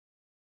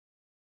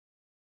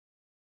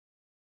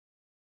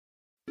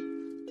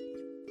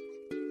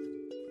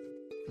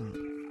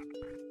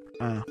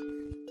Uh,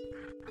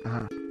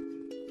 uh-huh.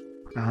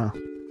 Uh-huh.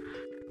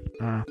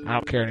 I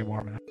don't care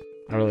anymore, man.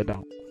 I really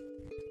don't.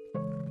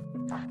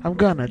 I'm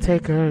gonna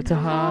take her to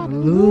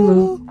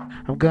Honolulu.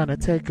 I'm gonna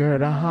take her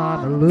to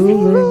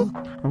Honolulu.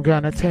 I'm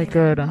gonna take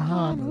her to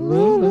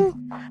Honolulu.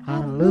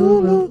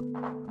 Honolulu.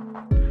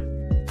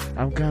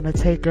 I'm gonna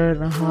take her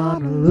to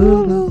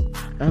Honolulu.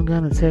 I'm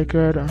gonna take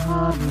her to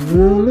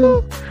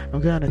Honolulu. I'm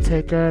gonna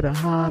take her to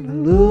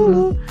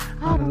Honolulu.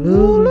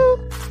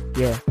 Honolulu.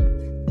 Yeah.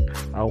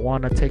 I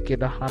wanna take you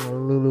to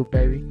Honolulu,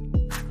 baby.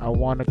 I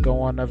wanna go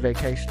on a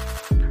vacation.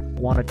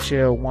 Wanna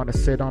chill, wanna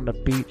sit on the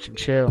beach and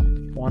chill.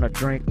 Wanna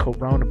drink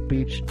Corona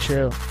Beach and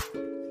chill.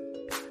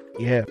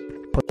 Yeah,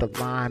 put the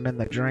lime in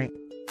the drink.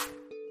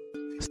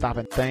 Stop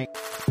and think.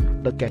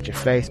 Look at your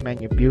face, man,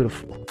 you're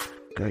beautiful.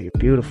 Girl, you're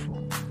beautiful.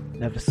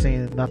 Never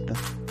seen nothing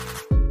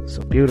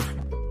so beautiful.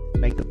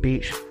 Make the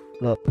beach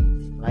look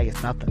like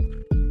it's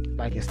nothing.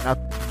 Like it's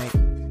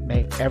nothing.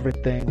 Make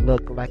everything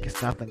look like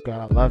it's nothing.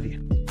 Girl, I love you.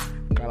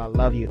 Girl, I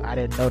love you. I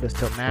didn't know this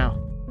till now,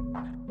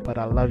 but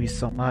I love you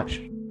so much.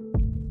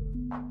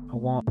 I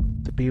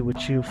want to be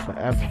with you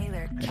forever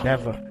and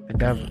ever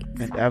and ever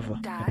and ever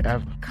and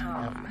ever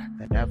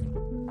and ever.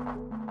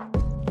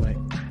 Wait.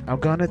 I'm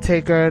gonna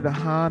take her to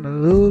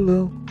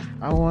Honolulu.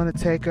 I wanna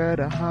take her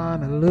to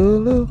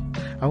Honolulu.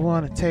 I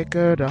wanna take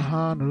her to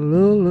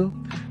Honolulu.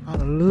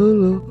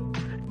 Honolulu.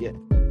 Yeah.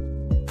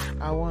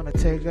 I wanna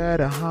take her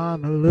to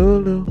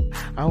Honolulu.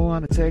 I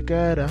wanna take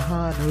her to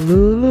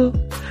Honolulu.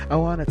 I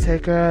wanna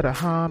take her to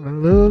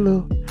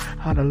Honolulu.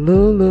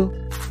 Honolulu.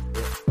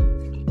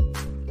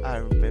 I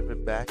remember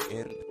back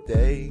in the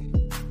day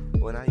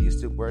when I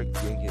used to work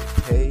and get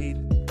paid.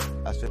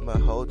 I spent my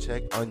whole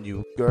check on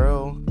you,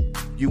 girl.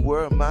 You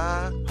were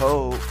my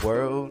whole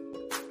world.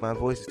 My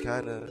voice is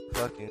kinda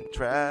fucking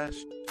trash,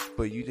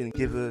 but you didn't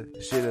give a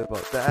shit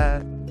about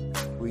that.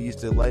 We used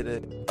to light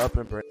it up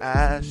and burn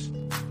ash,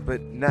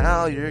 but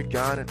now you're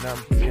gone and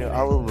I'm here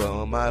all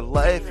alone. My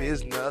life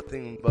is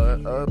nothing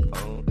but a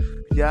poem.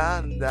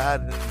 Yeah, da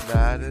da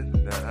da da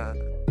da.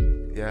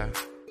 Yeah.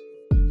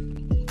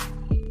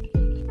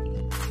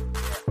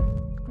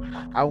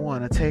 I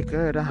wanna take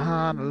her to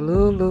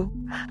Honolulu,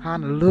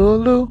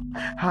 Honolulu,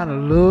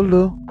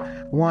 Honolulu.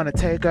 Wanna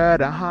take her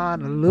to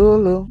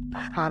Honolulu,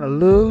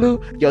 Honolulu.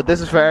 Yo,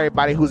 this is for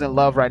everybody who's in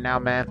love right now,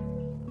 man.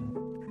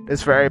 This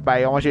is for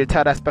everybody. I want you to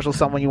tell that special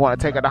someone you want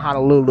to take her to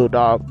Honolulu,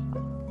 dog.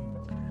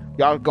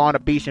 Y'all go on the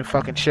beach and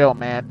fucking chill,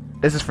 man.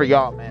 This is for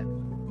y'all, man.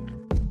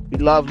 We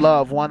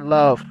love, one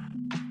love.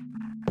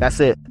 That's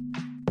it.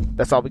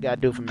 That's all we gotta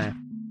do for man.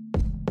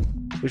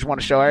 We just want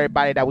to show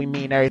everybody that we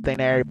mean everything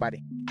to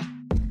everybody.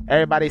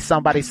 Everybody's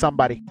somebody,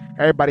 somebody.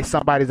 Everybody,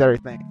 somebody's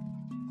everything.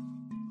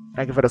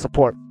 Thank you for the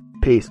support.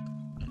 Peace.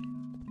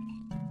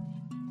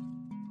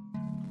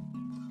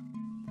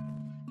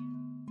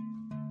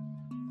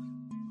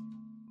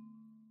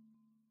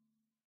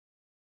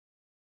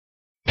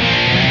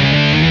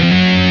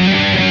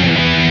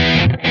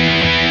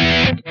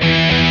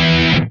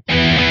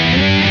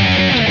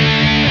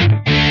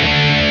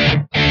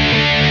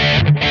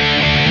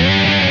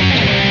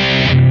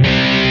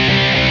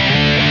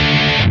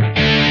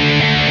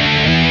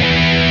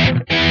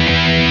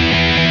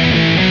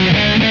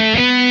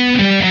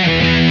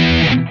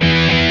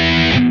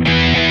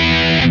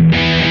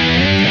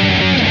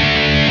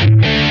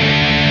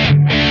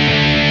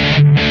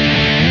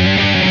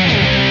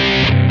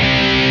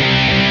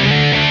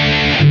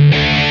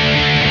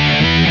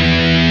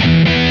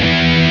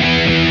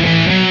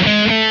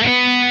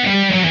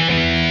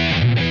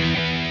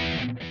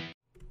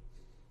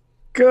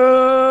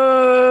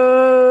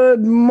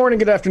 Good morning,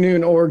 good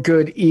afternoon, or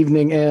good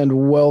evening,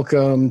 and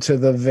welcome to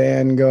the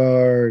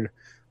Vanguard.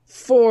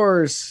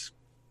 Force,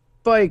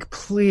 Spike,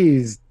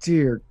 please,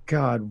 dear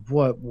God,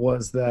 what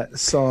was that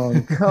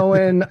song?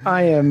 Cohen,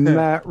 I am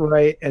Matt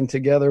Wright, and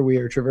together we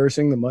are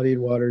traversing the muddied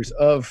waters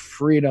of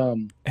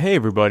freedom. Hey,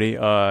 everybody,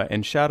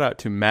 and shout out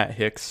to Matt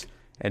Hicks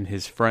and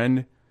his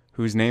friend,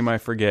 whose name I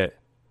forget,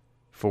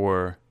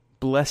 for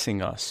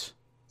blessing us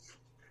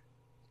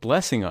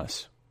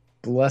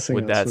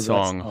with that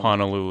song,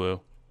 Honolulu.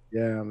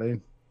 Yeah,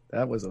 man,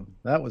 that was a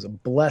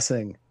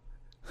blessing.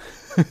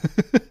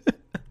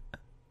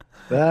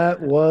 That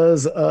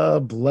was a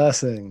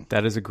blessing.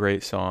 That is a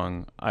great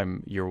song.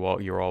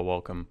 You're all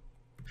welcome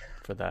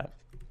for that.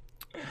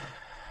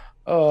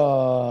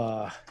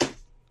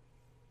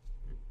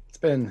 It's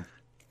been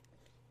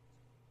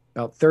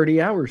about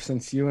 30 hours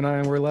since you and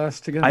I were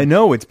last together. I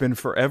know, it's been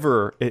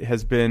forever.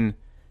 It's been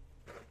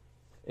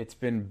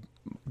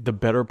the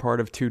better part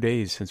of 2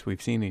 days since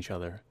we've seen each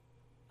other.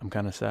 I'm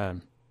kind of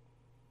sad.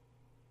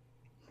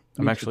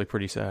 I'm actually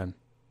pretty sad.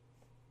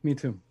 Me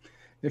too.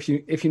 If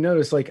you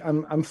notice, like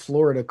I'm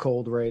Florida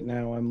cold right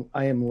now.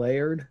 I am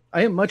layered.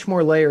 I am much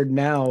more layered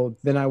now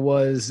than I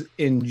was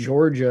in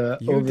Georgia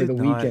over the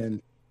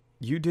weekend.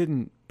 You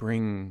didn't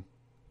bring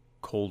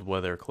cold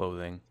weather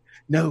clothing.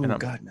 No,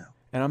 God no.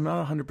 And I'm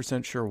not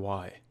 100% sure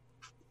why.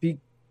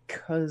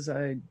 Because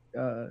I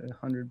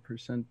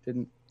 100%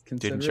 didn't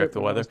consider Didn't check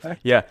the weather?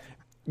 Yeah.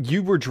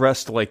 You were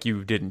dressed like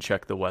you didn't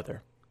check the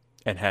weather.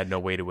 and had no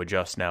way to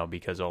adjust now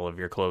because all of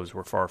your clothes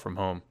were far from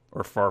home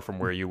or far from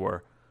where you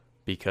were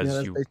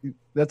because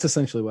that's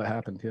essentially what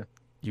happened. Yeah.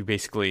 You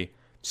basically.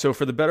 So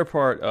for the better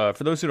part,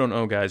 for those who don't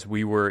know, guys,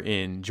 we were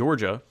in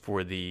Georgia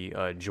for the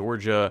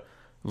Georgia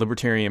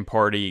Libertarian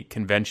Party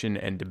convention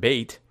and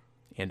debate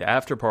and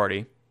after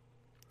party,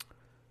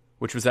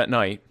 which was that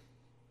night.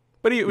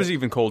 But it was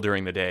even cold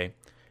during the day.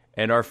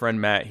 And our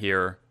friend Matt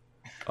here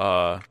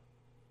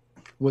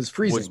was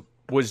freezing.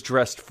 Was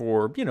dressed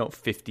for,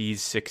 50s,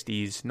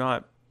 60s,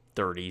 not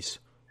 30s.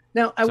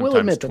 Now, I will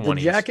admit that 20s.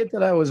 the jacket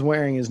that I was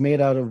wearing is made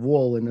out of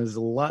wool and is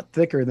a lot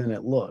thicker than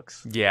it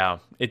looks. Yeah,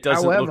 it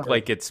doesn't look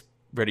like it's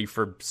ready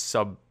for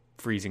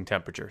sub-freezing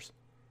temperatures.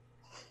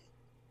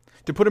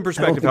 To put in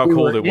perspective how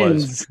cold it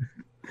was.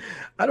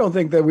 I don't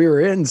think that we were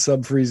in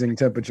sub-freezing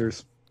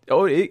temperatures.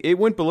 Oh, it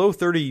went below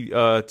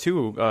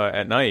 32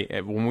 at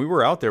night. When we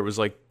were out there, it was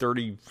like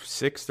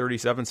 36,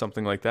 37,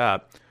 something like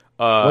that.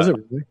 Was it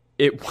really?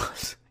 It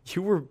was.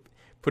 You were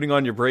putting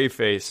on your brave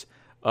face.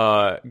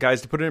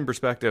 Guys, to put it in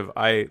perspective,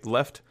 I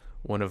left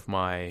one of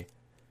my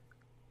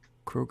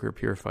Kroger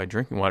purified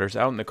drinking waters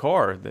out in the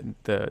car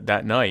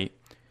that night.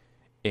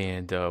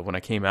 And when I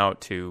came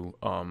out to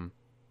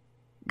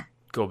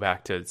go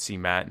back to see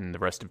Matt and the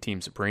rest of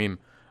Team Supreme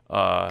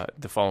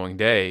the following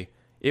day,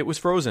 it was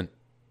frozen.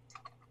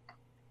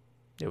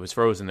 It was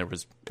frozen. It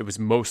was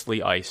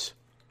mostly ice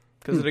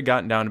because it had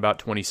gotten down to about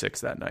 26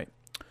 that night.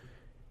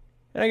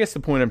 And I guess the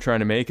point I'm trying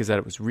to make is that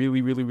it was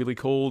really, really, really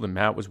cold, and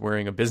Matt was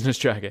wearing a business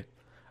jacket,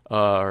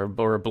 or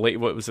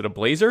what was it? A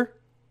blazer?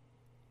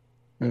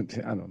 I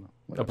don't know.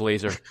 A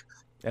blazer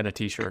and a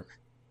t-shirt.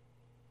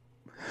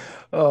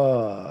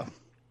 Uh.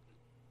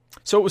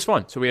 So it was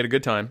fun. So we had a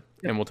good time,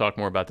 and we'll talk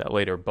more about that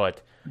later.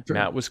 But sure.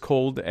 Matt was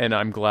cold, and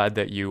I'm glad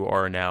that you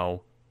are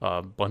now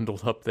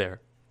bundled up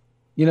there.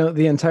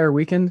 The entire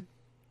weekend,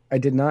 I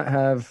did not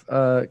have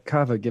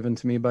kava given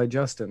to me by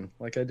Justin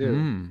like I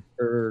do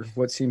for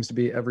what seems to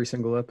be every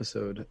single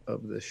episode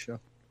of this show.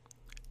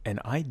 And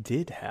I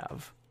did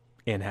have,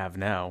 and have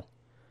now,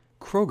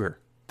 Kroger.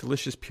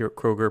 Delicious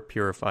Kroger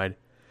purified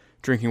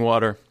drinking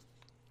water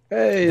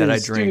that I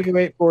drink. Studio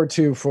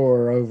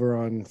 8424 over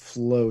on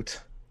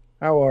Float.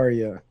 How are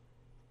you?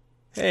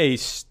 Hey,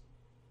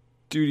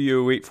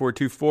 Studio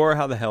 8424.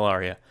 How the hell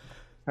are you?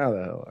 How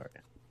the hell are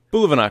you?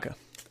 Bulavanaka.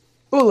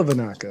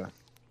 Bulavanaka.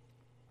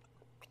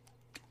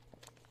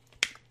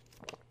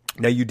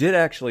 Now, you did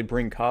actually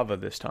bring kava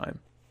this time.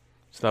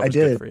 So that was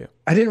good for you.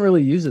 I didn't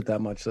really use it that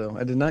much, though.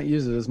 I did not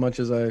use it as much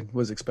as I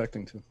was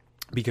expecting to.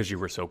 Because you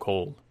were so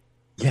cold.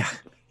 Yeah.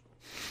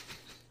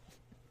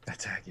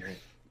 That's accurate.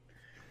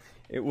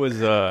 It was,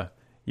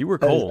 you were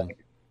cold.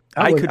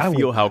 I could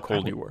feel how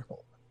cold you were.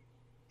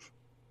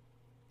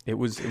 It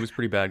was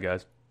pretty bad,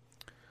 guys.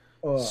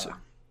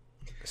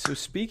 So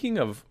speaking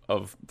of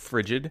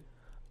frigid,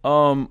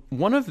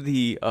 one of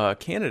the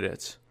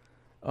candidates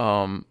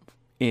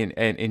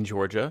in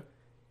Georgia,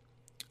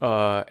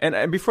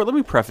 and before, let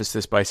me preface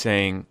this by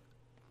saying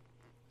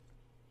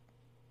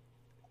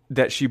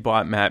that she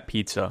bought Matt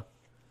pizza.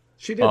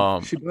 She did.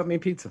 She bought me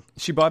pizza.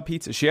 She bought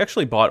pizza. She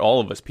actually bought all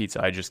of us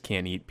pizza. I just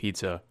can't eat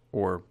pizza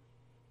or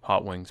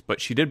hot wings. But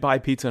she did buy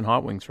pizza and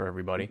hot wings for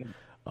everybody.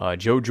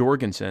 Joe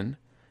Jorgensen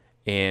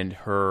and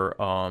her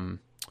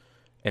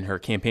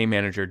campaign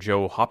manager,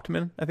 Joe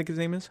Hauptman, I think his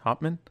name is.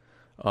 Hauptman?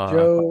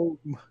 Joe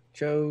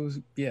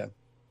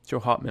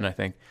Hauptman, I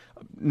think.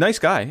 Nice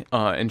guy.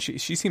 And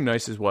she seemed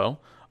nice as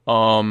well.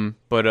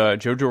 But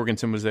Joe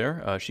Jorgensen was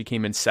there. She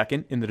came in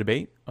second in the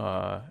debate,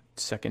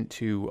 second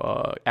to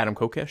Adam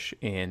Kokesh,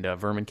 and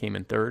Vermin came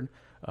in third.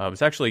 It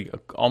was actually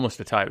almost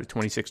a tie. It was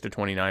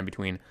 26-29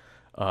 between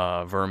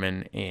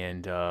Vermin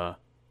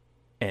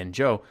and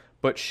Joe.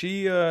 But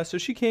she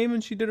came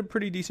and she did a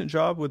pretty decent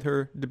job with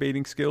her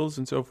debating skills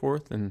and so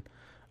forth, and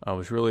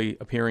was really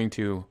appearing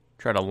to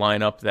try to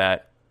line up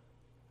that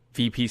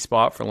VP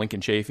spot for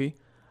Lincoln Chafee.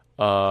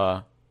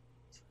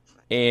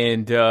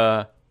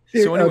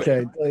 So anyway,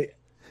 okay,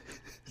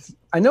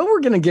 I know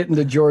we're going to get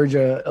into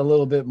Georgia a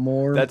little bit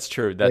more. That's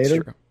true.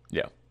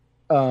 Yeah.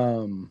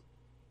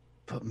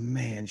 But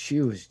man,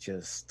 she was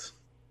just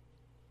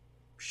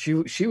she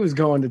was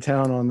going to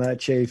town on that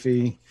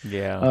Chafee.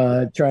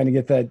 Yeah. Trying to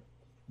get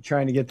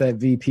that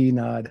VP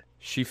nod.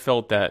 She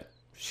felt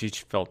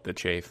the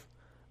chafe.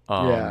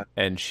 Yeah.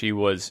 And she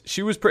was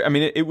pretty, I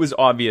mean, it was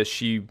obvious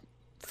she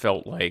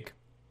felt like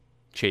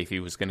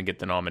Chafee was going to get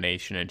the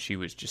nomination, and she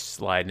was just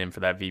sliding in for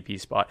that VP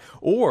spot.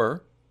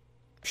 Or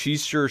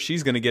she's sure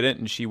she's going to get it,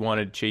 and she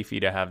wanted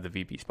Chafee to have the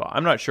VP spot.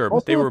 I'm not sure,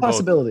 but they were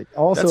both.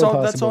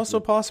 That's also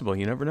possible.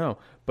 You never know.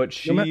 But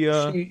she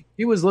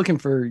was looking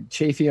for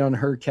Chafee on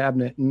her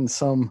cabinet in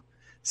some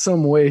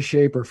way,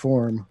 shape, or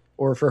form,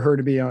 or for her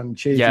to be on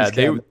Chafee's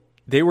cabinet.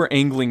 They were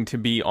angling to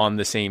be on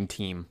the same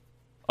team.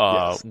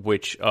 Yes.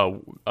 Which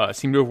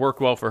seemed to have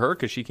worked well for her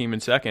because she came in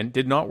second.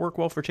 Did not work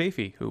well for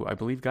Chafee, who I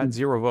believe got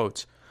 0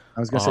 votes. I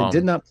was going to say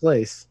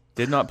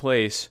did not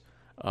place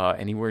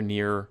anywhere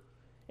near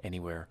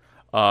anywhere.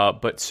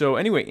 But so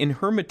anyway, in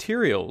her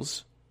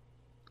materials,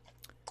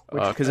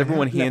 because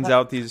everyone hands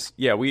out these.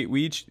 Yeah, we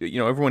each,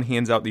 everyone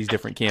hands out these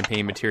different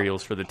campaign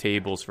materials for the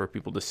tables for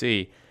people to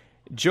see.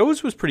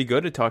 Joe's was pretty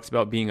good. It talks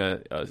about being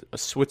a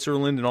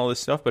Switzerland and all this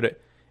stuff, but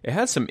it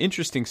has some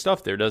interesting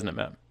stuff there, doesn't it,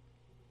 Matt?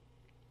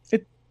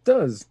 It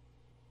does.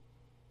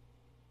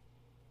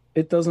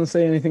 It doesn't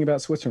say anything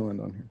about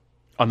Switzerland on here.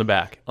 On the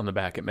back,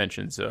 it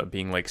mentions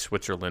being like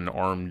Switzerland,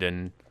 armed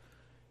and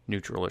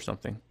neutral or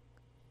something.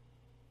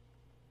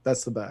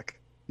 That's the back.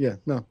 Yeah,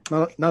 no,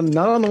 not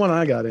on the one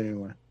I got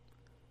anyway.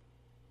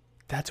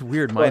 That's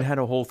weird. Mine had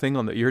a whole thing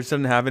on the. Yours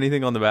didn't have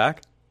anything on the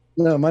back.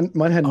 No, mine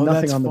had nothing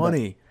that's on the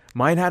funny. back.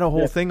 Mine had a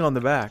whole thing on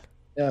the back.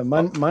 Yeah,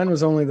 mine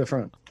was only the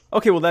front.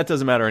 Okay, well that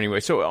doesn't matter anyway.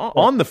 So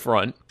on the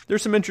front,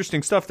 there's some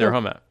interesting stuff there,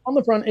 huh, Matt? On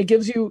the front, it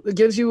gives you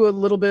a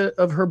little bit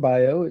of her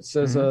bio. It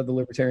says the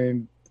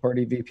Libertarian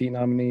Party VP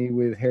nominee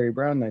with Harry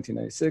Brown,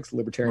 1996,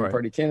 Libertarian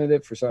Party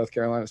candidate for South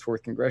Carolina's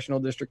 4th Congressional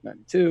District,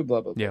 92,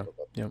 blah, blah, blah, blah,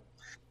 blah. Yeah.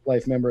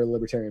 Life member of the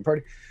Libertarian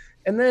Party.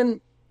 And then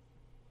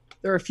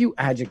there are a few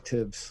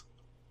adjectives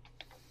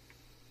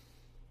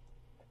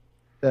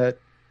that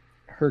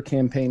her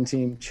campaign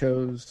team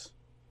chose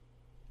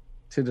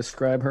to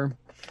describe her.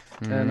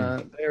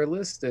 And they're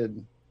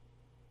listed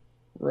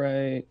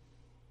right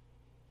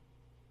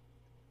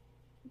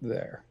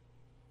there.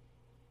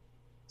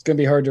 It's going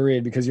to be hard to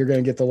read because you're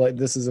going to get the light.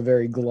 This is a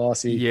very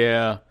glossy,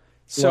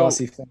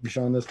 glossy finish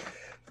on this.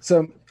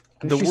 So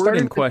the word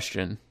in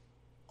question.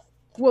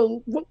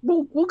 Well,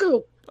 we'll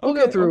go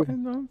through. Okay,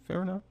 no,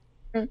 fair enough.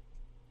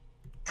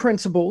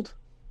 Principled.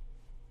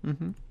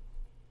 Mm-hmm.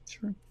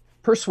 Sure.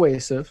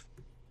 Persuasive.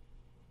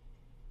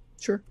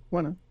 Sure.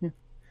 Why not? Yeah.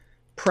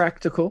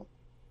 Practical.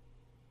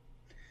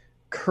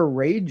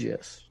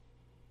 Courageous.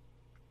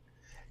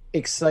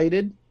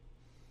 Excited.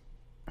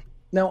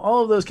 Now,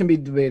 all of those can be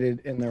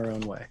debated in their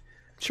own way.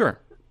 Sure.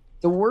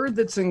 The word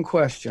that's in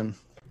question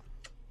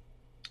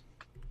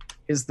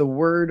is the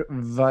word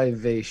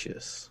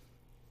vivacious.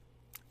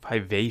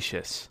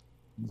 Vivacious.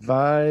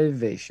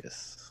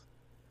 Vivacious.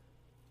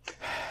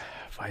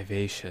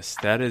 Vivacious.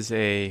 That is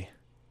a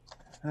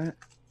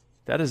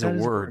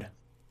word.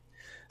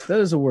 That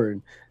is a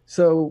word.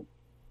 So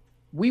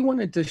we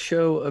wanted to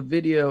show a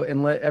video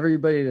and let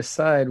everybody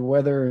decide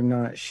whether or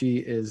not she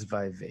is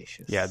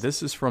vivacious. Yeah,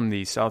 this is from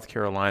the South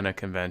Carolina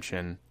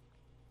convention.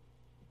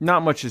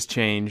 Not much has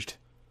changed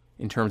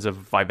in terms of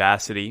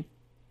vivacity.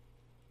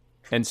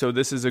 And so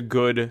this is a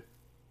good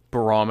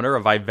barometer,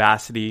 a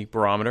vivacity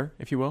barometer,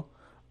 if you will,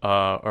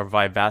 or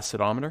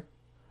vivacidometer,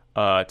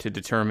 to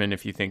determine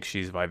if you think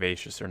she's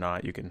vivacious or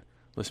not. You can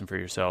listen for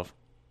yourself.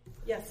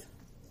 Yes.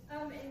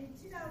 In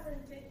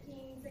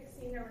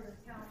 2015-16, there was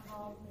a town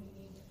hall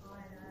meeting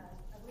on,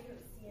 I believe it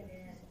was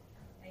CNN,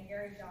 and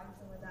Gary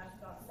Johnson was asked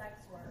about sex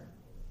work.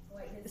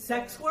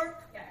 Sex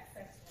work? Yeah,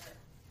 sex work.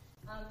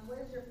 What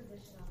is your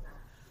position on that?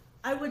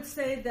 I would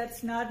say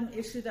that's not an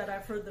issue that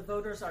I've heard the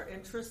voters are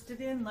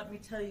interested in. Let me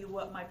tell you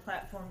what my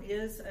platform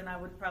is, and I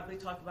would probably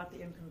talk about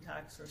the income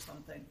tax or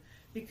something,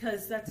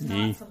 because that's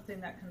not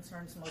something that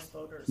concerns most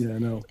voters. Yeah, I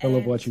know. I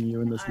love watching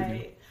you in this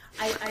video.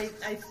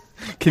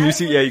 Can you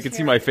see? Yeah, you can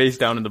see my face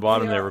down in the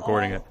bottom there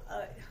recording it.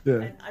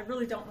 And I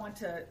really don't want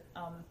to,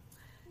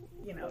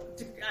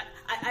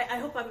 I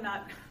hope I'm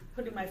not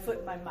putting my foot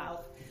in my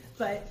mouth.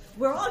 But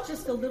we're all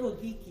just a little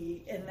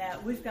geeky in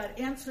that we've got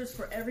answers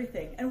for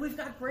everything, and we've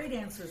got great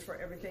answers for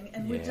everything,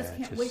 and we just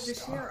can't wait to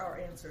share our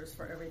answers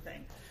for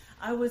everything.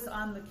 I was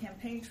on the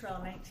campaign trail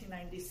in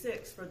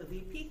 1996 for the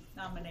VP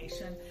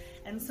nomination,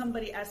 and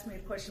somebody asked me a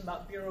question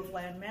about Bureau of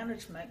Land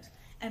Management,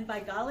 and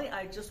by golly,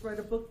 I just read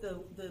a book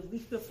the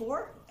week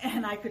before,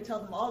 and I could tell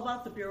them all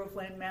about the Bureau of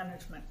Land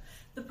Management.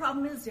 The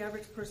problem is the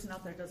average person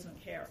out there doesn't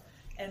care.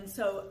 And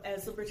so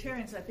as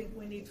libertarians, I think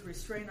we need to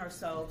restrain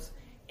ourselves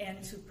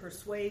and to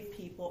persuade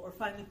people or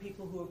find the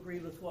people who agree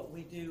with what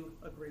we do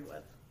agree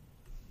with.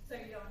 So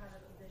you don't have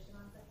a position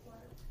on sex work?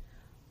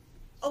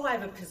 Oh, I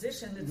have a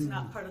position. It's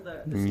not part of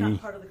the not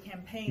part of the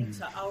campaign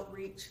to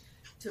outreach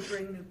to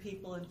bring new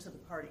people into the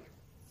party.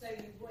 So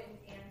you wouldn't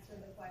answer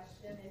the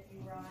question if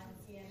you were on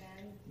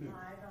CNN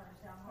live on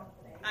a town hall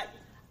today?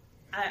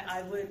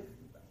 I would.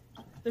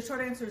 The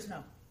short answer is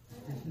no.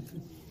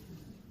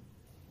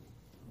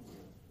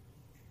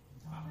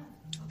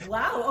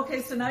 Wow.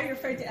 Okay, so now you're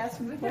afraid to ask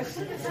me the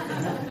question?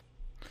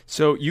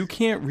 So you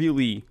can't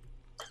really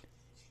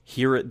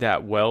hear it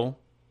that well.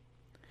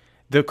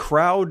 The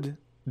crowd,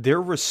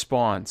 their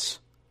response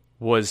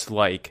was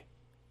like...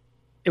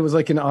 It was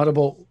like an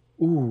audible,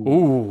 ooh.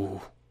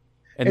 Ooh.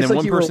 And it's then like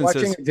one you were person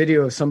watching says... a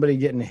video of somebody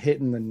getting hit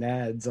in the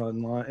nads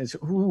online. It's,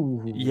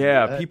 ooh.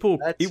 Yeah,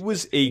 it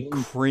was a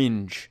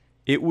cringe.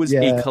 It was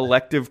a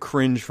collective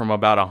cringe from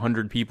about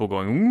 100 people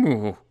going,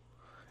 ooh.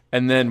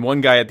 And then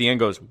one guy at the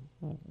end goes,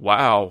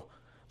 wow.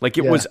 Like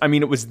it was,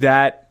 it was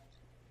that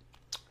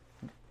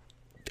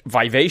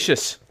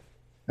vivacious.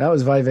 That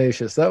was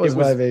vivacious.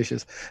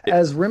 Vivacious.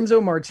 As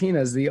Rimzo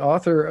Martinez, the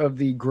author of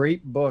the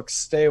great book,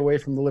 Stay Away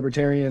from the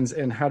Libertarians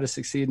and How to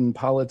Succeed in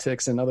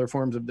Politics and Other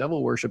Forms of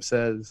Devil Worship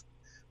says,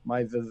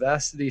 my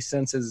vivacity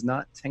sense is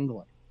not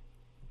tingling.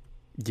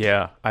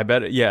 Yeah, I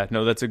bet. Yeah,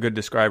 no, that's a good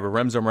describer.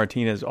 Remzo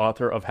Martinez,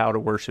 author of How to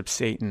Worship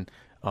Satan,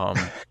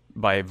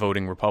 by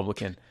voting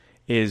Republican,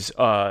 is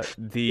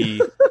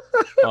the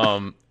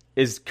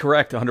is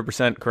correct,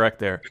 100% correct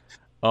there.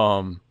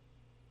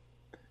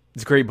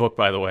 It's a great book,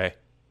 by the way.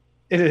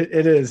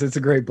 It is. It's a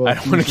great book. I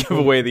don't want to give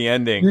away the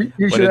ending.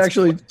 You should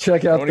actually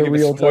check out the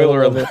real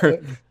spoiler title of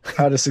it,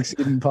 How to Succeed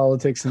in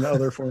Politics and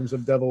Other Forms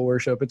of Devil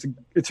Worship.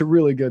 It's a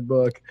really good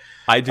book.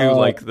 I do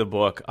like the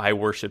book. I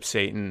worship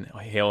Satan.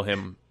 I hail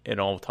him in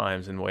all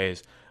times and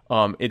ways.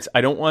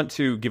 I don't want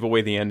to give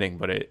away the ending,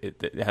 but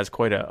it has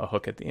quite a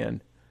hook at the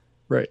end.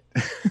 Right.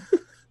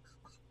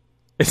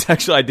 It's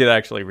actually, I did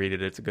actually read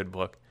it. It's a good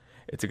book.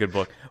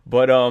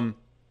 But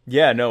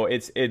yeah, no,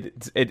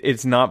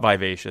 it's not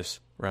vivacious,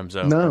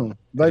 Remzo. No,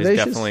 vivacious. It is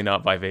definitely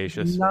not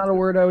vivacious. Not a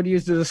word I would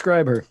use to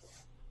describe her.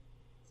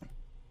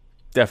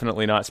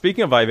 Definitely not.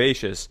 Speaking of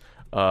vivacious,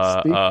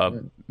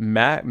 Magner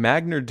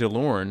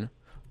DeLorne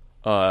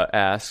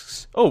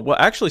asks,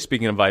 actually,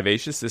 speaking of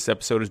vivacious, this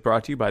episode is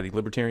brought to you by the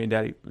Libertarian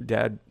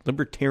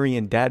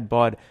Dad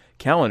Bod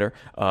calendar,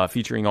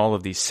 featuring all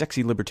of these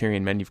sexy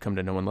libertarian men you've come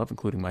to know and love,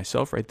 including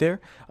myself right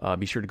there.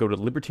 Be sure to go to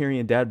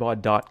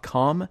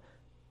libertariandadbod.com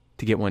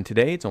to get one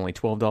today. It's only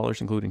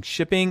 $12, including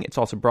shipping. It's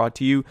also brought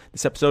to you.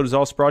 This episode is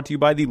also brought to you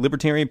by the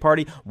Libertarian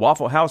Party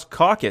Waffle House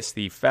Caucus,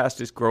 the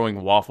fastest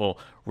growing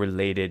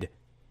waffle-related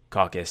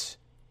caucus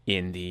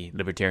in the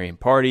Libertarian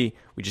Party.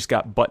 We just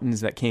got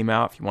buttons that came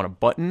out. If you want a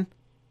button,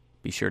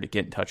 be sure to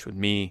get in touch with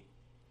me,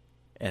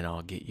 and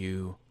I'll get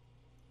you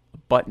a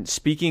button.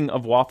 Speaking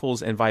of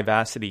waffles and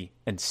vivacity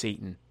and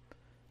Satan,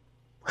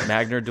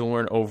 Magner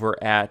DeLorne over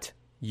at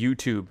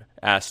YouTube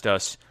asked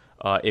us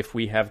if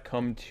we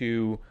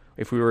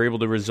were able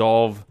to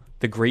resolve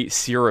the great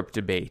syrup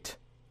debate.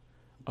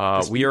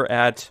 We are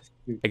at,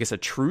 I guess, a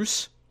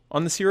truce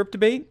on the syrup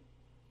debate.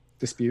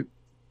 Dispute.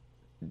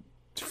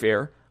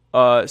 Fair.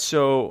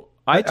 So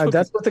I took...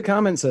 That's what the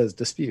comment says,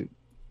 dispute.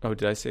 Oh, what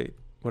did I say?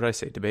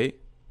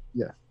 Debate?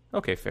 Yeah.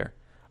 Okay, fair.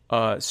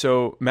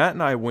 So Matt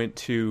and I went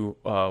to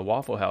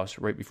Waffle House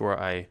right before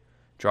I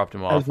dropped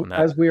him off on that.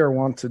 As we are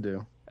wont to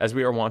do.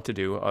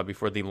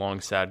 Before the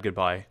long, sad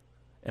goodbye.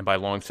 And by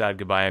long, sad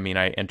goodbye, I mean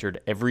I entered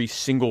every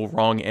single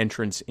wrong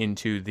entrance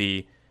into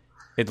the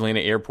Atlanta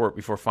airport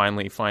before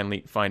finally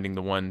finding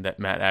the one that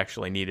Matt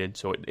actually needed.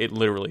 So it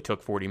literally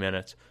took 40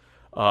 minutes.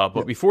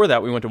 But before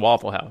that, we went to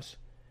Waffle House.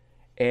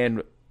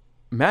 And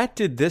Matt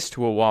did this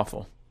to a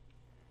waffle.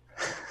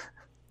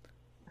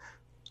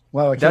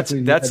 Wow, that's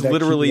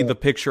literally the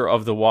picture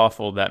of the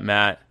waffle that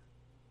Matt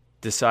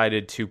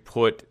decided to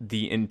put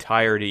the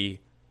entirety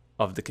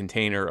of the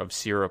container of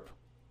syrup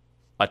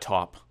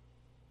atop.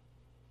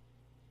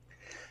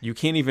 You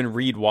can't even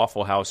read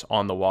Waffle House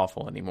on the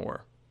waffle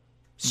anymore.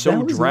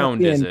 So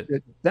drowned is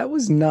it. That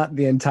was not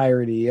the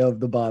entirety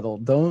of the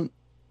bottle.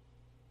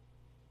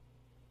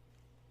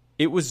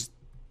 It was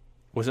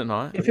it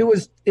not? If it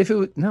was,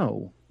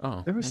 no.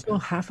 Oh, there was still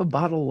half a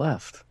bottle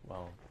left.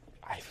 Well,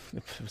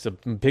 it was a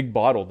big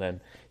bottle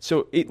then.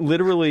 So it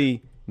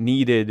literally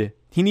needed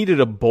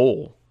a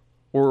bowl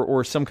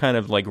or some kind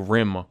of like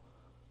rim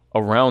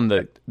around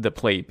the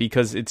plate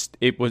because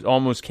it was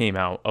almost came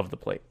out of the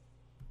plate.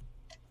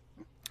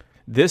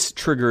 This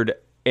triggered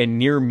a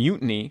near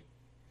mutiny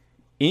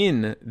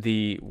in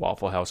the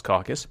Waffle House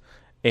caucus.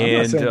 And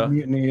I'm not saying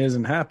mutiny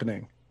isn't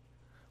happening.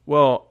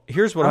 Well,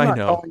 here's what I know. I'm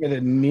not calling it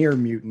a near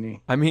mutiny.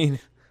 I mean,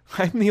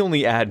 I'm the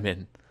only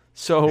admin,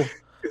 so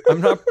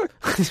I'm not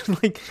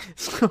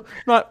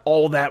not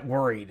all that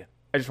worried.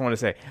 I just want to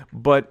say,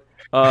 but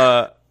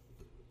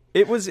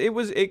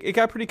it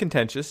got pretty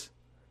contentious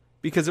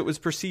because it was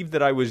perceived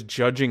that I was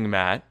judging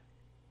Matt,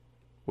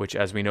 which,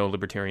 as we know,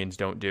 libertarians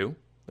don't do.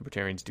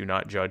 Libertarians do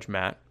not judge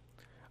Matt.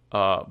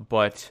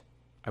 But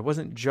I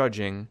wasn't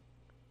judging.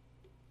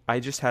 I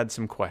just had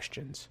some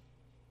questions.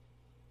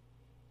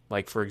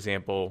 Like, for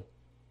example,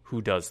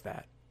 who does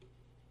that?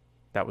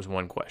 That was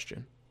one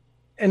question.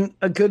 And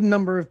a good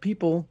number of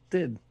people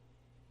did.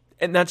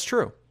 And that's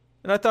true.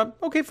 And I thought,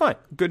 okay, fine.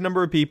 A good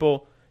number of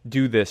people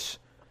do this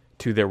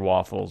to their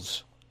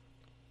waffles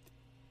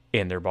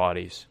and their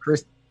bodies.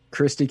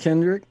 Christy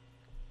Kendrick?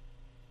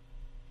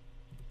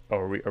 Oh,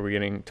 are we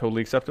getting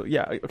totally acceptable?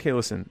 Yeah, okay,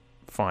 listen.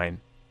 Fine.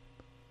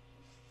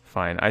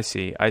 I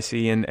see.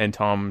 And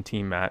Tom,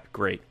 Team Matt,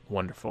 great.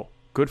 Wonderful.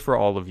 Good for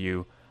all of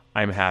you.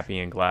 I'm happy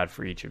and glad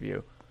for each of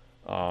you.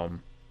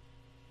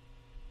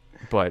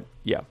 But,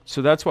 yeah.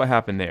 So that's what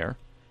happened there.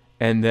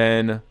 And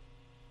then...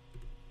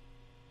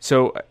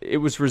 So it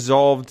was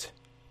resolved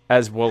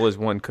as well as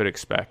one could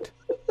expect.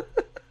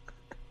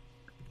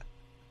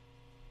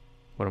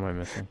 What am I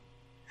missing?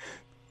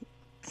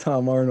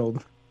 Tom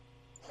Arnold.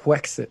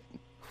 Wexit.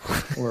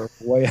 Or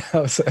White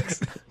House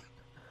exit.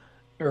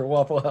 Or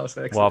Waffle House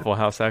exit. Waffle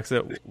House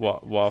exit.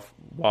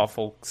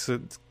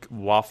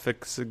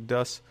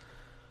 Waffixidus.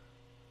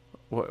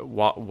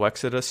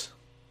 Wexidus.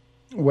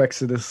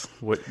 Wexidus.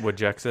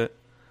 Wojexit.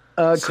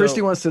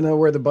 Christy wants to know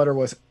where the butter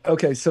was.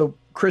 Okay, so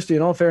Christy,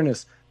 in all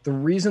fairness, the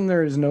reason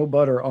there is no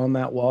butter on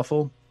that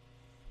waffle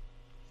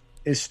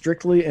is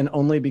strictly and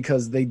only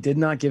because they did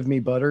not give me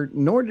butter,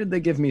 nor did they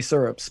give me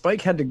syrup.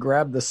 Spike had to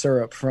grab the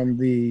syrup from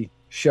the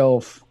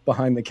shelf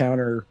behind the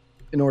counter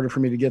in order for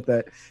me to get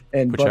that,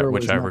 and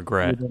which I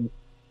regret.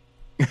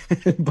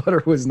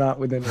 Butter was not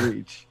within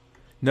reach.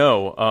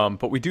 No,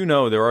 but we do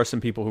know there are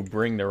some people who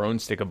bring their own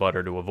stick of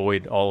butter to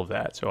avoid all of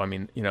that. So, I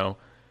mean,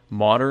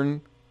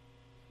 modern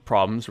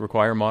problems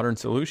require modern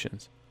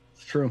solutions.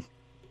 It's true.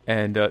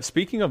 And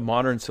speaking of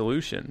modern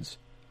solutions,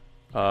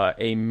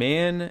 a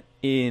man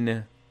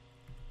in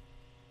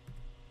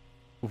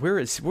where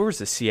was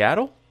this,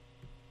 Seattle?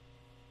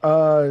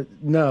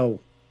 No.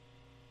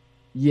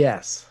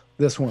 Yes,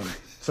 this one.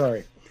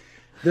 Sorry,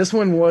 this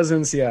one was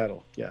in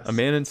Seattle. Yes, a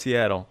man in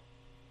Seattle.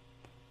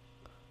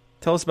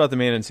 Tell us about the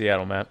man in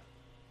Seattle, Matt.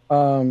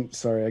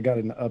 Sorry, I got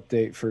an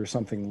update for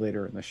something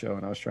later in the show,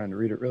 and I was trying to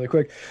read it really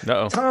quick.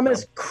 Uh-oh.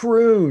 Thomas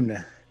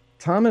Kroon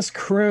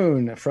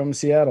from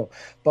Seattle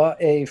bought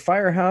a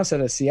firehouse at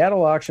a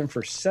Seattle auction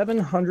for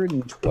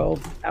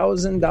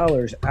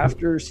 $712,000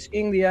 after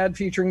seeing the ad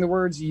featuring the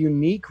words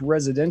 "unique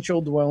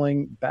residential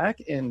dwelling" back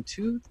in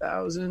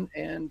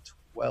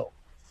 2012.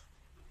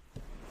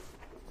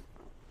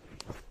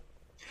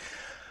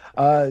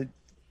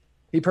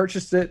 He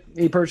purchased it.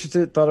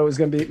 Thought it was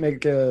going to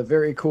make a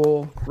very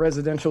cool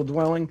residential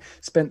dwelling.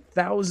 Spent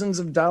thousands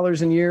of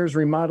dollars and years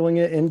remodeling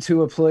it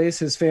into a place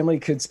his family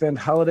could spend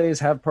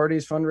holidays, have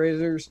parties,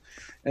 fundraisers,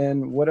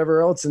 and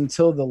whatever else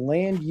until the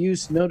land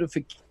use notice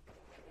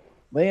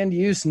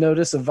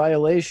of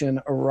violation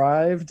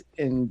arrived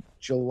in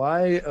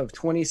July of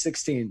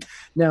 2016.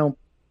 Now,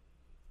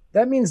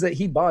 that means that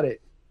he bought it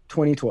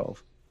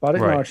 2012. Bought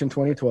it in auction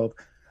 2012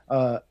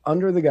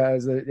 under the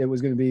guise that it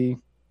was going to be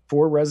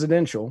for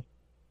residential.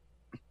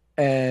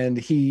 And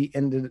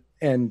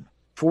and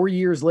 4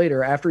 years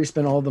later, after he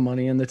spent all the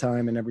money and the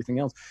time and everything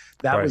else,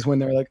 that was when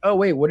they're like, "Oh,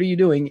 wait, what are you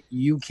doing?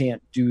 You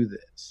can't do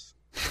this."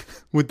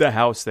 With the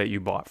house that you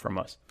bought from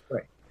us.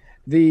 Right.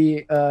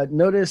 The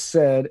notice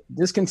said,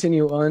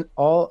 discontinue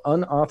all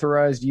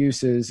unauthorized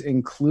uses,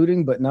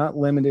 including but not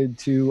limited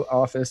to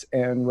office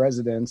and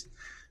residence,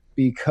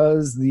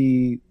 because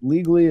the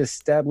legally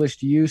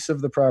established use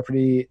of the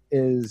property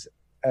is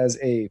as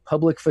a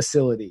public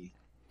facility,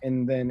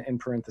 and then in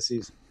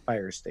parentheses,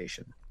 fire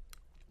station.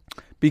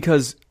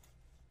 Because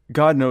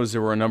God knows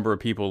there were a number of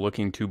people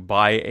looking to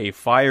buy a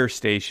fire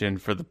station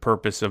for the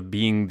purpose of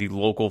being the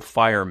local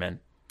fireman.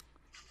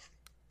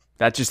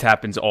 That just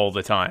happens all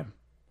the time.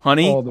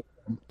 Honey,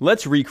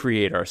 let's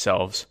recreate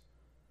ourselves.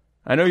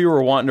 I know you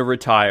were wanting to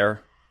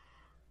retire,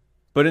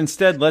 but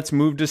instead let's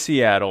move to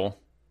Seattle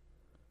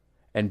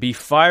and be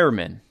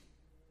firemen.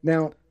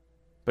 Now,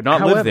 but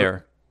not live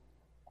there.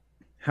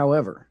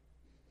 However,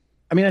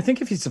 I mean, I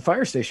think if it's a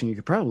fire station, you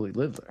could probably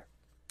live there.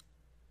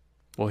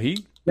 Well,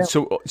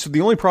 so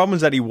the only problem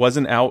is that he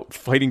wasn't out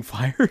fighting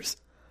fires?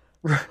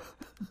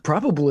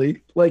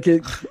 Probably. Like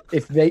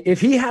if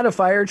he had a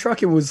fire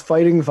truck and was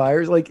fighting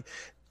fires, like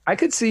I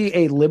could see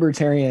a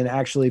libertarian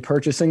actually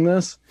purchasing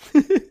this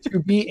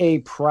to be a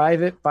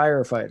private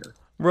firefighter.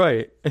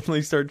 Right. And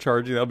they start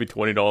charging, that'll be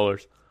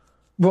 $20.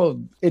 Well,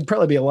 it'd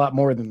probably be a lot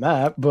more than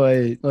that,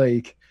 but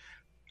like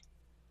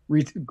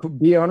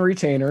be on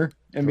retainer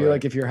and be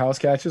like, if your house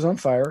catches on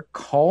fire,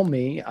 call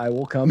me. I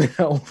will come and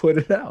I'll put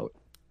it out.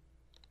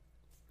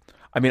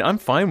 I mean, I'm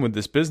fine with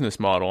this business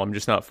model. I'm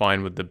just not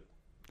fine with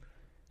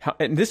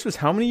and this was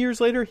how many years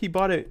later? He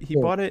bought it. He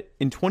bought it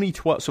in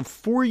 2012. So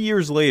 4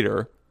 years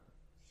later.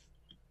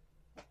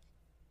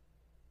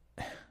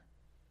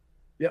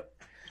 Yep.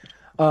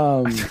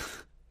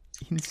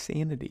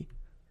 Insanity.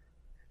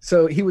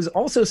 So he was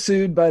also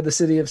sued by the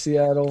city of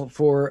Seattle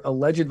for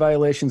alleged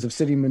violations of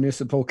city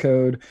municipal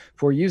code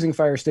for using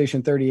Fire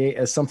Station 38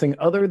 as something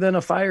other than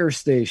a fire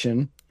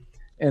station.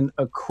 And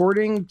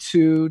according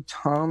to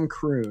Tom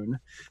Kroon,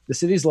 the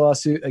city's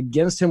lawsuit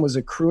against him was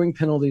accruing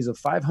penalties of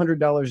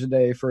 $500 a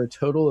day for a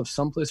total of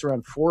someplace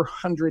around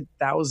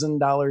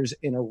 $400,000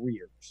 in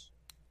arrears.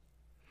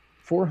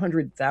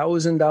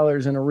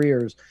 $400,000 in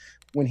arrears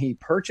when he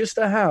purchased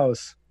a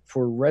house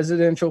for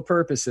residential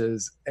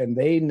purposes, and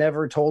they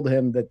never told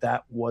him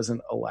that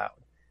wasn't allowed.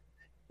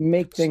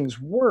 Make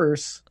things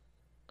worse,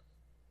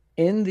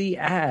 in the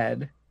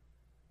ad,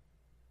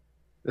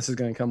 this is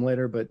going to come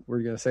later, but we're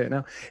going to say it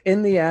now.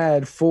 In the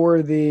ad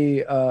for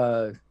the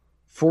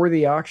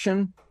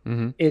auction,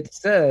 it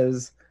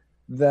says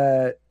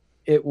that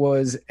it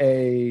was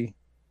a.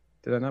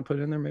 Did I not put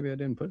it in there? Maybe I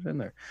didn't put it in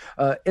there.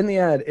 In the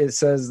ad, it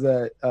says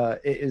that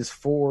it is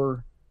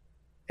for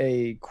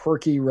a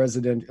quirky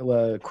residential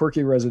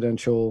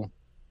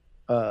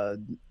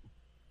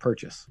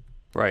purchase.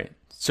 Right.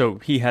 So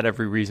he had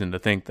every reason to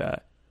think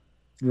that.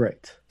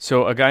 Right.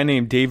 So a guy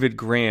named David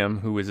Graham,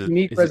 who is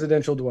unique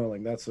residential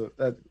dwelling. That's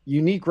a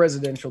unique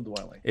residential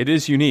dwelling. It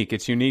is unique.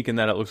 It's unique in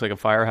that it looks like a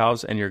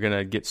firehouse, and you're going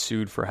to get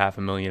sued for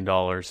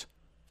 $500,000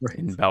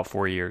 in about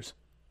 4 years.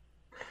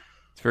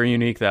 It's very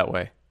unique that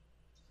way.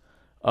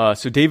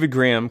 So David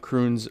Graham,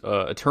 Kroon's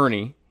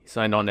attorney, he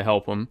signed on to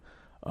help him.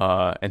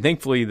 And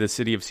thankfully, the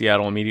city of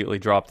Seattle immediately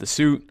dropped the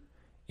suit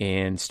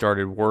and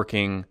started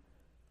working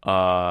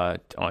on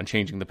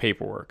changing the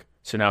paperwork.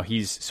 So now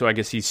I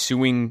guess he's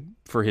suing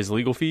for his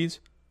legal fees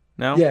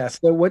now? Yeah.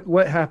 So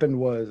what happened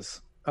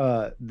was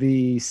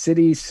the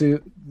city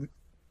sued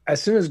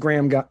as soon as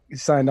Graham got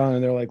signed on,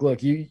 and they're like,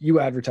 "Look, you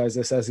advertise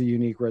this as a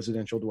unique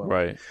residential dwelling."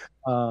 Right.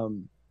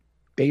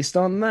 Based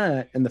on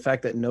that, and the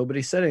fact that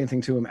nobody said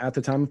anything to him at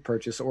the time of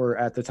purchase or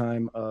at the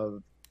time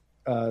of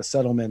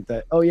settlement,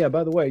 that, oh yeah,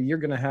 by the way, you're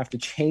going to have to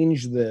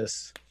change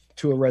this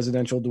to a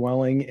residential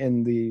dwelling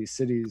in the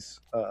city's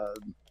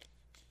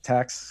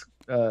tax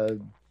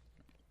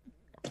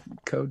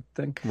code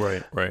thing.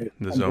 Right.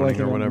 The zoning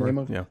or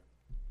whatever. Yeah.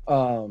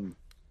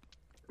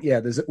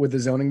 With the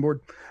zoning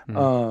board.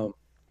 Mhm.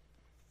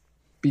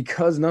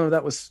 Because none of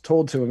that was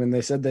told to him, and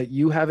they said that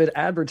you have it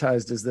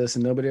advertised as this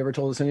and nobody ever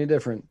told us any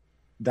different,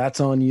 that's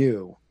on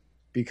you.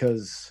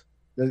 Because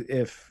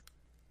if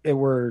it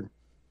were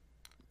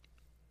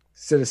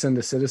citizen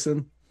to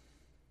citizen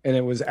and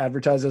it was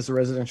advertised as a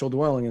residential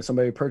dwelling and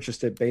somebody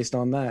purchased it based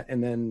on that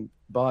and then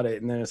bought it,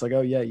 and then it's like,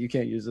 oh yeah, you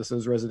can't use this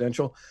as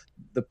residential,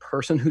 the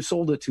person who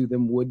sold it to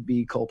them would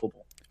be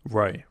culpable.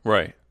 Right.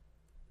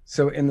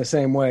 So in the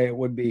same way it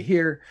would be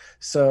here.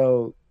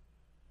 So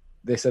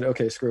they said,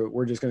 okay, screw it,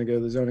 we're just going to go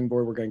to the zoning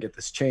board, we're going to get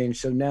this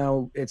changed. So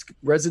now it's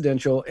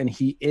residential, and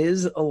he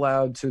is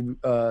allowed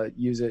to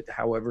use it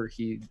however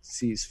he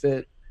sees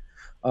fit.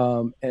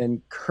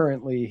 And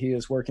currently he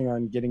is working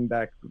on getting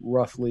back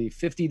roughly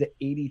 $50,000 to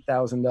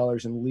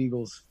 $80,000 in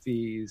legal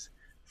fees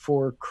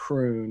for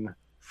Kroon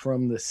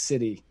from the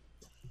city.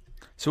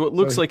 So it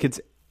looks like it's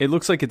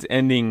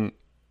ending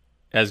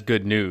as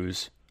good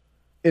news.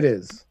 It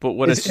is. But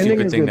what a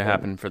stupid thing to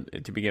happen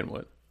to begin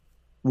with.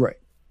 Right.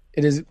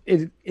 It is.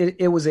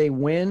 It was a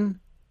win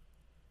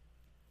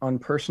on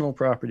personal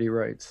property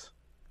rights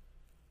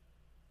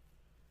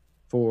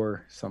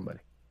for somebody.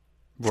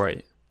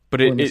 Right.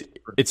 But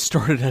it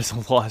started as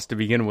a loss to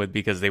begin with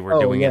because they were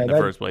doing it in the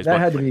first place. That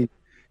had to be,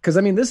 because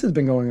I mean, this has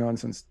been going on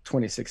since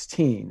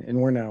 2016,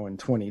 and we're now in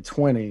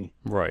 2020.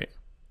 Right.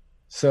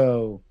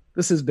 So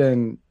this has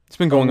been. It's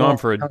been going on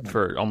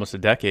for almost a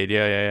decade.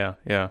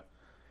 Yeah.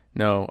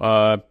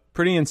 No,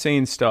 pretty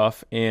insane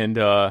stuff.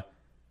 And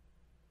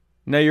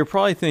now you're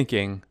probably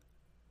thinking,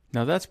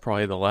 now that's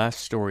probably the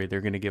last story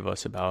they're going to give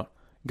us about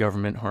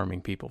government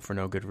harming people for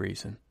no good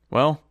reason.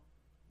 Well,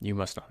 you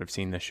must not have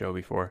seen this show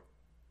before.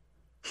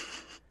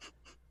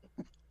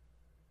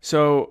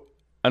 So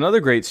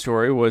another great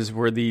story was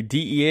where the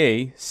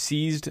DEA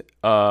seized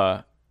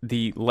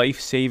the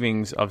life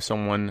savings of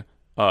someone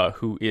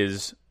who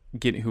has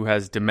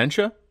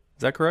dementia. Is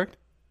that correct?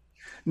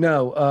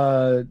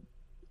 No,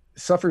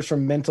 suffers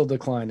from mental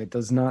decline. It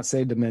does not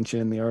say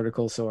dementia in the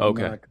article, so I'm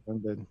not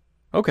going to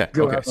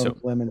go out on a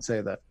limb and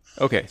say that.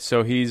 Okay,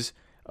 so he's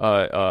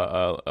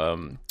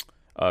a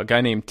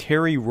guy named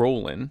Terry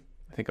Rowland.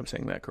 I think I'm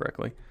saying that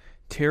correctly.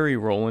 Terry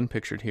Rowland,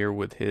 pictured here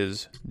with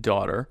his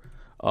daughter,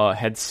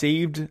 had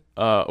saved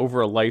over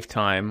a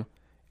lifetime,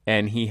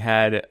 and he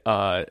had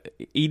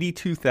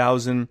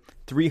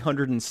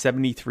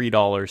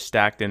 $82,373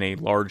 stacked in a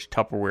large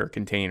Tupperware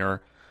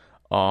container.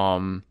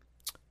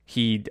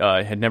 He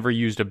had never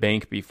used a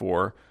bank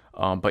before,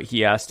 but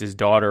he asked his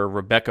daughter,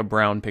 Rebecca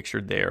Brown,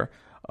 pictured there,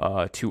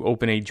 to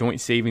open a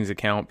joint savings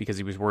account because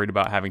he was worried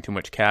about having too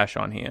much cash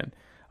on hand.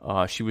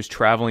 She was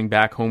traveling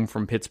back home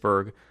from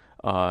Pittsburgh,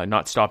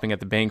 not stopping at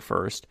the bank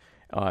first,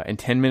 and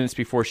 10 minutes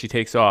before she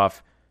takes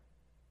off,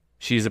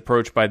 she's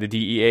approached by the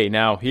DEA.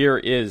 Now, here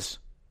is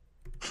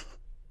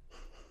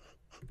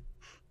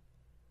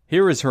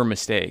her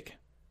mistake.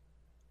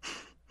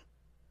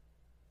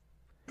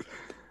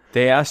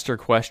 They asked her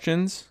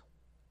questions,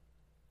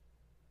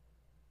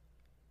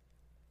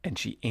 and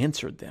she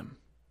answered them.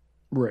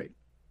 Right.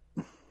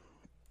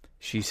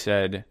 She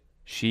said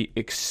she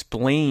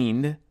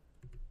explained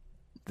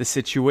the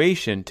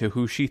situation to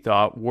who she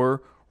thought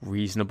were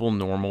reasonable,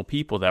 normal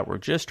people that were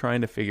just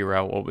trying to figure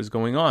out what was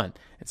going on.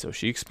 And so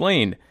she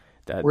explained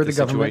that we're the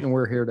government and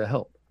we're here to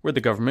help. We're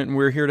the government and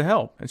we're here to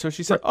help. And so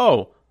she said,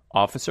 "Oh,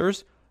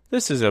 officers,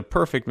 this is a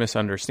perfect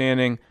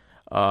misunderstanding.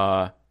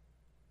 I'm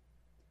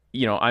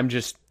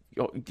just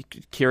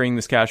carrying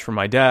this cash for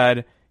my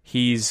dad.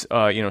 He's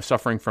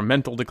suffering from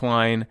mental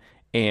decline,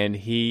 and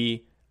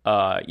he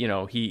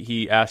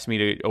asked me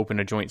to open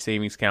a joint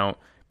savings account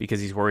because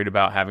he's worried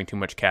about having too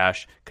much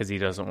cash because he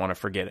doesn't want to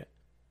forget it."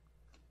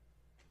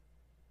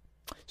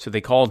 So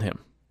they called him.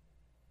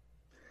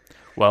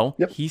 Well,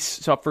 He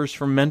suffers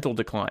from mental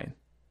decline.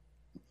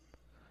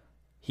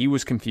 He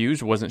was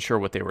confused, wasn't sure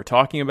what they were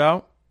talking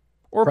about,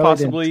 or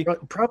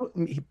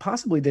he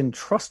possibly didn't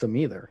trust him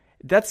either.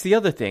 That's the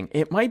other thing.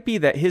 It might be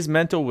that his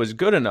mental was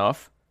good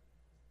enough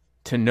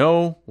to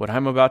know what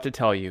I'm about to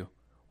tell you,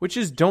 which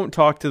is don't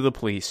talk to the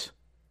police.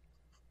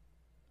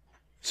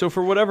 So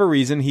for whatever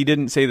reason, he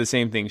didn't say the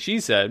same thing she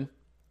said,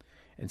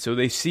 and so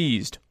they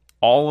seized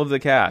all of the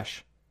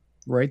cash.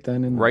 Right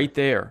then and right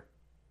there.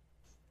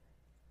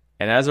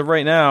 And as of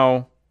right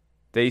now,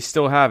 they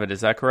still have it.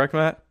 Is that correct,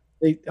 Matt?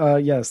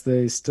 Yes,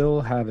 they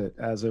still have it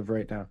as of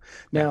right now.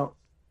 Now,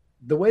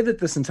 the way that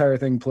this entire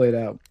thing played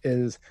out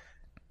is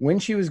when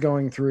she was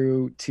going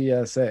through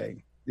TSA,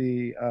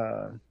 the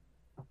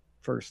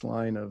first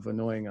line of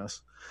annoying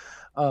us.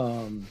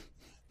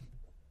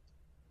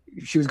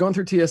 She was going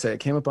through TSA. It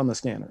came up on the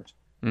scanners.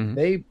 Mhm.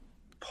 They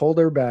pulled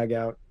her bag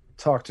out,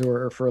 talked to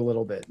her for a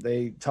little bit.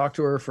 They talked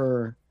to her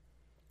for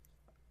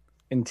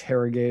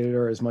interrogated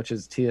her as much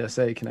as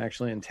TSA can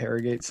actually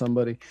interrogate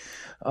somebody.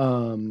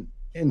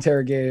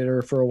 Interrogated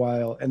her for a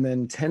while, and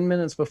then 10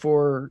 minutes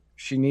before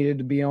she needed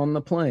to be on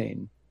the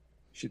plane,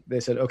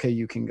 they said, okay,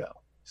 you can go.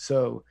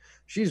 So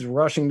she's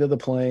rushing to the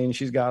plane.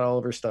 She's got all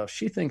of her stuff.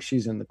 She thinks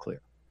she's in the clear.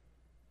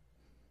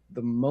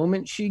 The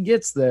moment she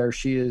gets there,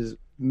 she is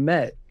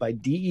met by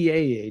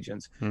DEA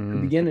agents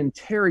who begin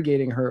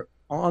interrogating her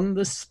on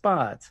the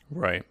spot.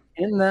 Right.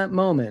 In that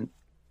moment,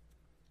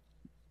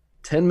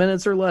 10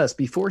 minutes or less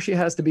before she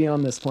has to be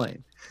on this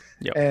plane.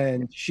 Yep.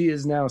 And she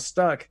is now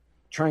stuck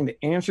trying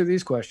to answer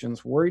these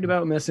questions, worried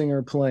about missing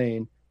her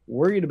plane,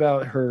 worried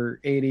about her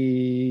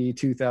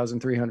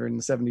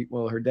 $82,370,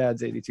 well, her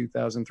dad's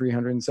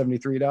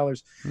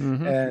 $82,373,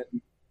 and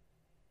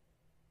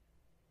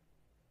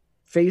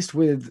faced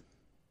with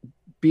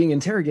being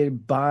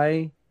interrogated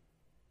by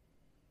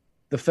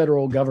the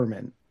federal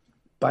government,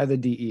 by the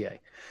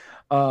DEA.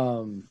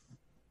 The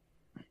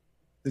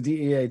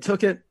DEA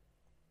took it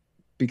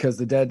because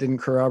the dad didn't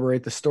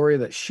corroborate the story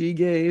that she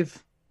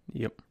gave.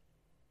 Yep.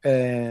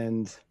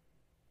 And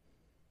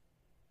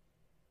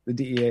the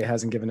DEA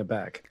hasn't given it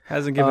back.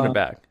 Hasn't given it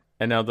back.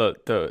 And now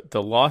the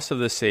loss of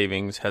the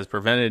savings has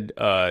prevented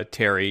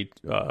Terry,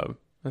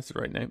 that's the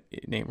right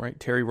name, right?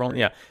 Terry Rowland?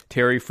 Yeah.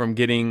 Terry from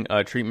getting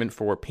treatment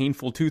for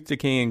painful tooth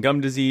decay and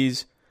gum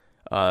disease.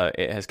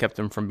 It has kept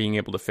him from being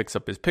able to fix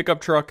up his pickup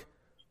truck,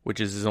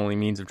 which is his only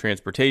means of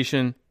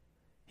transportation.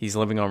 He's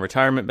living on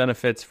retirement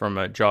benefits from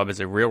a job as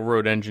a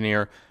railroad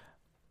engineer.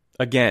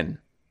 Again,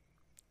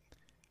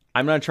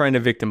 I'm not trying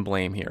to victim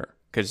blame here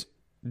because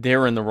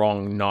they're in the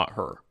wrong, not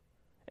her.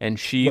 And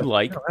she,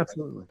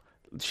 absolutely.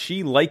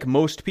 She, like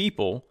most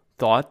people,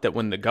 thought that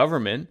when the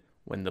government,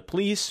 when the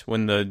police,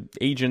 when the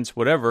agents,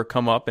 whatever,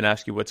 come up and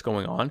ask you what's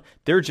going on,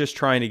 they're just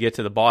trying to get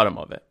to the bottom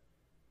of it.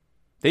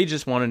 They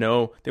just want to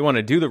know, they want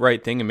to do the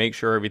right thing and make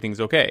sure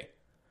everything's okay.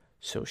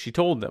 So she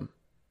told them.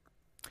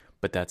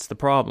 But that's the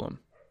problem.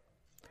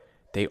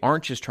 They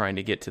aren't just trying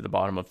to get to the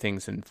bottom of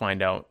things and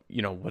find out,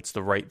 what's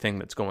the right thing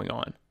that's going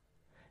on.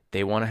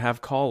 They want to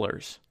have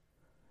callers.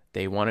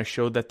 They want to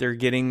show that they're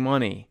getting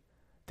money.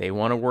 They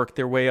want to work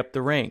their way up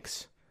the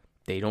ranks.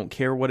 They don't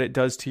care what it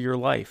does to your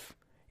life.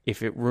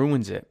 If it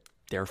ruins it,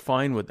 they're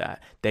fine with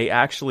that. They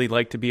actually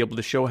like to be able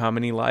to show how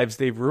many lives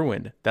they've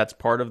ruined. That's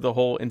part of the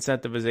whole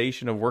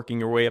incentivization of working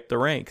your way up the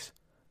ranks.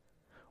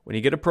 When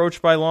you get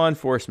approached by law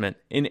enforcement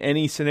in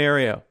any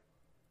scenario,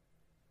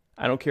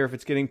 I don't care if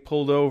it's getting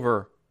pulled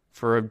over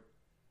for a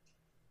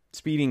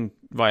speeding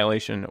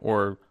violation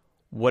or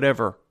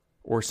whatever,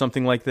 or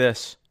something like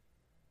this.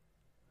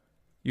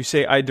 You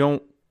say, I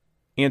don't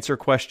answer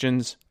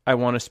questions. I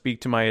want to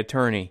speak to my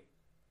attorney.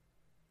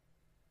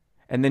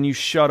 And then you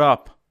shut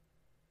up.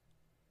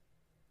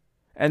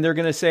 And they're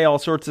going to say all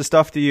sorts of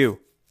stuff to you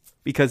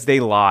because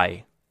they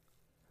lie.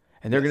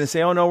 And they're going to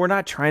say, oh, no, we're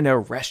not trying to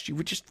arrest you.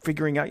 We're just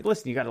figuring out,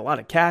 listen, you got a lot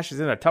of cash. Is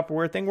in a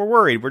Tupperware thing? We're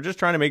worried. We're just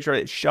trying to make sure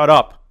that, shut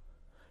up.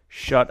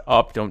 Shut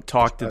up. Don't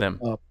talk to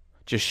them.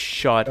 Just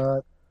shut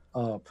up.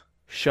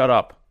 Shut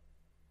up.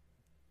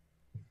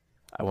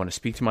 I want to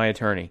speak to my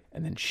attorney,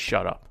 and then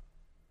shut up.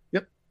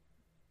 Yep.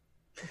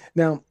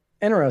 Now,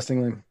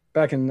 interestingly,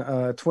 back in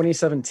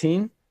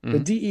 2017, the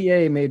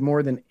DEA made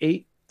more than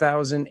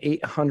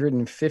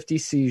 8,850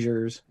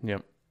 seizures.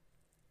 Yep.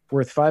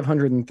 Worth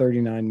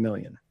 $539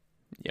 million.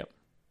 Yep.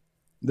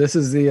 This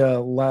is the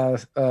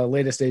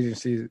latest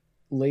agency.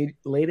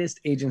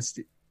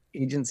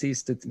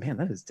 Man,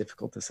 that is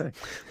difficult to say.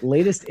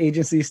 Latest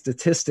agency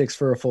statistics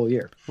for a full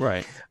year.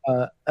 Right.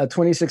 A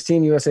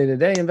 2016 USA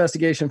Today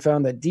investigation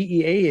found that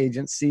DEA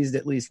agents seized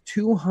at least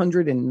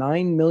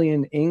 $209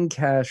 million in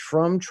cash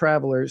from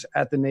travelers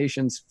at the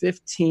nation's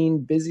 15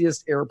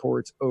 busiest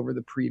airports over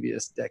the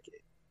previous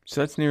decade. So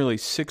that's nearly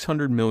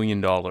 $600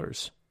 million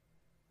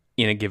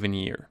in a given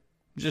year.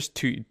 Just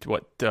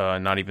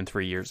not even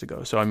 3 years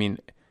ago. So, I mean,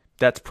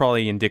 that's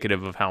probably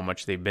indicative of how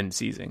much they've been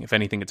seizing. If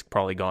anything, it's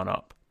probably gone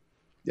up.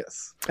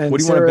 Yes. And what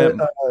do you want to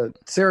bet?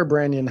 Sarah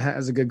Branyan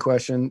has a good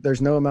question.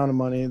 There's no amount of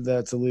money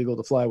that's illegal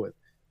to fly with.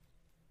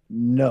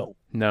 No.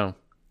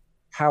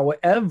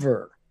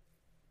 However,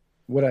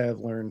 what I have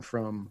learned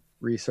from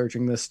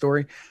researching this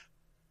story,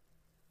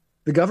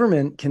 the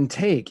government can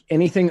take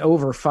anything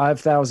over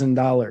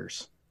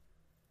 $5,000.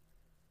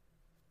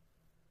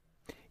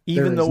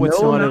 Even though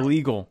it's not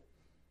illegal.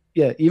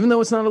 Yeah, even though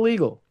it's not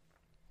illegal.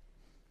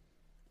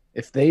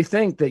 If they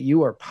think that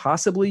you are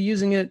possibly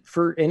using it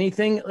for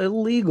anything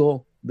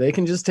illegal, they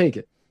can just take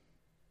it.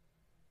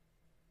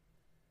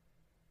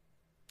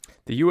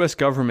 The U.S.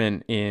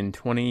 government in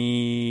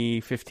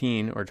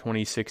 2015 or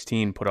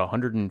 2016 put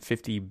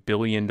 $150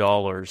 billion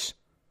on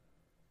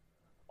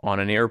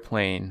an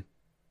airplane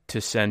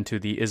to send to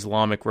the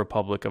Islamic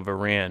Republic of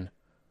Iran,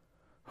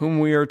 whom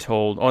we are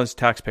told, it's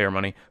taxpayer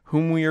money,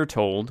 whom we are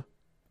told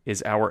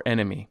is our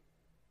enemy.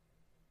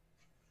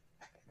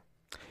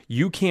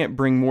 You can't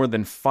bring more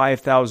than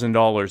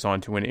 $5,000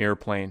 onto an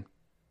airplane.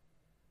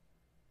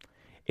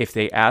 If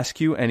they ask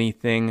you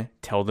anything,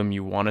 tell them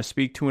you want to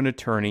speak to an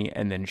attorney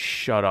and then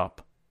shut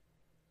up.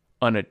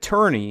 An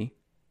attorney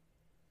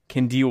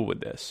can deal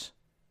with this,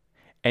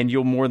 and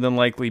you'll more than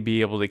likely be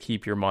able to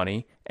keep your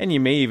money, and you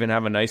may even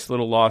have a nice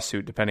little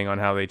lawsuit depending on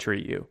how they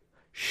treat you.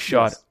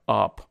 Shut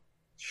up.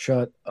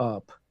 Shut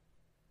up.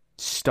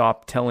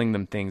 Stop telling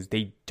them things.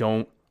 They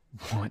don't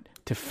want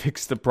to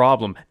fix the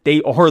problem.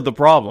 They are the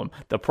problem.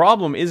 The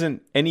problem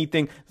isn't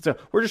anything. So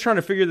we're just trying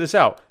to figure this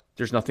out.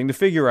 There's nothing to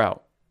figure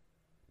out.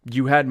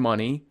 You had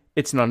money.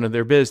 It's none of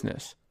their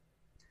business.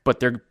 But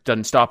that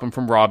doesn't stop them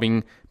from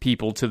robbing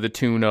people to the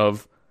tune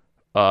of,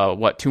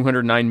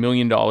 $209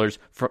 million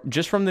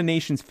just from the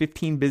nation's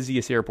 15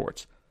 busiest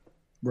airports.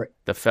 Right.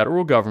 The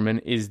federal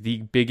government is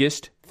the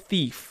biggest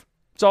thief.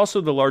 It's also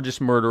the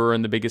largest murderer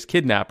and the biggest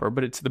kidnapper,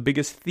 but it's the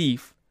biggest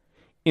thief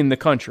in the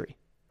country,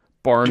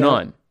 bar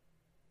none.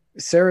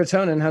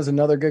 Serotonin has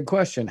another good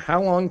question.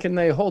 How long can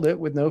they hold it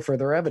with no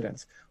further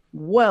evidence?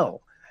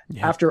 Well,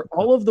 after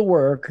all of the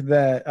work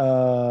that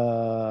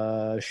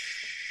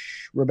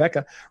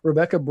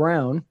Rebecca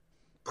Brown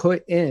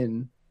put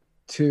in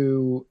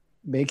to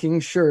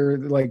making sure,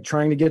 like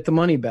trying to get the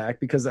money back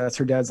because that's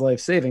her dad's life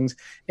savings,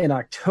 in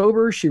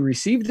October, she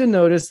received a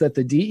notice that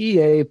the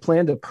DEA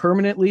planned to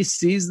permanently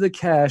seize the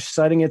cash,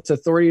 citing its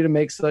authority to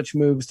make such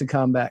moves to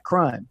combat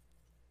crime.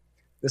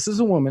 This is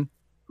a woman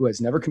who has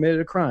never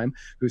committed a crime,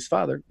 whose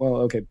father,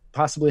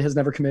 possibly has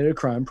never committed a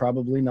crime,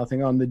 probably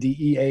nothing on the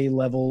DEA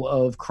level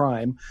of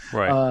crime.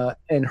 Right.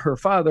 And her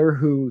father,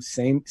 who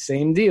same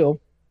deal.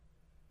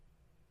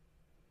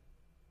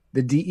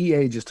 The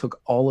DEA just took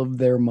all of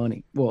their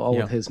money,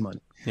 of his money.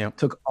 Yeah.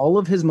 Took all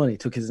of his money,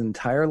 took his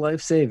entire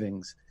life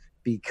savings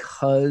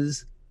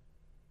because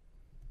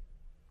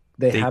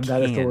they have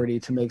that authority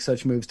to make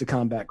such moves to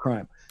combat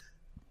crime.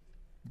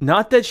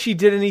 Not that she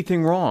did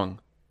anything wrong,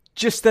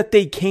 just that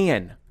they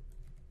can.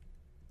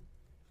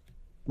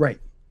 Right.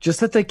 Just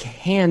that they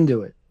can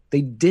do it.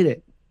 They did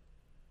it.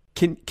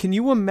 Can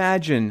you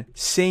imagine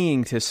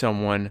saying to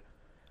someone,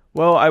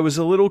 well, I was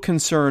a little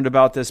concerned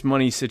about this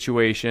money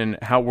situation,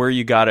 where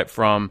you got it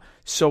from,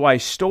 so I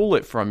stole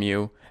it from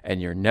you, and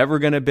you're never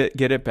going to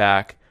get it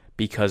back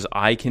because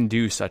I can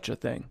do such a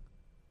thing.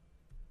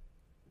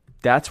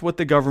 That's what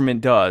the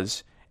government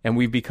does, and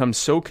we've become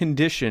so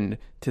conditioned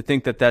to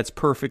think that that's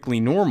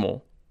perfectly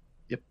normal.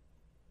 Yep.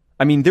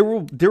 I mean,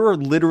 there are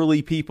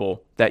literally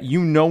people that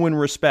you know and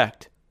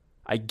respect.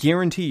 I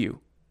guarantee you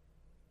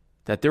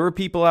that there are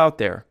people out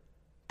there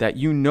that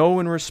you know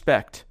and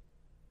respect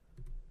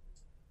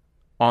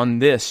on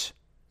this,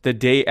 the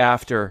day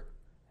after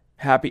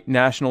Happy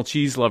National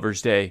Cheese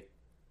Lovers Day,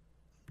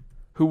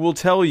 who will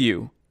tell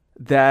you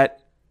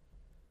that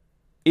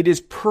it is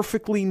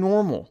perfectly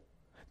normal.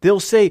 They'll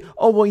say,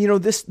 oh, well,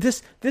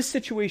 this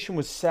situation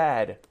was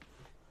sad.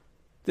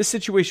 This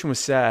situation was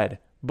sad,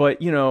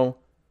 but, you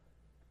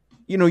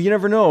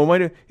never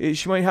know.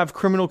 She might have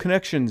criminal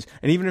connections,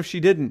 and even if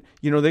she didn't,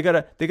 they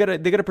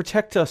gotta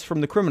protect us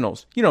from the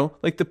criminals.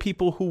 Like the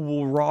people who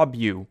will rob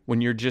you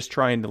when you're just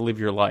trying to live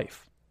your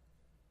life.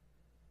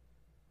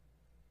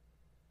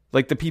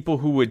 Like the people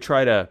who would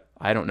try to,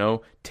 I don't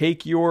know,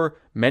 take your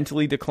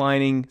mentally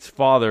declining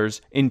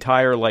father's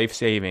entire life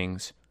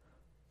savings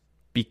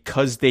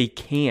because they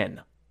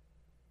can.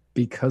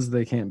 Because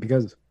they can.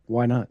 Because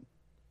why not?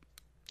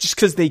 Just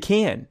because they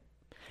can.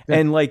 Yeah.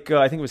 And like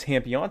I think it was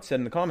Hampion said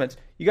in the comments,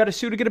 you got to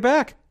sue to get it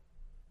back.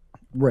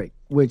 Right.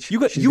 Which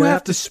you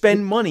have to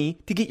spend money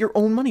to get your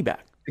own money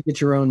back. To get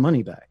your own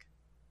money back.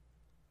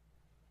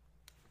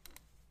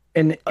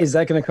 And is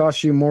that going to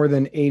cost you more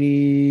than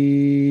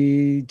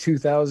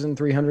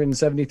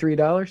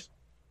 $82,373?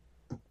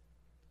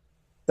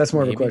 That's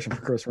more of a question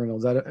for Chris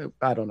Reynolds. I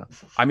don't know.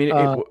 I mean,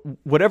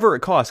 whatever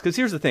it costs. Because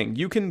here's the thing: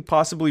 you can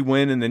possibly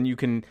win, and then you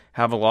can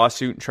have a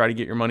lawsuit and try to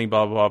get your money.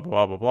 Blah blah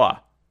blah blah blah.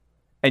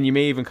 And you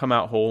may even come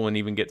out whole and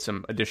even get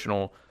some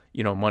additional,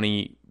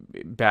 money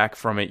back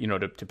from it,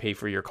 to pay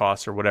for your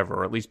costs or whatever,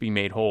 or at least be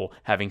made whole,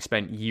 having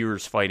spent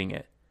years fighting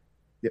it.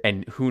 Yep.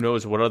 And who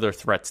knows what other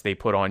threats they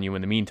put on you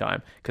in the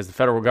meantime. Because the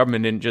federal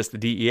government isn't just the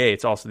DEA,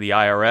 it's also the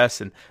IRS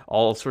and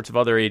all sorts of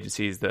other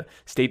agencies. The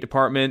State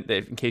Department,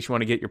 that in case you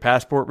want to get your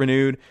passport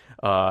renewed,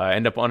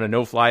 end up on a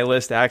no-fly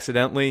list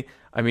accidentally.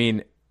 I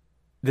mean,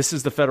 this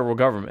is the federal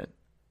government.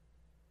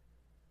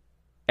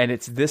 And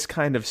it's this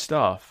kind of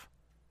stuff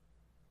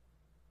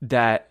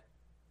that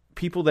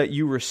people that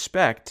you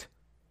respect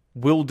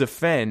will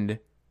defend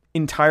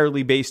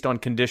entirely based on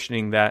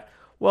conditioning that,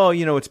 well,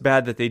 it's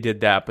bad that they did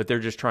that, but they're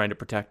just trying to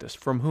protect us.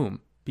 From whom?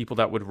 People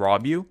that would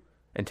rob you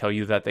and tell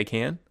you that they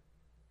can?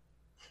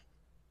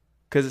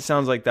 Because it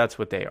sounds like that's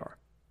what they are.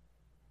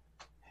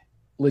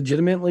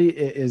 Legitimately,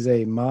 it is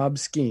a mob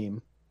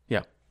scheme.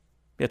 Yeah.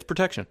 It's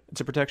protection. It's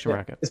a protection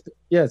racket.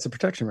 It's a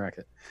protection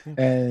racket. Yeah.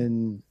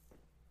 And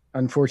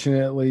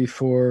unfortunately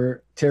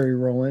for Terry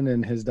Rowland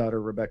and his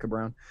daughter, Rebecca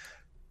Brown,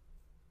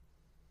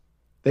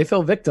 they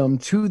fell victim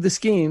to the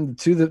scheme,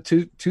 to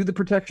the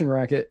protection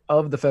racket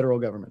of the federal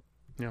government.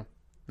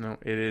 No,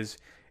 it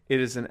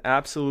is an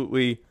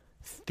absolutely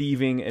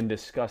thieving and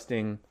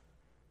disgusting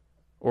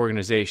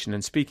organization.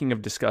 And speaking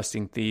of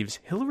disgusting thieves,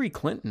 Hillary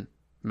Clinton,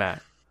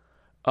 Matt,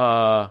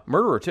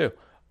 murderer too,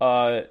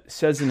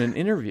 said in an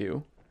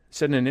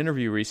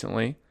interview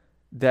recently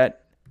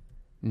that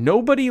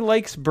nobody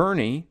likes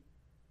Bernie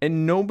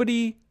and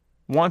nobody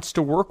wants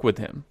to work with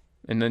him.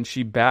 And then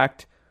she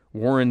backed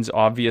Warren's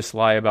obvious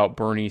lie about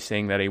Bernie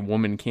saying that a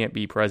woman can't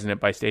be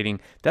president by stating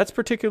that's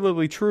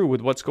particularly true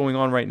with what's going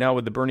on right now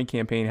with the Bernie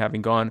campaign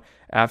having gone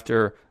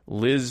after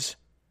Liz,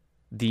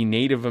 the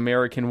Native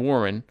American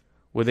Warren,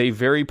 with a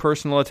very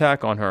personal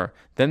attack on her.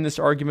 Then this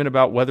argument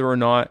about whether or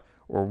not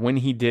or when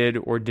he did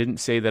or didn't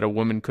say that a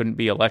woman couldn't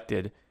be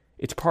elected,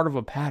 it's part of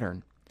a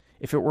pattern.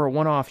 If it were a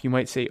one-off, you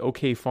might say,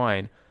 okay,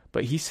 fine,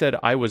 but he said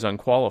I was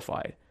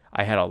unqualified.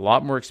 I had a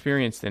lot more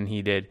experience than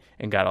he did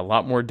and got a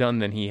lot more done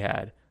than he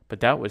had. But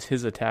that was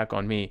his attack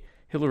on me.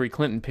 Hillary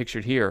Clinton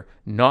pictured here,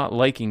 not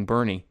liking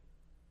Bernie.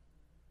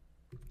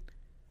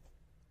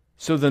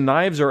 So the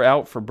knives are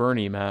out for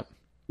Bernie, Matt.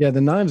 Yeah,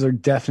 the knives are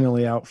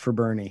definitely out for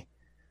Bernie.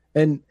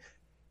 And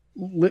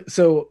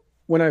so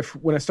when I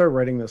started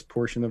writing this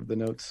portion of the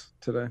notes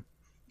today,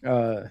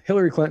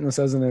 Hillary Clinton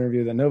says in an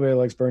interview that nobody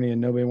likes Bernie and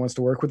nobody wants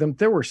to work with him.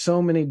 There were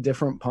so many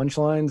different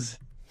punchlines.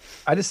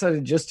 I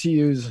decided just to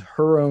use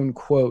her own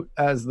quote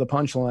as the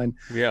punchline.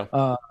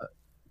 Yeah.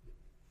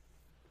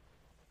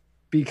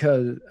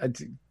 Because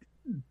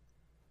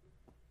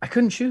I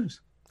couldn't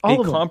choose.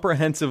 A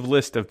comprehensive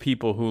list of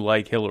people who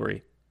like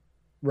Hillary.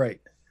 Right.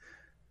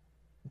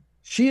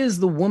 She is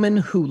the woman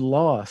who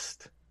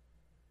lost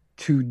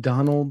to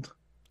Donald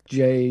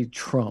J.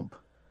 Trump.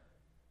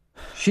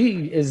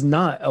 She is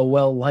not a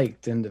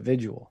well-liked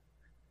individual.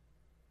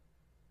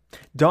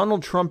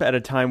 Donald Trump at a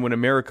time when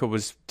America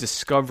was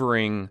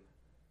discovering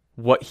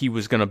what he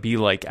was going to be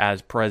like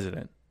as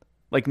president.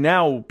 Like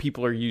now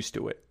people are used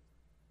to it.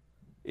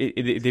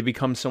 They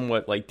become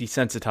somewhat like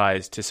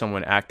desensitized to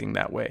someone acting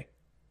that way.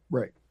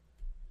 Right.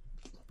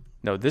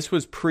 No, this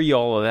was pre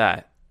all of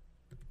that.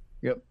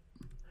 Yep.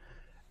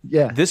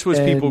 Yeah. This was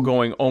people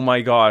going, "Oh my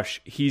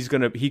gosh, he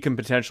can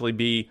potentially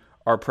be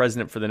our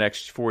president for the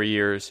next 4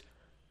 years."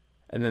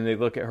 And then they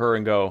look at her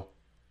and go,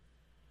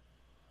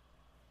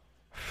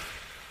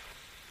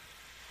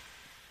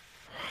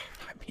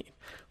 I mean,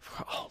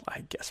 well,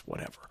 I guess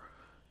whatever.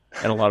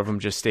 And a lot of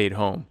them just stayed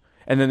home.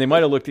 And then they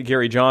might have looked at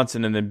Gary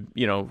Johnson, and then,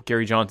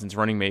 Gary Johnson's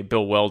running mate,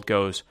 Bill Weld,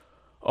 goes,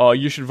 "Oh,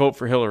 you should vote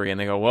for Hillary." And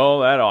they go, "Well,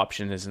 that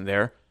option isn't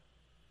there."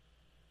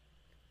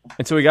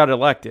 And so he got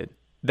elected.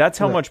 That's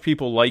how much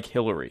people like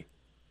Hillary.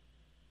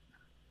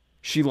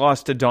 She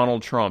lost to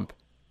Donald Trump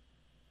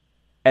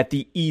at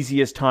the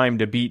easiest time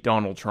to beat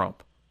Donald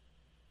Trump.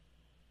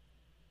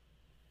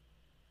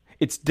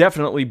 It's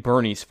definitely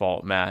Bernie's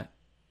fault, Matt.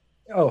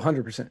 Oh,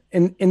 100%.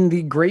 In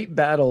the great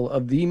battle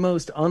of the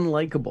most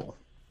unlikable,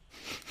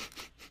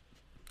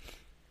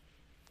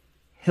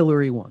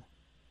 Hillary won.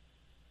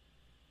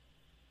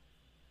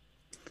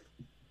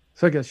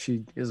 So I guess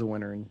she is a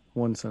winner in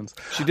one sense.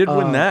 She did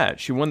win that.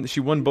 She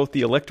won both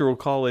the Electoral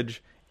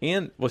College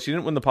and, well, she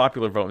didn't win the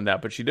popular vote in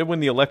that, but she did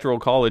win the Electoral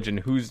College and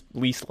who's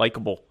least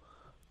likable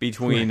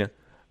between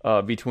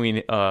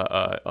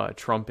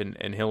Trump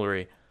and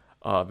Hillary,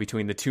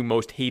 between the two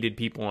most hated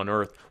people on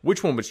earth.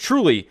 Which one was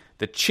truly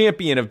the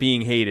champion of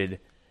being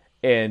hated?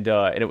 And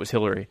it was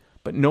Hillary.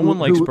 But no one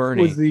likes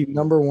Bernie. Who was the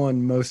number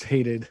one most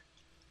hated?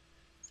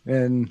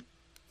 And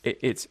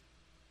it's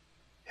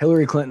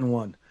Hillary Clinton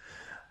won.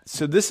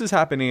 So this is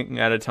happening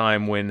at a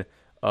time when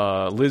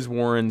Liz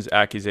Warren's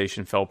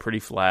accusation fell pretty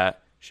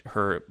flat.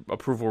 Her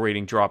approval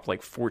rating dropped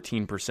like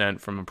 14%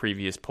 from a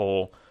previous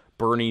poll.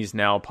 Bernie's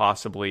now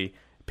possibly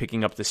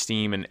picking up the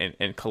steam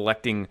and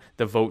collecting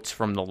the votes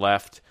from the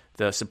left,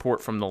 the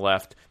support from the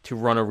left, to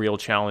run a real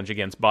challenge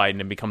against Biden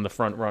and become the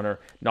front runner,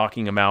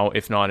 knocking him out,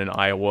 if not in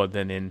Iowa,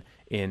 then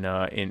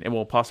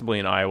possibly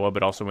in Iowa,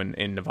 but also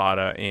in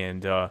Nevada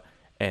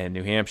and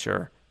New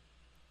Hampshire.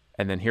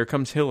 And then here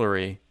comes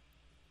Hillary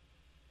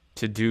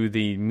to do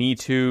the Me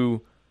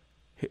Too,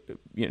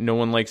 no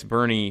one likes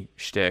Bernie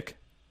shtick.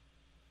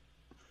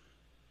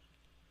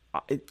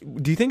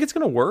 Do you think it's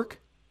going to work?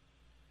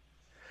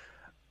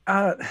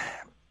 I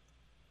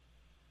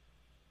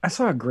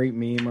saw a great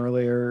meme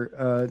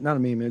earlier. Not a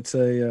meme. It's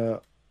a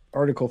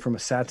article from a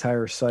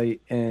satire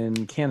site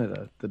in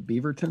Canada, the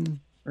Beaverton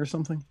or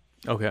something.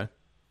 Okay.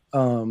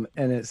 And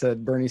it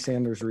said Bernie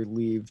Sanders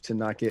relieved to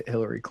not get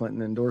Hillary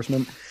Clinton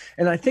endorsement.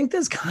 And I think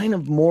that's kind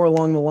of more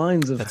along the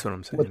lines of that's what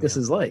I'm saying, what this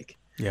is like.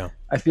 Yeah.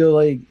 I feel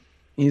like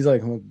he's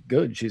like, well,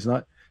 good. She's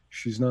not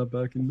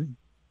backing me.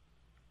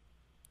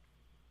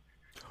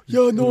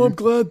 Yeah, no, I'm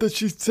glad that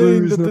she's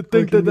saying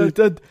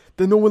that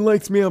no one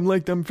likes me.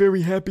 I'm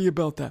very happy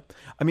about that.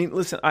 I mean,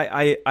 listen,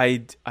 I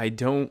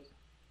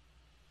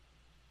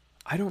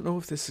don't know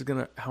if this is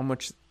how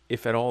much,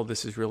 if at all,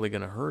 this is really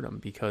gonna hurt him,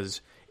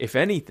 because if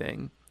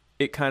anything,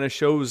 it kind of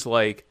shows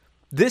like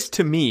this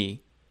to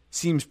me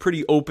seems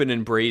pretty open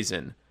and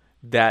brazen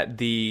that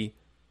the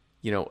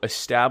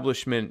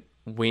establishment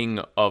wing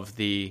of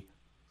the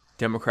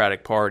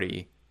Democratic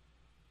Party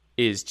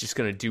is just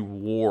going to do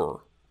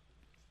war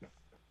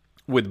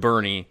with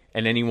Bernie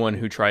and anyone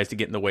who tries to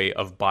get in the way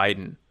of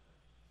Biden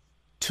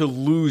to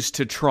lose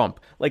to Trump.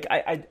 Like,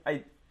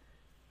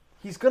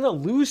 he's going to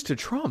lose to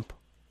Trump.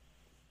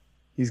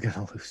 He's going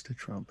to lose to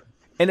Trump.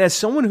 And as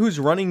someone who's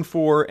running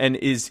for and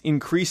is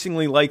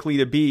increasingly likely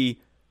to be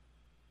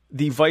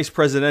the vice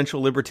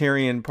presidential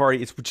Libertarian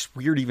Party, it's just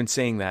weird even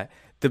saying that,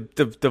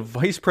 the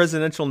vice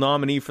presidential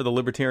nominee for the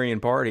Libertarian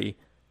Party,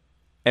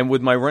 and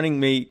with my running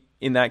mate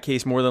in that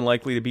case more than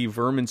likely to be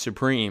Vermin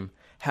Supreme,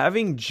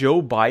 having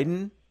Joe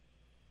Biden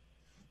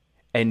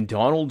and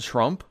Donald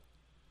Trump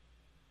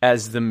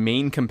as the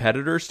main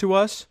competitors to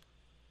us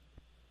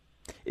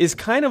is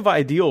kind of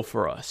ideal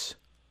for us.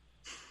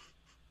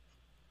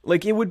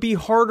 Like, it would be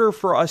harder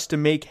for us to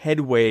make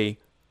headway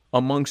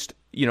amongst,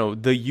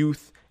 the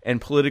youth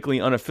and politically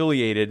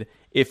unaffiliated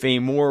if a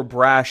more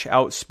brash,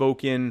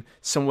 outspoken,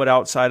 somewhat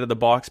outside of the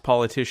box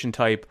politician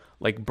type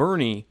like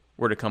Bernie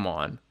were to come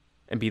on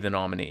and be the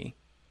nominee.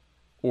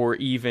 Or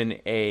even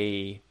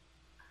really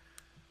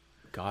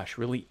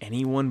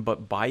anyone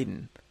but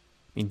Biden. I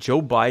mean,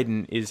 Joe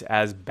Biden is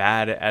as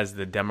bad as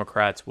the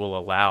Democrats will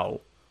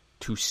allow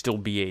to still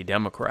be a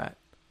Democrat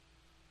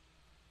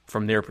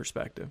from their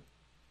perspective.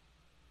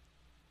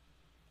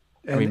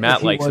 And I mean,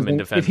 Matt likes him in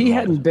defense. If he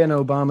hadn't been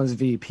Obama's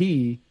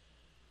VP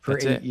for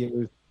That's 8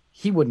 years,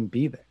 he wouldn't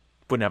be there.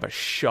 Wouldn't have a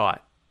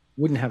shot.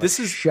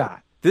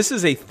 Shot. This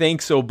is a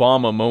thanks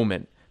Obama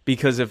moment,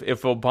 because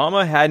if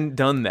Obama hadn't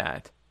done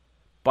that,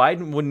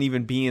 Biden wouldn't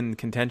even be in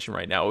contention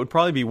right now. It would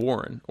probably be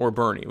Warren or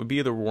Bernie. It would be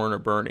either Warren or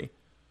Bernie.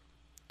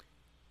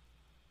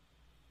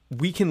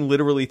 We can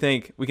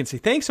say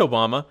thanks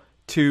Obama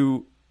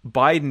to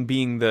Biden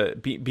being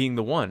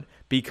the one,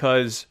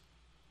 because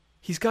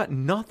he's got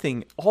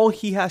nothing. All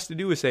he has to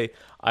do is say,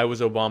 I was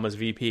Obama's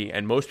VP.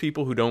 And most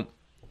people who don't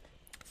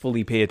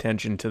fully pay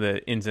attention to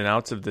the ins and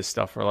outs of this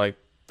stuff are like,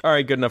 all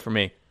right, good enough for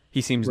me.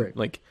 He seems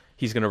like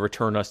he's going to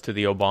return us to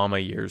the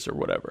Obama years or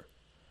whatever.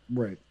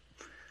 Right.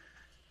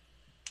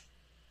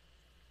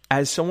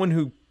 As someone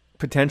who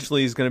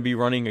potentially is going to be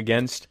running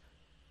against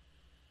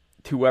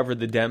whoever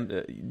the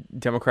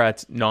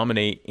Democrats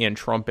nominate, and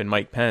Trump and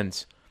Mike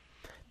Pence,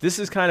 this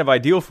is kind of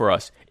ideal for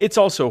us. It's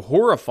also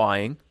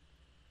horrifying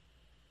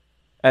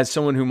as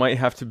someone who might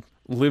have to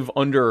live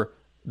under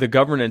the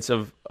governance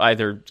of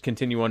either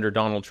continue under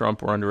Donald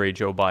Trump or under a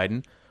Joe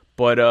Biden.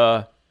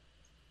 But,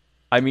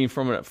 I mean,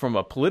 from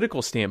a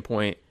political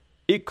standpoint,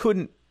 it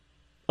couldn't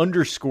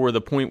underscore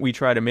the point we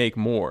try to make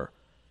more,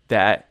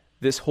 that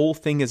this whole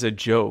thing is a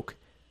joke.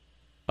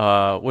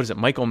 What is it?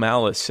 Michael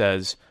Malice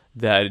says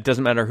that it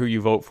doesn't matter who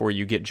you vote for,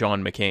 you get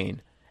John McCain.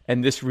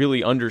 And this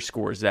really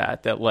underscores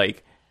that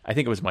like, I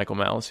think it was Michael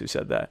Malice who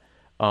said that.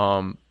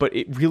 But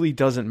it really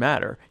doesn't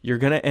matter. You're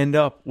going to end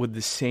up with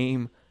the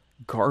same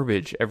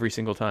garbage every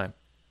single time.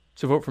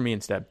 So vote for me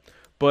instead.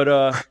 But,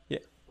 yeah.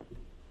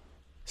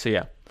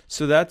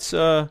 So that's,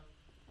 so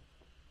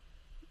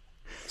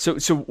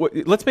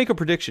let's make a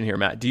prediction here,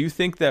 Matt. Do you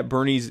think that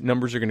Bernie's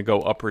numbers are going to go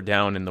up or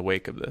down in the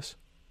wake of this?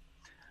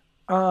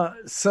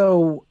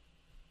 So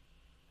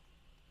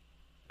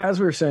as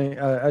we were saying,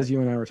 as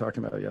you and I were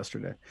talking about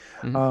yesterday,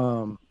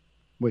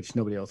 which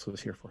nobody else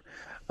was here for,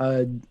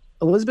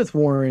 Elizabeth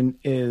Warren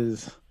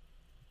is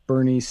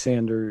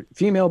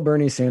female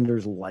Bernie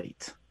Sanders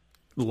light.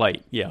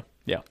 Light, yeah.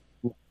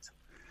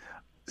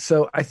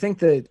 So I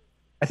think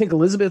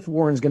Elizabeth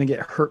Warren's going to get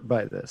hurt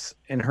by this,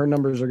 and her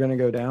numbers are going to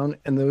go down,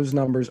 and those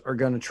numbers are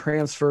going to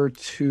transfer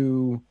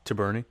to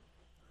Bernie.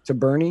 To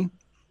Bernie.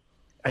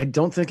 I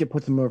don't think it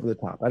puts them over the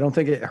top. I don't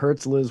think it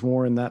hurts Liz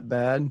Warren that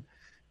bad.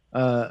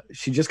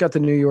 She just got the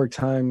New York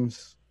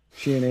Times.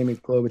 She and Amy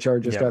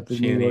Klobuchar just got the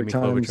New York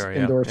Times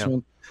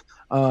endorsement.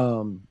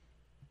 Yeah.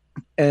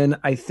 And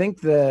I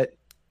think that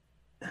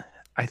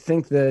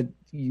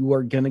you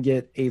are going to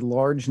get a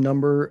large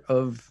number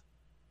of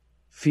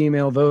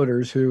female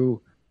voters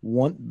who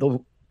want the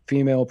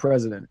female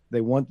president.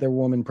 They want their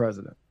woman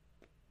president.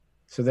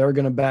 So they're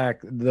going to back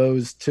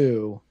those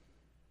two.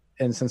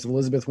 And since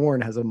Elizabeth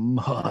Warren has a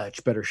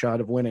much better shot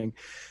of winning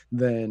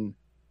than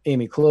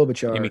Amy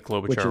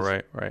Klobuchar, which is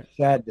right.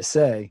 sad to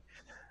say,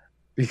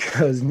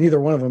 because neither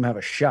one of them have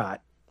a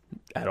shot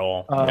at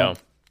all.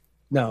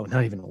 No,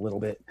 not even a little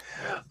bit.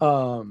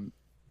 I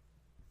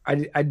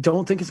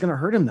don't think it's going to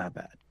hurt him that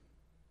bad.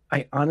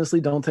 I honestly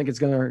don't think it's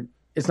not going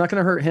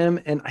to hurt him,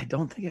 and I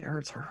don't think it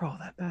hurts her all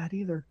that bad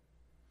either.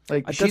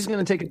 Like, she's going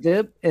to take a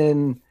dip,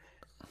 and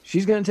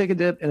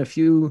a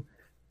few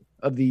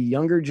of the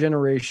younger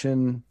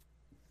generation,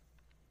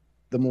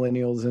 the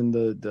millennials and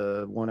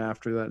the one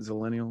after that,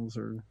 zillennials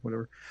or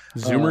whatever.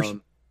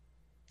 Zoomers?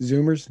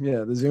 Zoomers, yeah.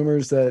 The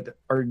Zoomers that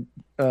are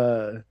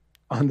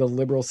on the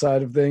liberal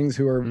side of things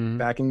who are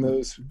backing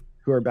these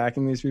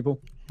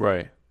people.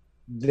 Right.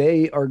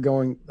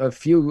 A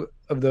few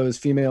of those,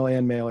 female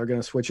and male, are going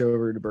to switch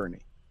over to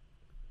Bernie.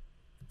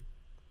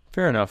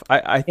 Fair enough.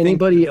 I think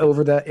anybody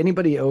over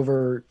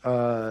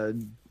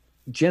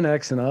Gen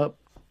X and up,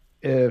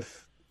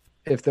 if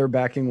they're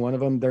backing one of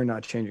them, they're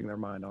not changing their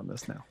mind on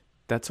this now.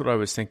 That's what I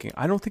was thinking.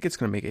 I don't think it's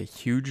going to make a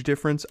huge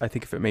difference. I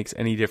think if it makes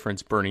any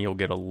difference, Bernie will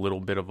get a little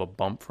bit of a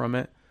bump from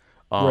it.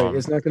 Right.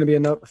 It's not going to be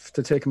enough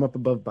to take him up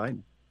above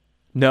Biden.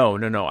 No.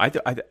 I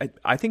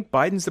think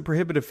Biden's the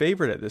prohibitive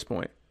favorite at this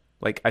point.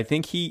 Like, I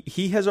think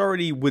he has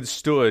already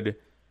withstood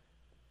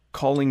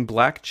calling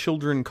black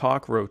children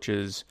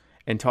cockroaches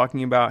and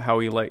talking about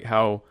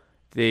how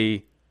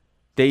they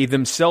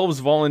themselves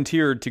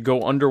volunteered to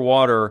go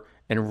underwater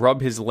and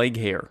rub his leg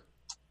hair.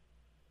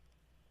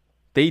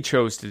 They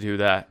chose to do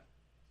that.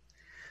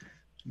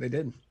 They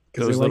did.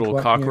 Those little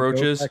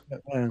cockroaches.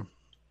 And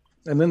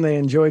then they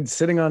enjoyed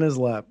sitting on his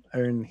lap,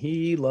 and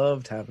he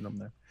loved having them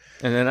there.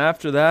 And then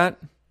after that,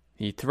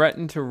 he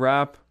threatened to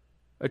wrap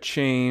a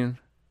chain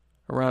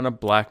around a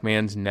black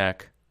man's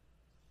neck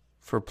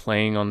for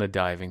playing on the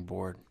diving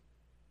board.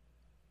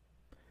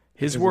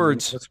 His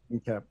words.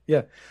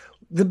 Yeah.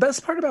 The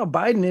best part about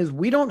Biden is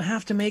we don't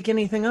have to make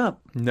anything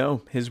up.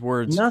 No, his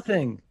words.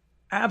 Nothing.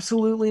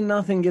 Absolutely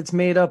nothing gets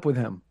made up with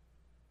him.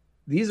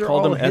 These are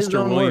Called all him his Esther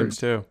own Williams words.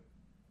 too.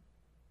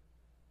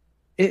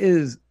 It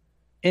is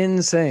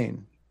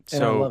insane.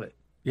 And I love it.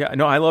 Yeah,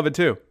 no, I love it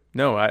too.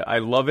 No, I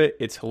love it.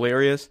 It's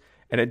hilarious.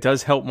 And it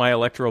does help my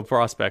electoral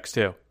prospects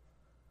too.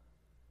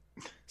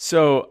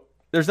 So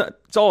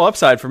it's all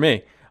upside for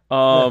me.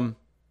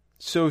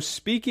 So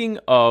speaking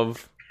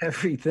of,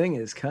 everything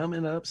is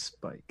coming up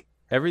spike.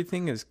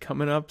 Everything is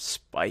coming up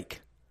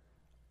spike.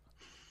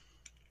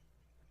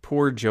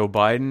 Poor Joe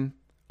Biden.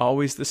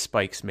 Always the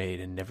spikes made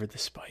and never the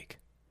spike.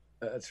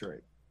 That's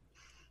right.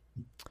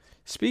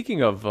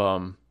 Speaking of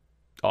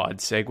odd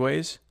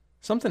segues,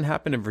 something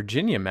happened in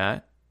Virginia,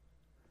 Matt.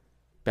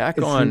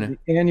 Back on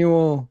the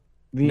annual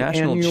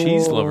National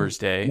Cheese Lovers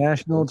Day.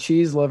 National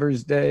Cheese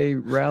Lovers Day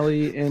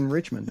rally in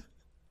Richmond.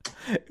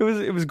 It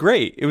was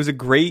great. It was a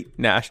great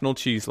National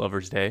Cheese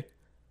Lovers Day.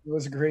 It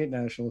was a great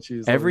National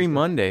Cheese every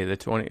Lovers Day.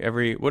 Monday,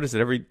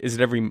 is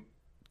it every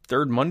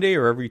third Monday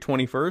or every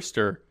 21st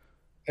or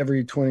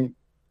every 20?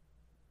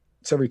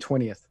 It's every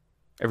 20th.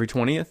 Every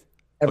 20th?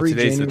 Every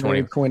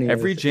January 20th.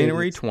 Every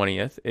January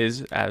 20th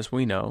is, as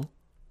we know,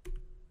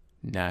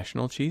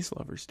 National Cheese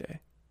Lovers Day.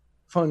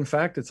 Fun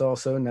fact, it's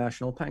also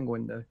National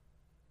Penguin Day.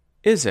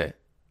 Is it?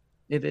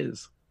 It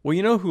is. Well,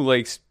 you know who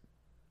likes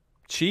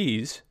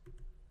cheese?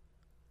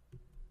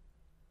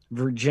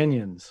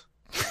 Virginians.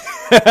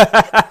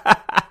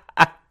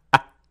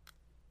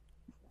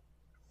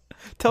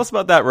 Tell us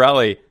about that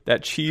rally,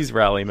 that cheese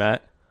rally,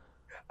 Matt.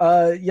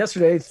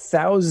 Yesterday,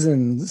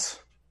 thousands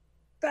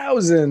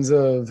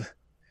of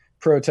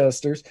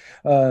protesters,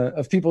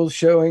 of people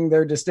showing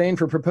their disdain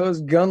for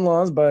proposed gun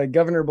laws by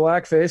Governor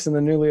Blackface and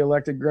the newly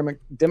elected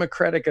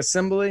Democratic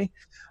Assembly,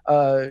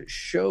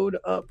 showed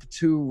up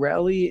to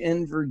rally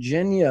in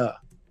Virginia.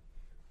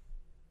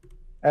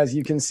 As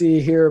you can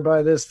see here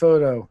by this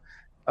photo,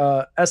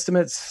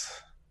 estimates.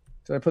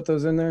 Did I put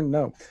those in there?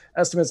 No.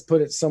 Estimates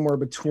put it somewhere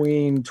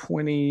between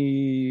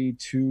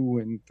 22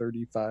 and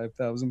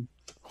 35,000.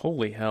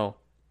 Holy hell.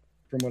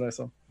 From what I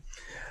saw.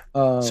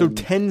 So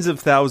tens of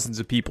thousands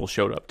of people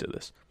showed up to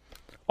this.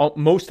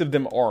 Most of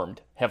them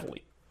armed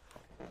heavily.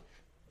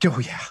 Oh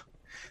yeah.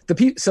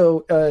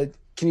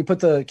 Can you put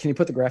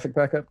the graphic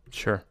back up?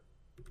 Sure.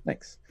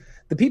 Thanks.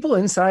 The people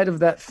inside of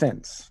that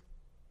fence,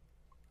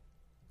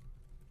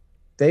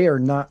 they are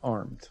not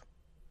armed.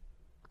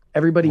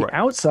 Everybody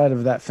outside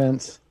of that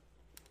fence,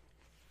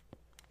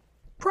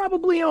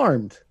 probably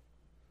armed.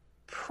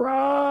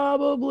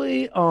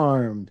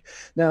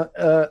 Now,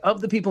 of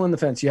the people in the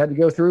fence, you had to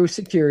go through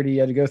security, you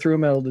had to go through a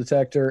metal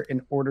detector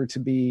in order to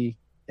be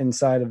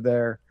inside of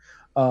there.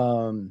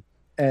 And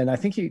I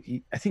think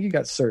you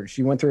got searched.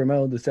 You went through a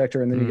metal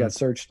detector and then you got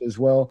searched as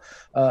well.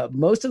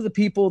 Most of the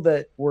people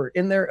that were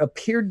in there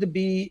appeared to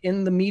be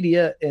in the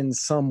media in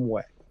some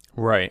way.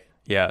 Right.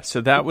 Yeah. So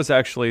that was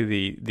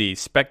actually the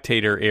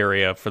spectator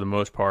area for the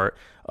most part.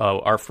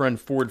 Our friend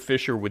Ford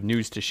Fisher with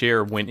News to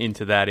Share went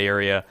into that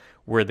area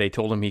where they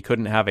told him he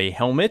couldn't have a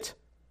helmet,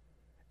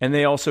 and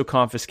they also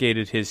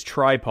confiscated his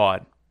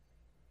tripod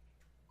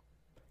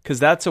because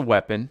that's a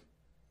weapon.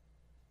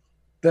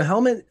 The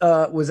helmet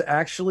was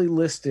actually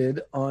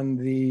listed on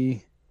the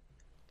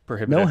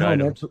prohibited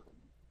items.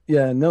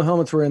 Yeah, no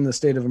helmets were in the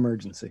state of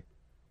emergency.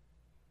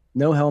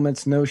 No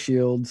helmets, no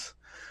shields.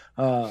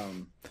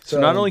 So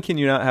not only can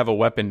you not have a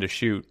weapon to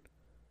shoot,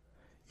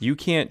 you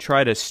can't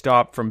try to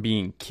stop from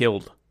being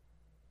killed.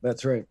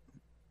 That's right.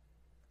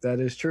 That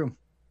is true.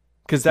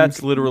 Because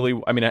that's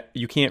literally, I mean,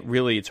 you can't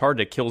really, it's hard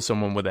to kill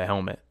someone with a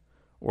helmet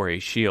or a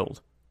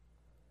shield.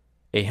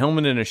 A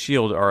helmet and a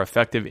shield are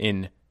effective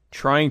in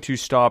trying to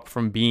stop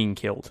from being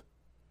killed.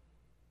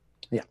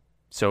 Yeah.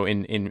 So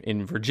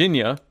in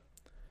Virginia,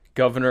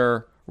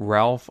 Governor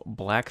Ralph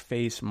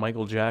Blackface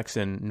Michael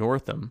Jackson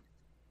Northam,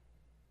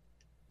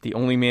 the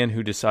only man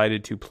who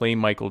decided to play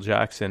Michael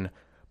Jackson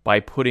by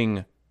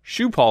putting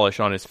shoe polish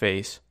on his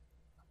face,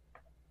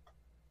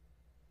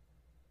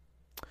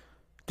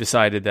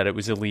 decided that it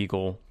was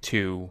illegal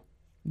to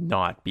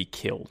not be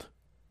killed.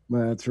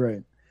 That's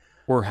right.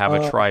 Or have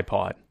a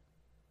tripod.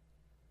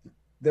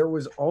 There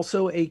was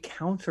also a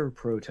counter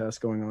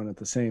protest going on at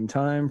the same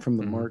time from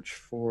the March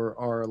for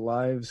Our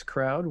Lives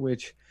crowd,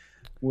 which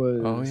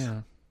was,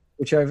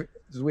 which as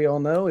we all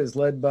know, is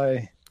led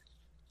by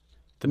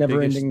The Never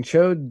biggest Ending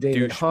Chode,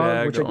 David Hogg,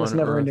 douchebag which I guess on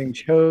Never earth. Ending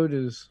Chode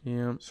is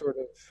Yeah. sort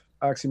of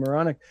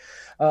oxymoronic,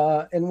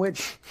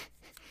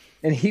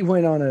 and he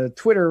went on a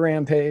Twitter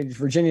rampage.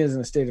 Virginia is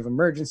in a state of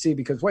emergency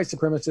because white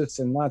supremacists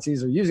and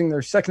Nazis are using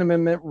their Second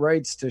Amendment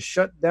rights to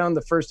shut down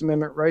the First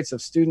Amendment rights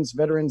of students,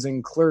 veterans,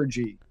 and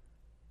clergy.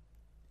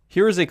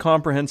 Here is a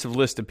comprehensive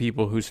list of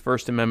people whose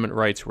First Amendment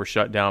rights were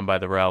shut down by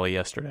the rally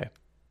yesterday.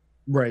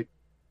 Right.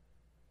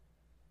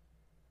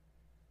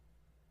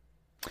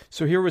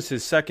 So here was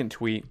his second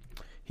tweet.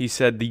 He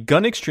said, the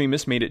gun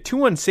extremists made it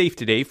too unsafe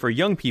today for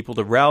young people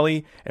to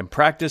rally and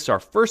practice our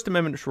First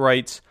Amendment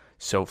rights,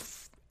 so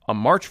a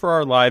March for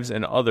Our Lives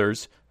and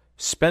others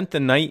spent the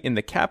night in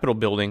the Capitol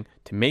building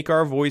to make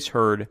our voice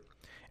heard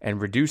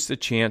and reduce the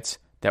chance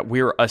that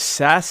we're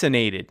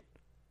assassinated.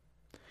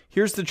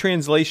 Here's the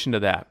translation to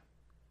that.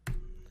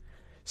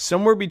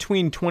 Somewhere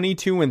between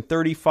 22 and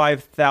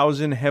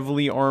 35,000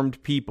 heavily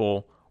armed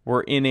people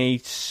were in a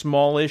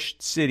smallish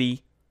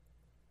city,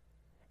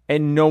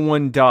 and no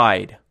one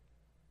died.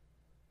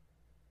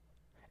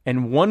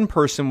 And one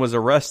person was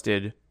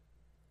arrested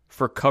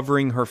for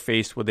covering her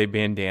face with a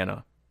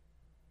bandana.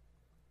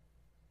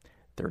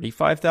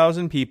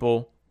 35,000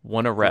 people,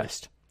 one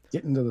arrest.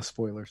 Get into the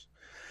spoilers.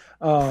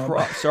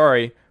 Probably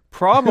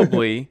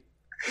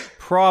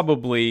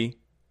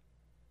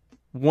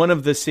one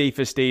of the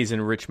safest days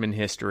in Richmond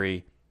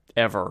history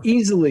ever.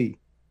 Easily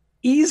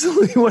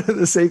one of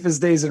the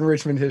safest days in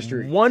Richmond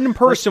history. One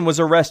person was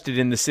arrested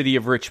in the city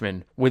of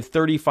Richmond with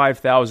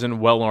 35,000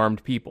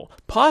 well-armed people.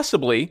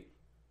 Possibly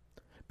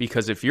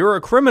because if you're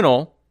a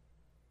criminal,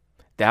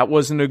 that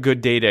wasn't a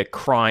good day to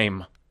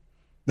crime.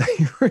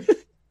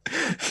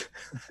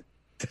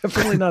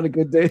 Definitely not a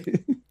good day.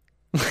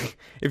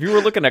 If you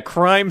were looking to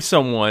crime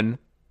someone,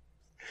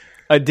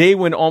 a day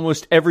when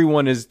almost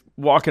everyone is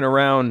walking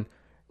around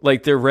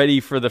like they're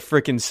ready for the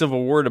frickin'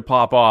 Civil War to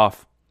pop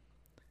off,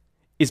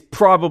 is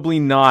probably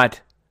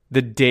not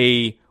the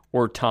day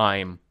or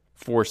time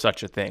for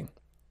such a thing.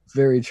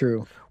 Very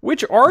true.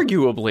 Which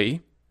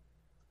arguably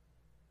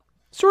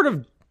sort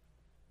of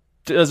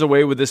does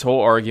away with this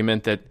whole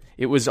argument that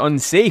it was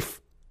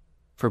unsafe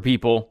for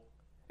people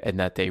and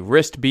that they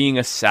risked being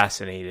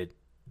assassinated.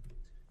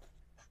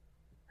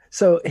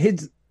 So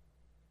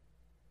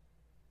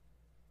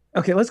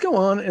okay, let's go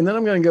on, and then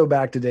I'm going to go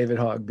back to David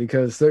Hogg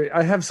because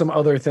I have some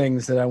other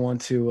things that I want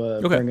to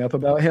bring up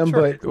about him,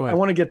 Sure, but I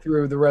want to get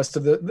through the rest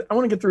of I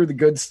want to get through the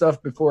good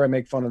stuff before I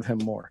make fun of him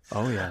more.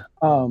 Oh yeah.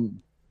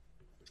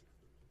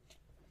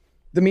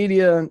 The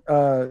media,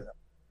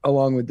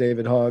 along with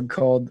David Hogg,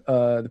 called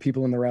the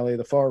people in the rally of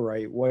the far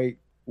right white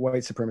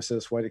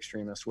supremacists, white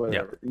extremists,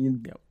 whatever.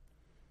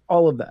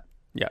 All of that.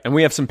 Yeah, and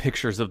we have some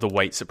pictures of the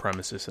white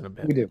supremacists in a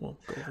bit. We do. We'll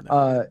go over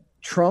that.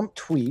 Trump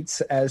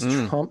tweets, as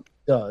Trump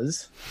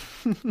does.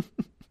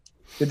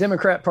 The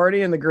Democrat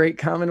Party and the great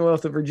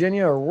Commonwealth of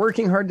Virginia are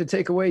working hard to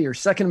take away your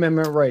Second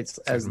Amendment rights,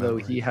 as though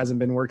he hasn't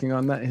been working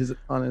on that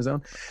on his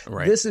own.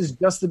 Right. This is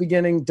just the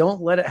beginning.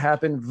 Don't let it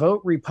happen.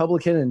 Vote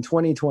Republican in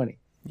 2020.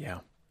 Yeah.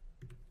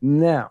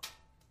 Now,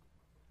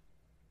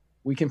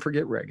 we can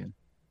forget Reagan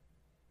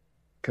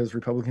because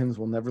Republicans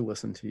will never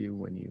listen to you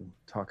when you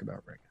talk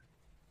about Reagan.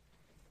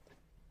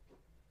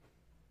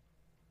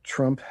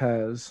 Trump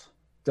has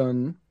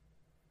done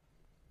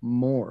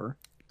more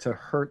to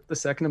hurt the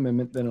Second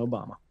Amendment than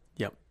Obama.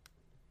 Yep.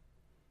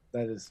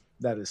 That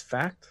is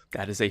fact.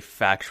 That is a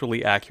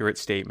factually accurate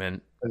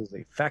statement. That is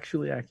a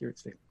factually accurate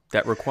statement.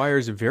 That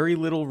requires very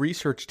little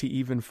research to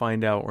even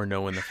find out or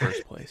know in the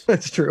first place.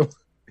 That's true.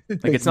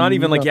 Like, it's not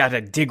even like you had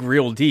to dig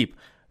real deep.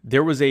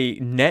 There was a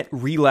net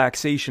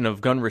relaxation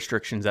of gun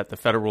restrictions at the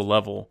federal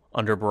level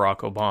under Barack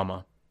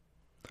Obama.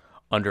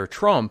 Under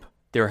Trump,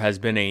 there has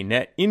been a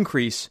net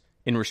increase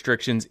in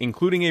restrictions,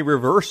 including a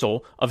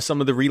reversal of some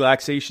of the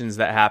relaxations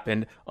that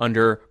happened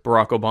under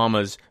Barack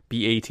Obama's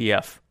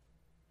BATF.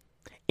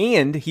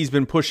 And he's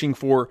been pushing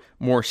for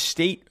more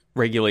state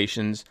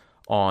regulations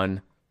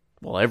on,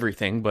 well,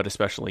 everything, but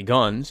especially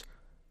guns,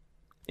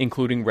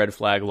 including red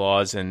flag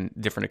laws and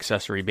different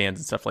accessory bans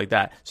and stuff like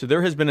that. So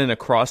there has been an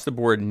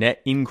across-the-board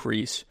net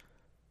increase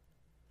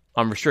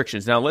on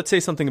restrictions. Now, let's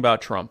say something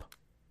about Trump.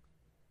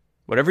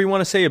 Whatever you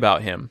want to say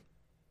about him,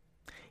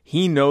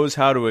 he knows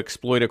how to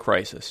exploit a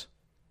crisis.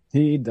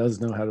 He does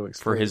know how to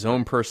exploit for his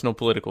own personal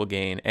political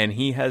gain, and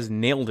he has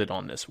nailed it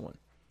on this one.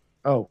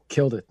 Oh,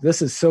 killed it.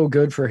 This is so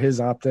good for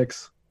his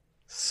optics.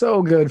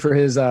 So good for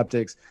his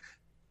optics.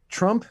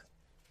 Trump,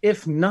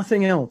 if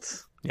nothing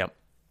else,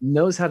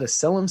 knows how to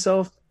sell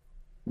himself,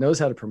 knows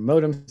how to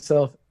promote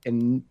himself,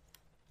 and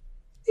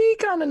he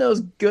kind of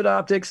knows good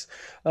optics.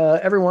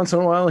 Every once in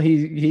a while,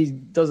 he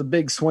does a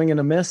big swing and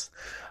a miss.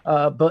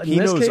 But he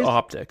knows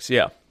optics.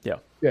 Yeah.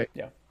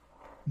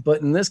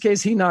 But in this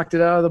case, he knocked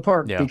it out of the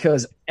park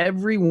because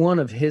every one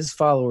of his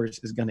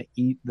followers is going to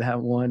eat that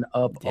one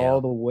up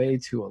all the way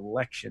to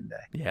Election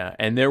Day. Yeah,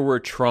 and there were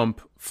Trump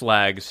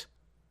flags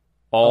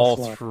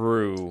all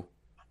through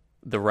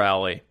the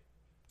rally.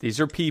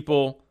 These are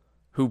people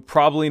who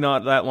probably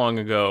not that long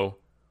ago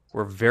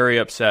were very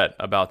upset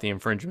about the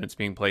infringements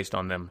being placed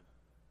on them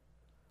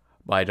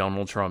by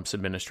Donald Trump's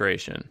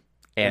administration.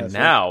 And That's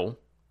now,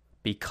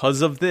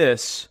 because of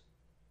this,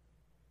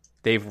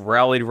 they've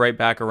rallied right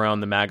back around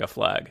the MAGA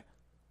flag.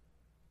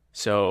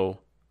 So,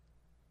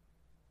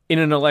 in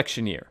an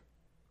election year,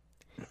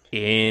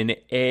 in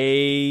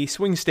a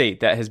swing state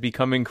that has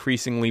become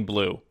increasingly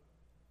blue,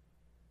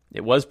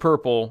 it was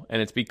purple,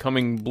 and it's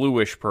becoming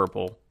bluish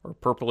purple, or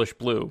purplish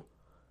blue,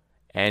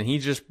 and he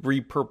just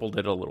re-purpled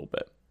it a little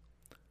bit.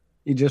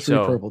 He just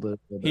repurpled it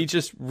a little bit. He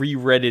just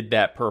re-redded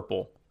that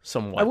purple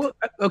somewhat.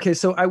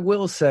 So I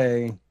will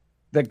say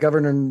that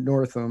Governor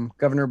Northam,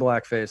 Governor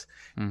Blackface,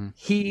 Mm-hmm.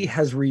 he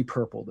has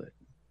repurpled it.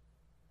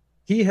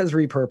 He has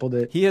repurpled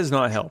it. He has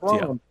not helped,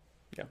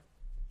 yeah.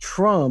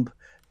 Trump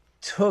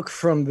took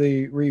from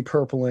the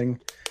repurpling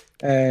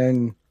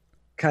and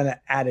kind of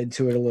added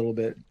to it a little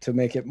bit to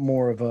make it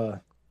more of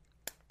a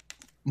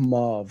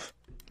mauve.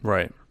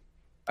 Right.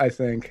 I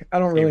think. I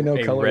don't really know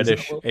colors.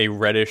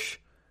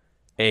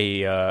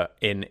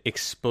 An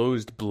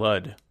exposed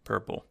blood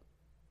purple,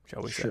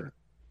 shall we say. Sure.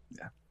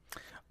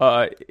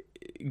 Yeah.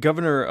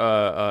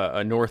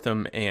 Governor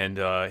Northam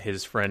and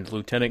his friend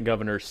Lieutenant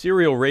Governor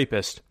serial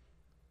rapist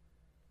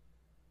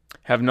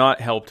have not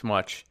helped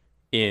much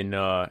in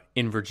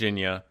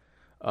Virginia.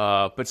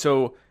 But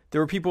so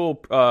there were people,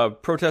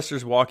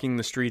 protesters walking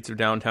the streets of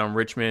downtown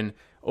Richmond,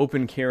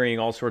 open carrying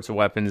all sorts of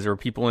weapons. There were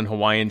people in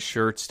Hawaiian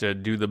shirts to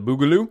do the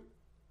boogaloo.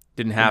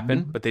 Didn't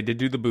happen, but they did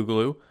do the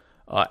boogaloo.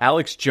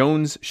 Alex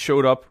Jones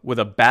showed up with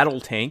a battle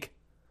tank.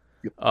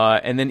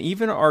 And then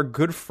even our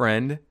good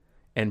friend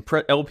and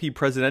LP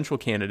presidential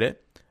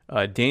candidate,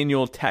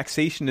 Daniel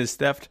Taxation is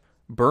Theft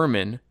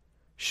Berman,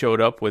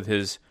 showed up with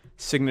his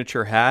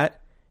signature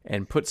hat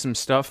and put some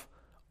stuff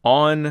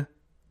on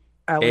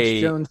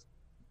Jones.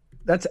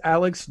 That's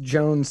Alex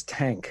Jones'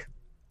 tank.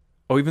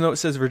 Oh, even though it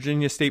says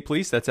Virginia State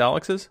Police, that's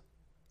Alex's?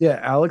 Yeah,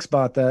 Alex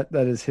bought that.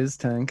 That is his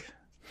tank.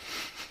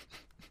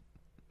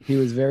 He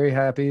was very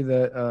happy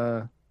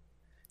that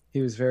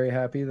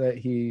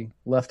he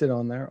left it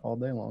on there all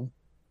day long.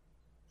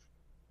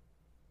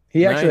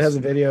 He actually has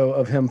a video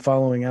of him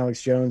following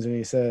Alex Jones, and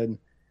he said,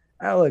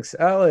 Alex,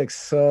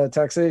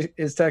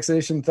 is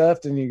taxation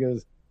theft? And he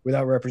goes,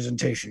 without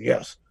representation,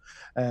 yes.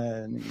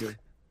 And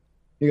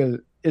he goes,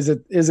 is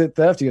it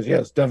theft? He goes,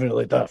 yes,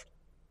 definitely theft.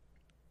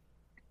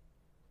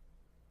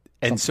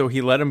 And so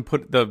he let him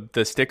put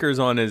the stickers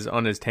on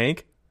his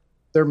tank?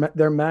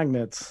 They're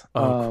magnets.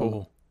 Oh,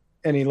 cool.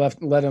 And he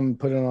let him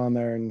put it on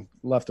there and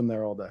left him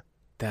there all day.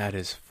 That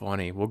is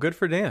funny. Well, good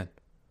for Dan.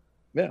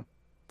 Yeah.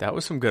 That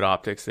was some good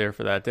optics there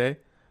for that day.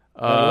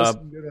 Good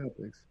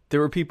optics. There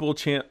were people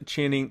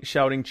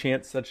shouting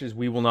chants such as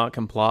 "We will not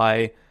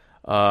comply."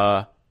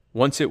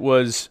 Once it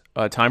was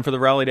time for the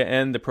rally to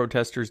end, the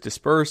protesters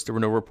dispersed. There were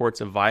no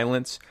reports of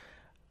violence.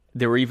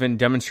 There were even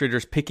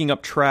demonstrators picking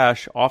up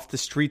trash off the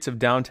streets of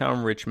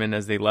downtown Richmond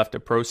as they left a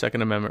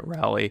pro-Second Amendment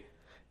rally,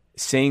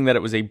 saying that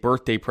it was a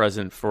birthday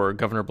present for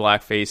Governor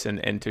Blackface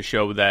and to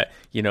show that,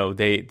 you know,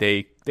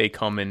 they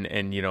come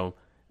and you know,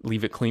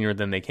 leave it cleaner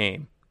than they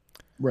came.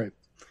 Right.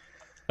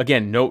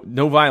 Again, no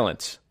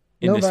violence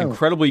in this violence.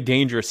 incredibly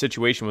dangerous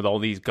situation with all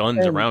these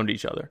guns around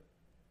each other.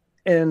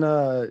 And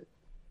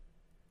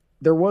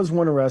there was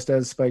one arrest,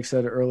 as Spike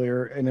said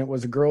earlier, and it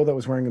was a girl that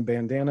was wearing a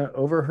bandana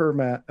over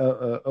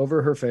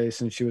her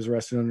face, and she was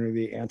arrested under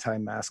the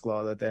anti-mask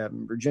law that they have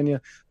in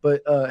Virginia.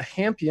 But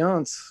Hamp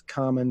Yance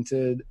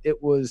commented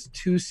it was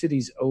 2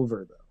 cities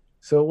over, though,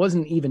 so it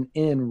wasn't even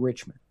in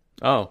Richmond.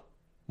 Oh,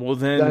 well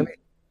then.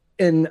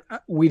 And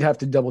we'd have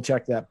to double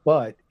check that.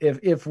 But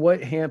if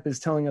what Hamp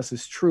is telling us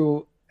is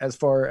true as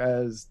far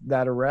as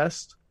that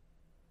arrest,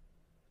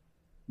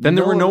 then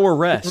there were no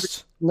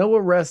arrests. No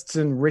arrests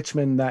in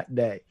Richmond that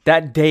day.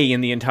 That day in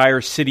the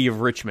entire city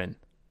of Richmond.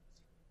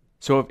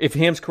 So if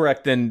Ham's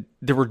correct, then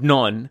there were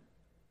none.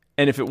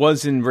 And if it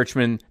was in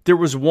Richmond, there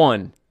was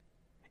one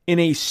in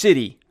a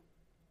city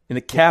in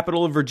the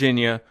capital of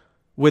Virginia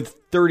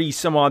with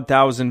 30-some-odd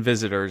thousand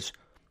visitors,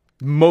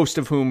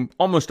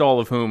 almost all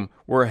of whom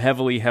were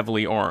heavily,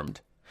 heavily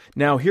armed.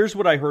 Now, here's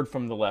what I heard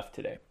from the left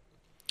today.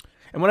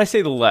 And when I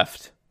say the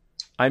left,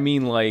 I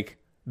mean like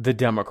the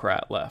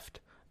Democrat left.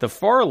 The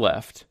far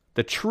left,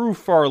 the true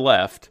far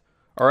left,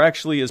 are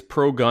actually as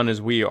pro-gun as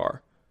we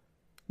are.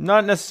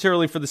 Not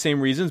necessarily for the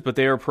same reasons, but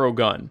they are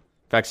pro-gun.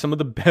 In fact, some of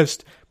the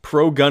best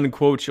pro-gun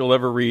quotes you'll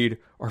ever read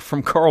are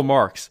from Karl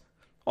Marx.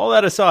 All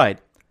that aside,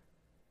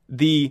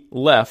 the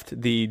left,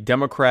 the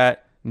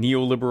Democrat,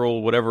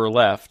 neoliberal, whatever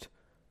left,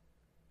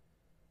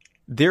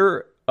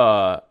 their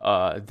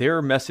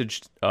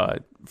message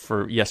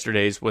for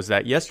yesterday's was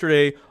that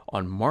yesterday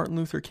on Martin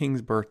Luther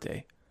King's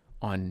birthday,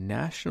 on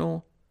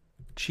National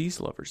Cheese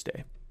Lovers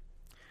Day,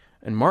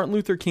 and Martin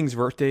Luther King's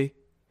birthday,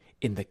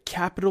 in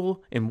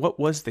what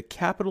was the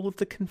capital of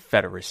the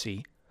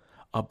Confederacy,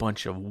 a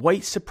bunch of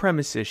white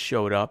supremacists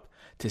showed up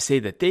to say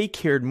that they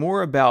cared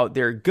more about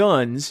their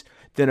guns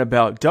than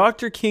about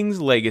Dr. King's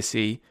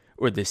legacy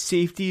or the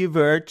safety of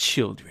our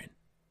children.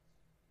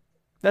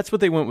 That's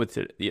what they went with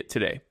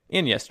today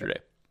and yesterday.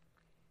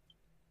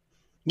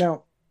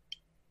 Now,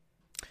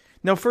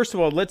 first of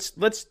all, let's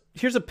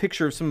here's a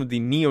picture of some of the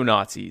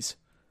neo-Nazis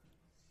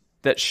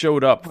that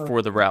showed up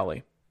for the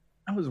rally.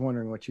 I was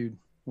wondering what you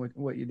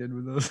did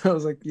with those. I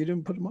was like, you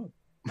didn't put them up.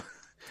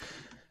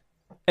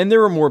 And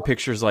there were more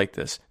pictures like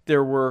this.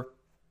 There were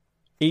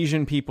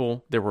Asian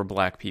people, there were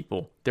black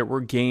people, there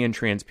were gay and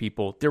trans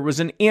people. There was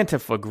an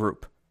Antifa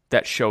group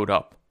that showed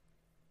up.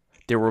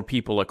 There were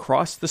people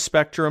across the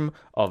spectrum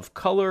of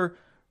color,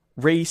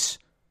 race,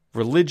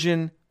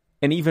 religion,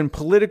 and even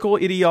political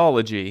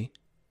ideology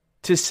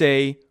to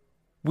say,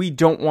 we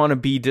don't want to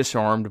be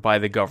disarmed by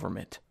the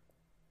government.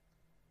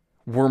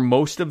 Were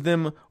most of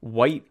them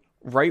white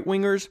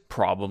right-wingers?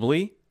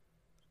 Probably.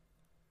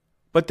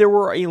 But there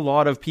were a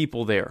lot of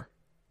people there.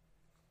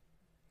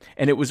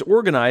 And it was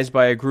organized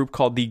by a group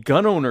called the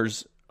Gun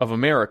Owners of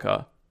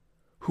America,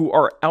 who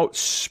are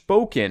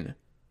outspoken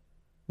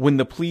when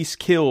the police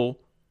kill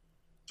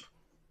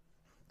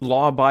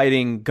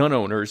law-abiding gun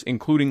owners,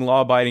 including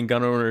law-abiding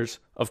gun owners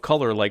of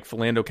color like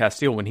Philando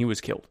Castile when he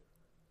was killed.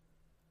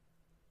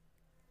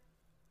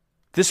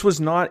 This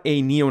was not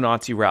a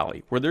neo-Nazi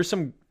rally. Were there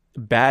some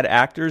bad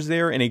actors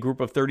there in a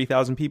group of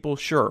 30,000 people?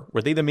 Sure.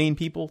 Were they the main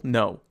people?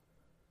 No.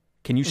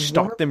 Can you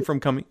stop them from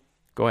coming?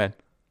 Go ahead.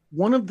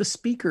 One of the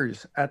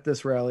speakers at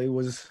this rally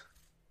was,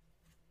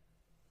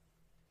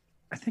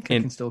 I think I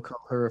can still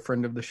call her a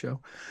friend of the show,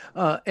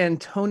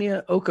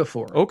 Antonia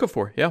Okafor.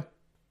 Okafor, yeah.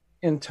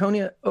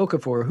 Antonia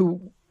Okafor,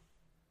 who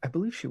I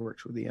believe she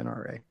works with the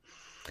NRA.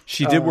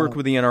 She did work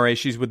with the NRA.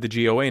 She's with the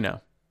GOA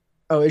now.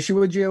 Oh, is she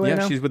with GOA now?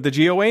 Yeah, she's with the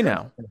GOA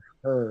now.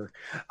 Her.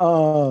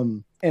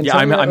 Yeah,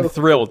 I'm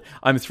thrilled.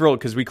 I'm thrilled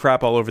because we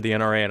crap all over the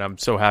NRA, and I'm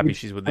so happy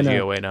she's with the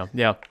GOA now.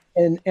 Yeah.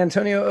 And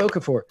Antonia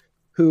Okafor,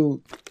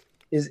 who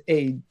is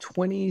a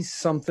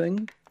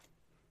 20-something,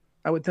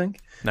 I would think.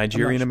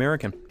 Nigerian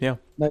American, yeah.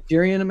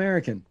 Nigerian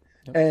American.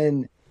 Yep.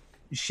 And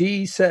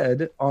she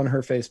said on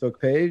her Facebook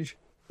page,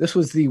 this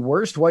was the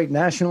worst white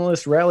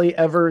nationalist rally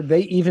ever.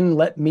 They even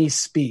let me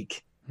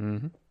speak.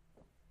 Mm-hmm.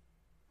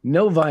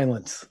 No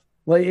violence.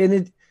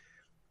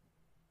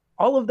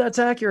 All of that's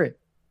accurate.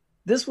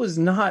 This was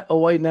not a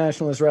white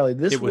nationalist rally.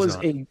 This was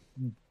a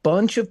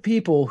bunch of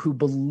people who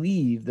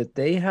believe that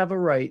they have a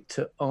right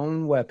to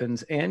own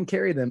weapons and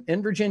carry them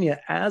in Virginia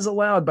as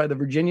allowed by the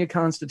Virginia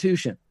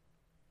Constitution.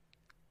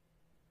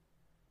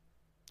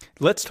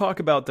 Let's talk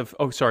about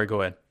sorry,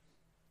 go ahead.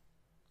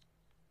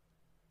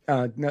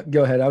 No,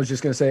 go ahead. I was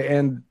just going to say,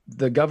 and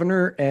the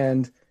governor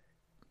and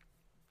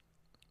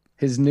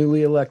his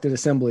newly elected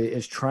assembly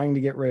is trying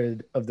to get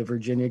rid of the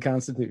Virginia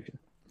Constitution.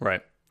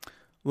 Right.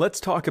 Let's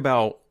talk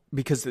about,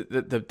 because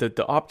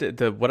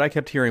what I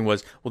kept hearing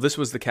was, well, this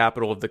was the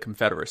capital of the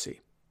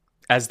Confederacy,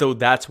 as though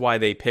that's why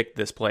they picked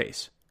this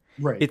place.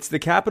 Right. It's the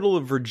capital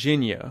of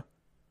Virginia,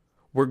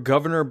 where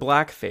Governor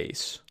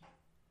Blackface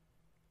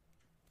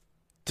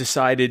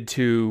decided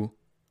to,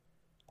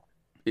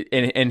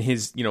 and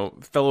his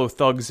fellow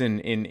thugs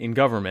in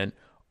government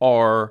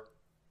are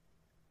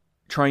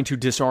trying to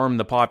disarm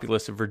the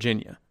populace of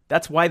Virginia.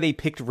 That's why they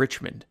picked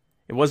Richmond.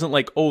 It wasn't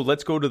like, oh,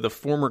 let's go to the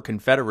former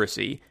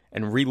Confederacy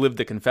and relive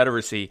the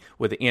Confederacy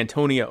with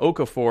Antonia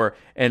Okafor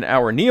and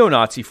our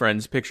neo-Nazi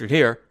friends pictured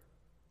here.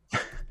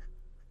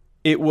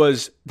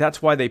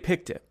 That's why they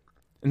picked it.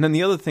 And then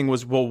the other thing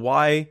was, well,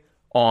 why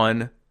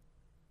on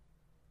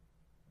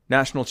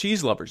National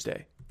Cheese Lovers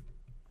Day?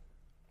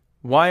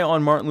 Why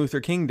on Martin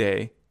Luther King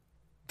Day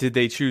did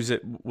they choose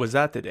it? Was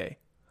that the day?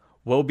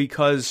 Well,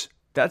 because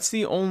that's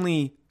the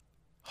only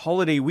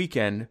holiday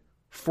weekend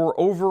for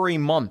over a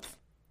month.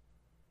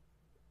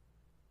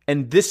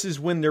 And this is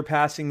when they're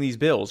passing these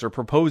bills or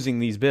proposing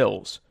these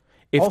bills.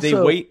 If they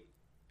wait...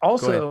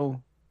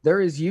 Also, there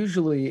is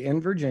usually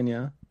in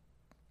Virginia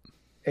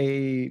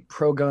a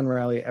pro-gun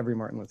rally every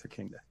Martin Luther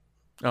King Day.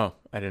 Oh,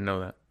 I didn't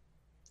know that.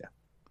 Yeah.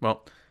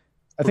 Well,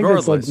 I think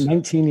it's like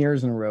 19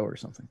 years in a row or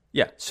something.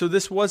 Yeah, so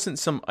this wasn't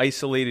some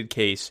isolated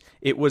case.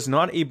 It was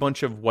not a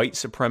bunch of white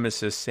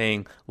supremacists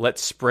saying,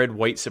 let's spread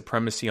white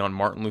supremacy on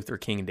Martin Luther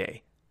King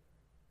Day.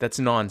 That's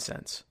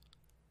nonsense.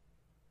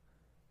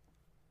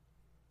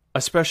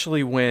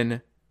 Especially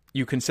when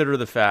you consider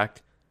the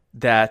fact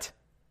that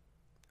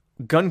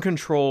gun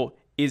control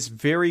is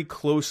very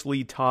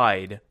closely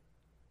tied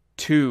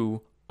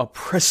to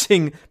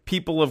oppressing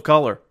people of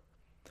color.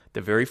 The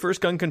very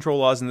first gun control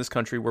laws in this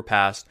country were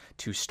passed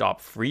to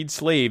stop freed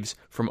slaves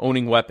from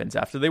owning weapons.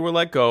 After they were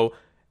let go,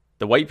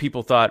 the white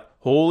people thought,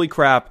 holy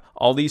crap,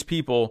 all these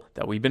people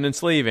that we've been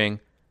enslaving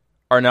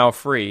are now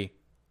free.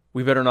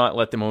 We better not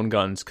let them own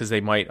guns because they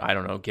might,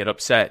 get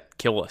upset,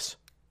 kill us.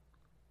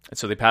 And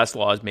so they passed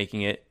laws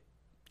making it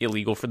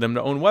illegal for them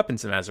to own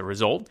weapons. And as a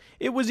result,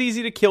 it was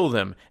easy to kill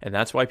them. And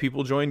that's why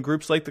people joined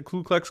groups like the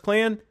Ku Klux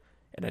Klan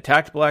and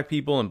attacked black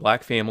people and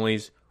black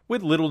families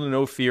with little to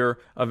no fear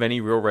of any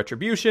real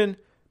retribution,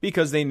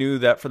 because they knew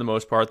that for the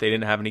most part they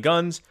didn't have any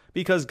guns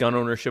because gun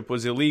ownership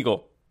was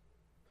illegal.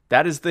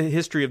 That is the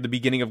history of the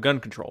beginning of gun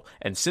control.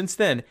 And since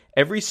then,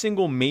 every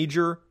single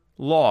major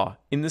law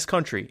in this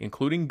country,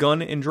 including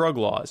gun and drug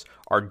laws,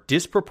 are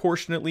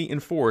disproportionately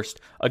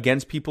enforced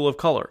against people of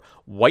color.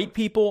 White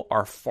people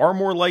are far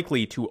more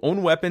likely to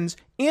own weapons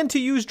and to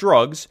use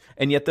drugs,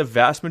 and yet the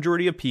vast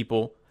majority of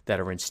people that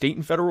are in state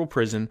and federal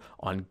prison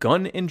on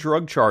gun and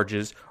drug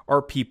charges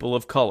are people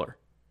of color.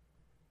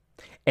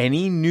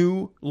 Any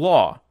new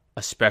law,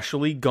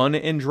 especially gun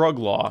and drug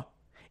law,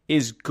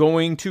 is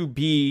going to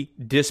be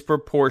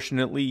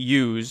disproportionately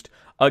used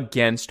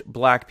against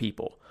black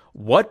people.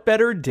 What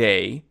better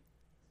day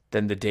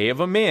than the day of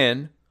a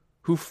man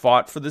who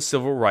fought for the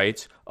civil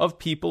rights of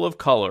people of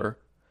color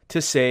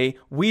to say,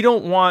 we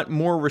don't want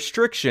more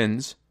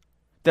restrictions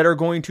that are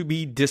going to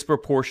be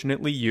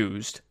disproportionately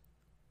used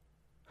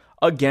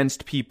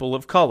against people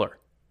of color.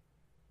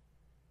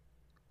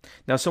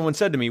 Now, someone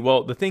said to me,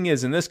 well, the thing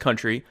is, in this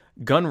country,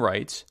 gun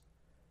rights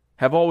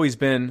have always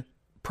been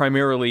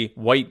primarily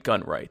white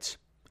gun rights.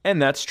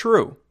 And that's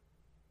true.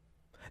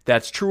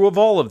 That's true of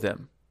all of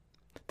them.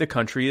 The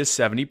country is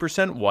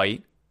 70%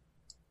 white.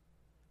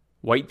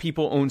 White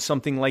people own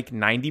something like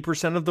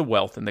 90% of the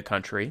wealth in the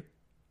country.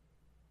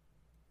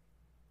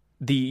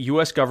 The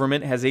U.S.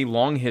 government has a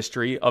long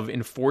history of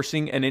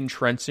enforcing and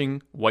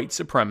entrenching white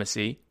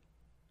supremacy.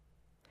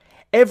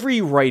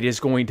 Every right is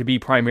going to be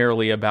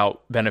primarily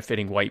about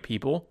benefiting white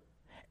people,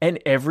 and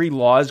every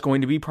law is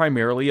going to be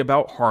primarily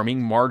about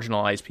harming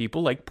marginalized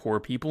people like poor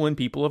people and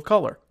people of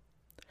color.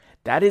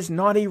 That is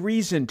not a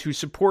reason to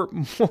support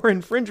more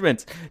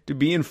infringements to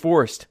be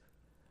enforced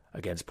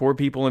against poor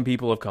people and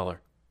people of color.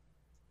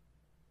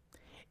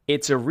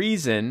 It's a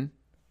reason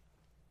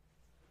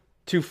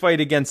to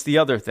fight against the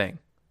other thing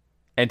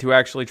and to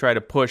actually try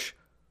to push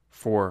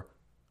for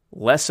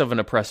less of an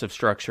oppressive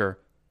structure,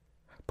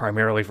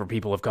 primarily for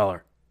people of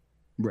color.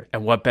 Right.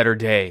 And what better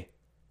day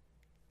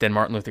than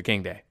Martin Luther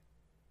King Day?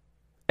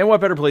 And what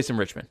better place in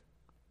Richmond,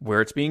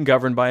 where it's being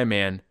governed by a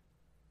man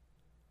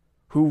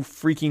who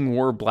freaking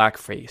wore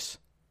blackface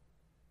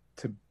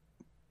To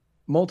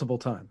multiple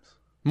times.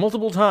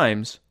 multiple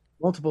times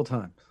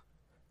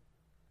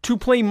to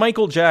play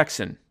Michael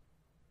Jackson.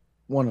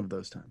 One of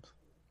those times.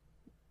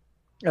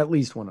 At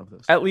least one of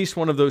those. At least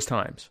one of those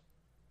times.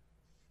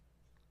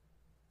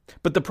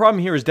 But the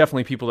problem here is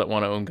definitely people that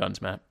want to own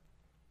guns, Matt.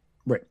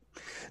 Right.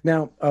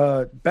 Now,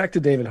 back to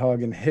David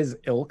Hogg and his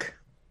ilk.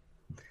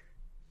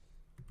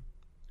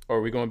 Or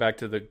are we going back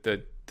to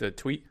the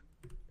tweet?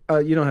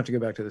 You don't have to go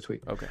back to the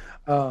tweet. Okay.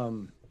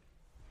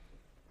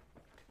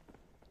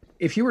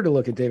 If you were to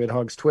look at David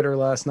Hogg's Twitter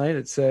last night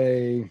at,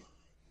 say,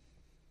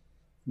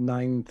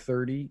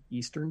 9:30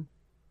 Eastern,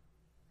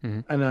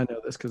 and I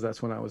know this because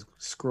that's when I was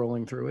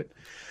scrolling through it,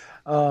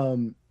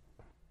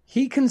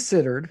 he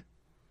considered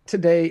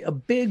today a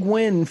big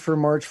win for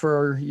March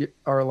for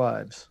Our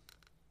Lives.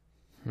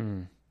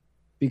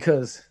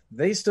 Because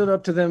they stood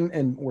up to them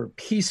and were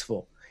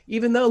peaceful.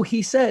 Even though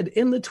he said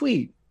in the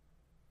tweet,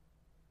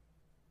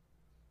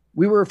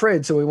 we were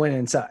afraid, so we went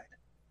inside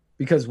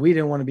because we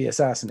didn't want to be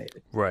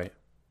assassinated. Right.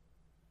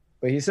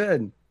 But he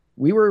said,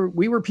 we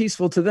were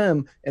peaceful to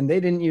them and they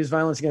didn't use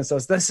violence against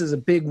us. This is a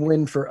big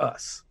win for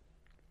us.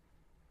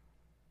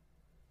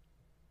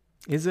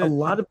 Is it? A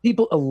lot of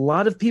people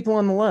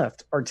on the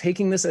left are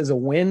taking this as a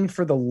win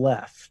for the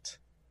left.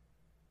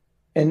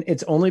 And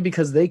it's only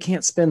because they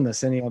can't spin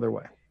this any other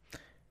way.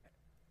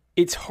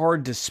 It's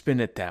hard to spin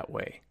it that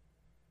way.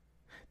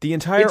 The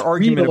entire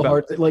argument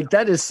about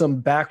that is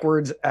some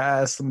backwards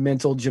ass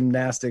mental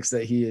gymnastics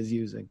that he is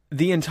using.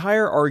 The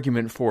entire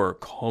argument for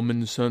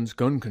common sense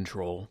gun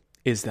control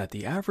is that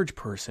the average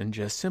person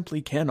just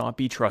simply cannot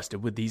be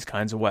trusted with these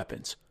kinds of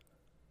weapons.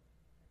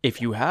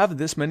 If you have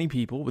this many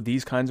people with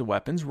these kinds of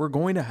weapons, we're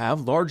going to have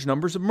large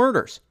numbers of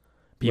murders.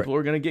 People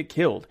are going to get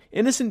killed.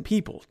 Innocent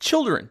people,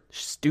 children,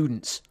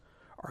 students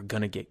are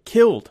going to get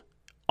killed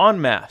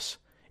en masse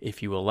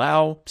if you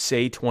allow,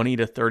 say, 20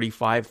 to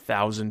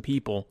 35,000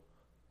 people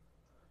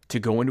to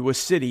go into a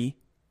city,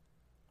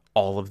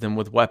 all of them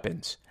with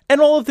weapons,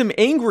 and all of them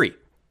angry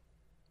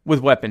with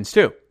weapons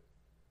too.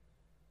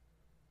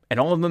 And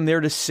all of them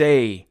there to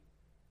say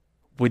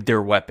with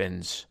their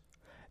weapons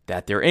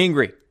that they're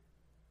angry.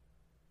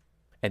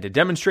 And to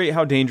demonstrate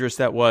how dangerous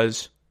that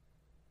was,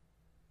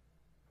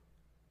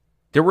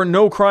 there were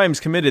no crimes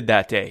committed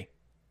that day.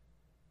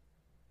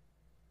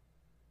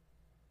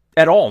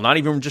 At all, not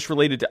even just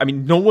related to,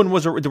 no one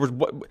was, there was,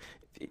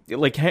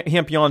 like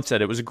Hampion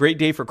said, it was a great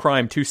day for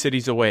crime 2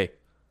 cities away.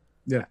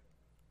 Yeah.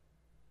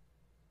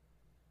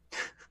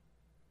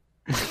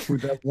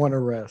 With that one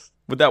arrest.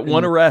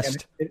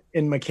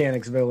 In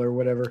Mechanicsville or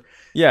whatever.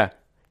 Yeah.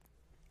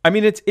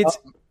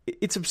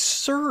 It's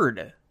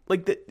absurd.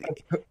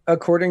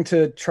 According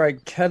to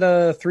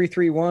Triketa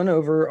 331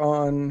 over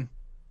on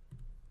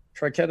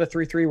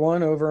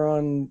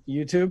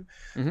YouTube,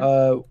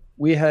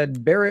 we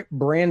had Barrett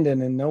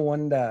Brandon and no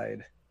one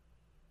died.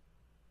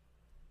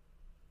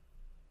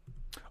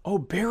 Oh,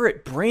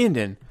 Barrett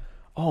Brandon.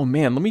 Oh,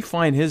 man, let me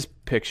find his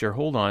picture.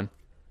 Hold on.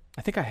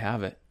 I think I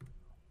have it.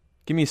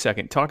 Give me a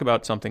second. Talk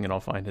about something and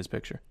I'll find his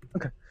picture.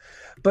 Okay.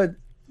 But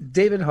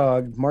David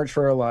Hogg, March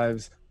for Our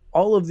Lives,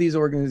 all of these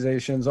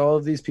organizations, all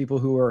of these people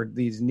who are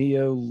these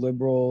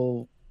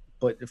neoliberal,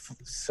 but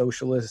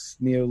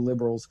socialist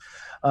neoliberals,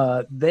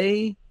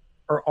 they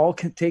are all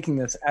taking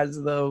this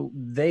as though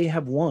they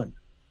have won.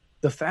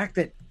 The fact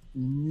that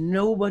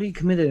nobody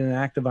committed an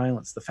act of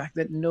violence, the fact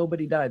that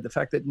nobody died, the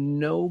fact that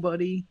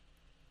nobody,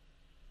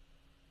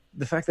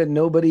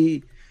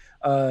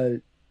 I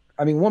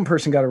mean, one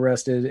person got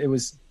arrested. It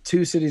was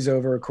 2 cities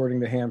over,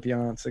 according to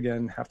Hampiance.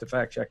 Again, have to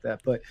fact check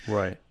that. But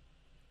Right.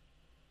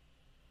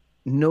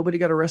 nobody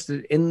got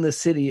arrested in the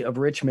city of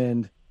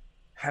Richmond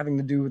having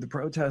to do with the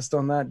protest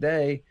on that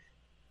day.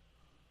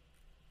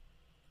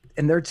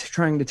 And they're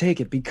trying to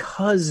take it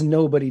because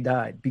nobody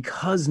died,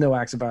 because no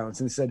acts of violence.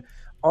 And they said,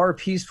 our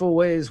peaceful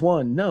ways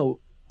won. No,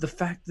 the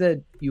fact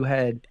that you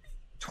had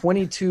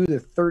 22 to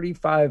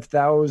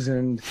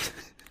 35,000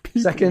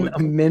 Second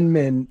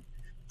Amendment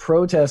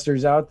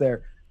protesters out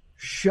there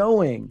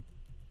showing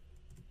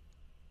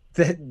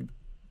that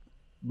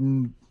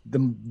the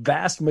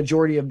vast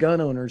majority of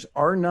gun owners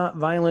are not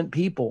violent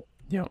people.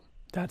 Yeah.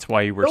 That's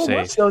why you were So safe.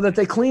 much so that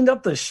they cleaned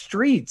up the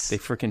streets. They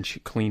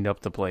freaking cleaned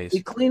up the place. They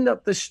cleaned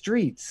up the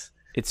streets.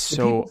 It's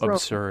so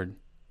absurd.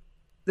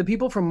 The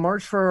people from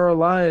March for Our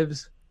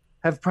Lives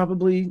have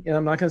probably, and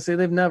I'm not going to say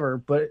they've never,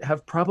 but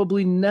have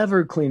probably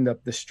never cleaned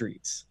up the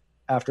streets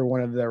after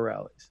one of their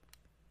rallies.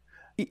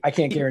 I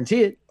can't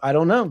guarantee it. I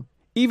don't know.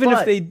 Even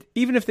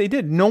if they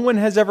did, no one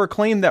has ever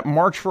claimed that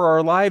March for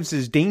Our Lives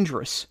is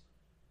dangerous.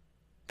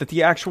 That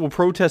the actual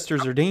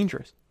protesters are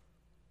dangerous.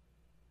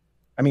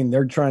 I mean,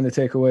 they're trying to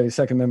take away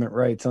Second Amendment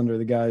rights under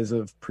the guise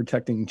of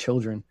protecting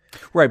children.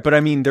 Right, but I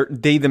mean,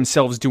 they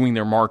themselves doing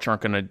their march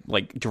aren't going to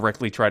like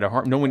directly try to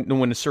harm. No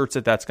one asserts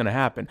that that's going to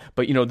happen.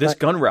 But this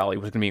gun rally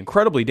was going to be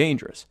incredibly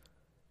dangerous,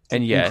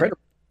 and yet,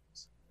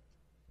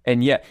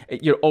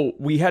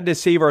 we had to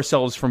save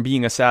ourselves from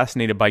being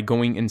assassinated by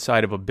going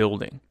inside of a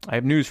building. I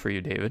have news for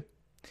you, David.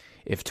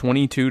 If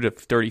 22 to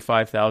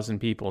 35,000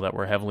 people that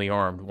were heavily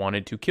armed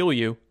wanted to kill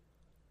you,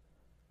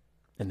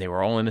 and they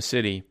were all in a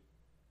city,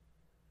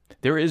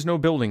 there is no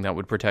building that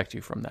would protect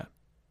you from that.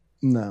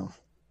 No.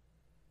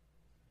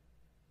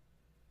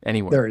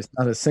 Anywhere. There is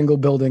not a single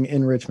building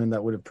in Richmond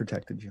that would have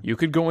protected you. You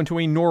could go into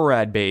a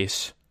NORAD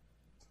base.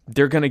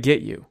 They're going to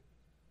get you.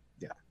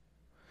 Yeah.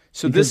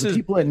 So because the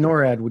people at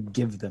NORAD would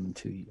give them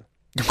to you.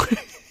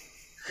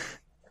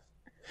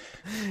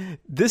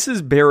 This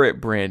is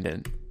Barrett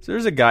Brandon. So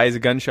there's a guy, he's a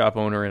gun shop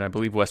owner in, I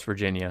believe, West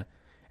Virginia.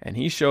 And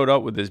he showed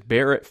up with this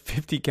Barrett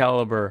 50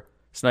 caliber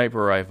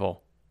sniper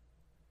rifle,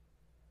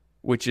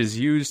 which is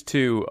used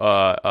to,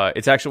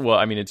 it's actually, well,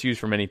 I mean, it's used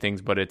for many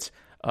things, but it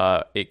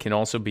can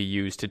also be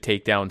used to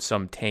take down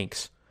some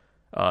tanks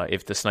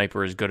if the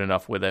sniper is good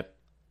enough with it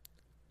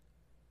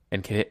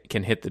and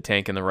can hit the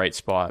tank in the right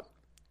spot.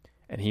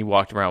 And he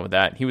walked around with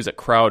that. He was a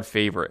crowd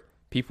favorite.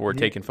 People were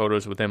taking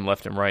photos with him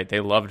left and right. They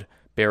loved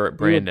Barrett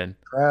Brandon.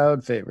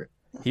 Crowd favorite.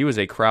 He was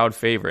a crowd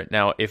favorite.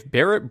 Now, if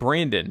Barrett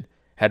Brandon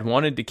had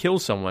wanted to kill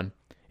someone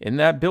in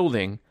that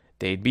building,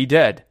 they'd be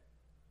dead.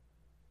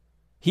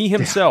 He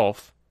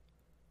himself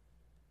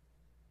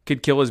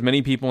could kill as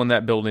many people in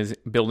that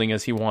building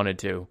as he wanted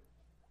to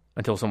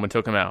until someone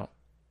took him out.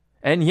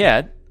 And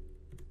yet,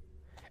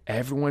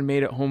 everyone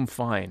made it home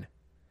fine,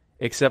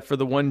 except for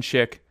the one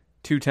chick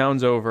 2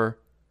 towns over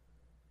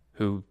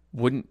who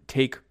wouldn't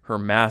take her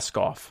mask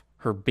off,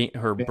 her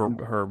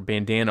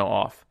bandana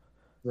off.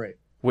 Right.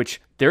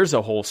 Which there's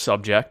a whole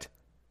subject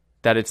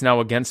that it's now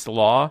against the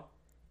law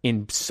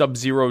in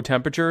sub-zero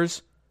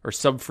temperatures or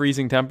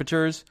sub-freezing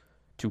temperatures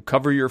to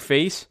cover your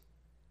face.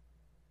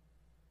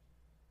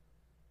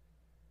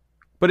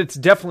 But it's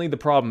definitely the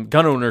problem.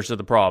 Gun owners are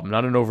the problem,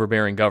 not an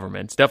overbearing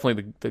government. It's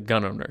definitely the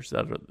gun owners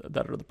that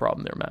are the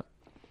problem there, Matt.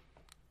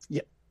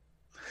 Yeah.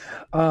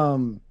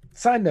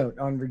 Side note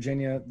on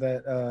Virginia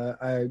that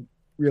I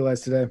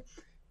realized today.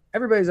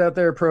 Everybody's out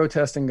there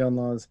protesting gun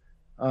laws.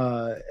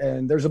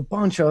 And there's a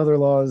bunch of other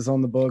laws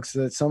on the books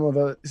that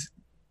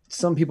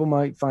some people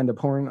might find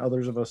abhorrent.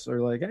 Others of us are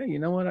like, hey, you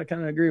know what? I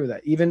kind of agree with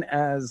that. Even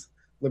as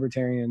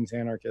libertarians,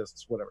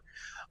 anarchists, whatever.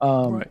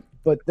 Right.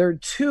 But there are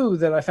 2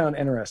 that I found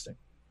interesting.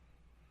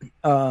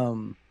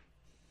 And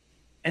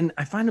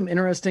I find them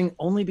interesting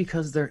only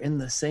because they're in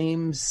the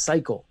same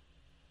cycle.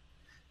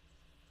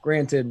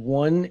 Granted,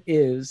 one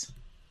is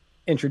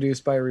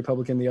introduced by a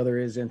Republican, the other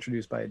is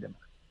introduced by a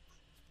Democrat.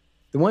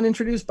 The one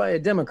introduced by a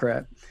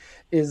Democrat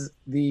is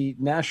the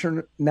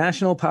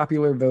National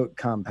Popular Vote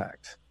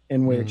Compact,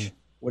 in which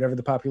whatever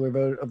the popular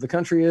vote of the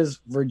country is,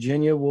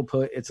 Virginia will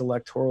put its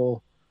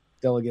electoral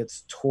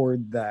delegates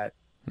toward that.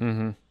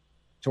 Mm-hmm.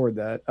 Toward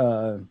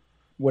that.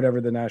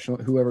 Whatever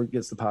whoever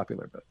gets the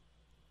popular vote.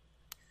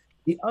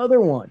 The other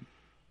one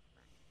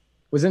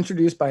was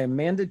introduced by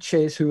Amanda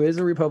Chase, who is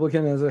a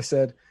Republican, as I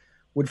said,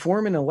 would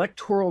form an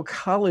electoral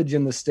college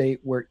in the state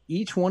where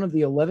each one of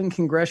the 11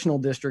 congressional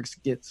districts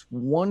gets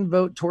 1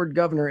 vote toward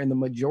governor, and the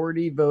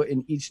majority vote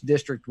in each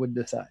district would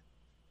decide.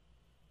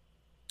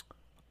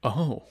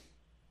 Oh.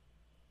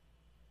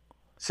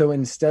 So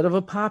instead of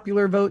a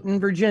popular vote in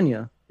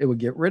Virginia, it would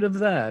get rid of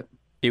that.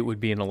 It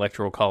would be an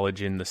electoral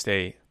college in the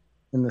state.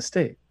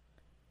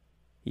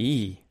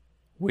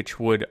 Which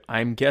would,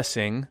 I'm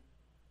guessing,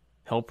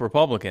 help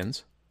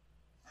Republicans.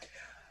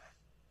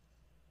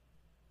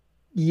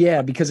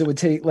 Yeah, because it would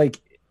take, like,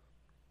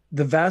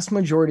 the vast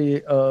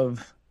majority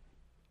of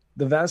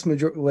the vast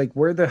majority, like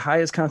where the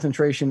highest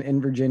concentration in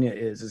Virginia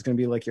is going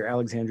to be like your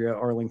Alexandria,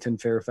 Arlington,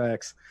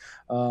 Fairfax,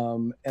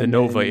 the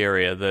Nova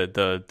area,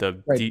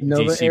 the right,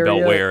 Nova DC area,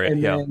 Beltway area.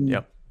 and Yeah, then,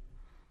 yeah.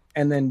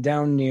 And then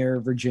down near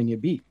Virginia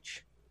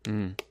Beach.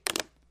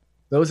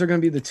 Those are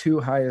going to be the two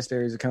highest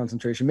areas of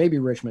concentration, maybe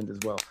Richmond as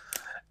well.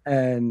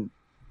 And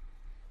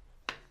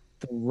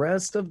the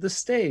rest of the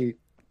state,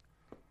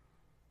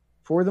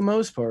 for the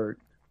most part,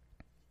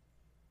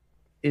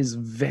 is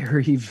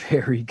very,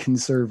 very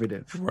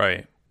conservative.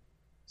 Right.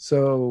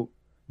 So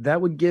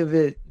that would give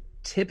it,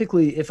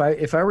 typically, if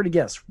I were to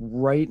guess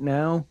right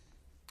now,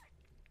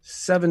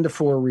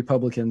 7-4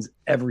 Republicans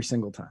every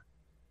single time.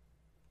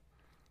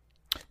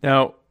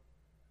 Now,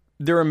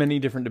 there are many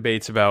different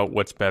debates about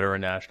what's better, a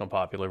national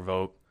popular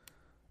vote,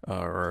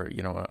 or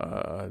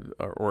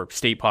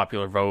state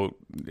popular vote,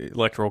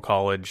 electoral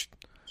college,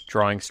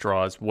 drawing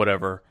straws,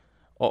 whatever.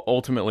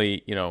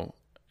 Ultimately,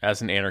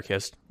 as an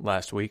anarchist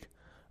last week,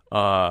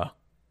 what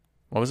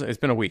was it? It's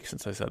been a week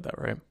since I said that,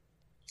 right?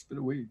 It's been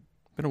a week.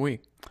 Been a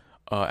week.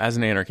 As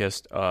an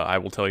anarchist, I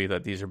will tell you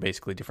that these are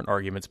basically different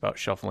arguments about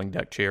shuffling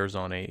deck chairs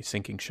on a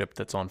sinking ship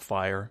that's on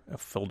fire,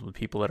 filled with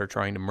people that are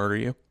trying to murder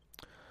you.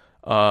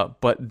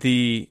 But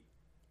the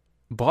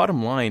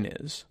bottom line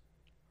is,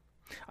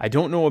 I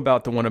don't know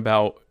about the one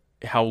about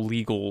how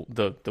legal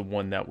the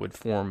one that would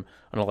form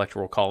an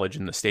electoral college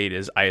in the state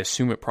is. I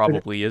assume it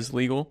probably is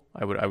legal.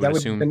 I would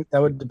assume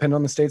that would depend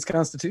on the state's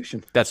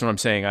constitution. That's what I'm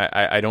saying.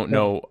 I don't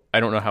know. I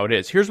don't know how it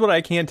is. Here's what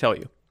I can tell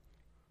you.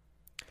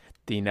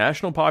 The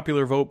National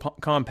Popular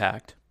Vote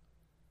Compact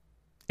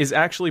is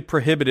actually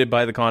prohibited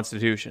by the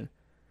Constitution.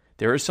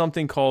 There is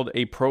something called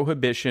a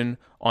prohibition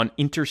on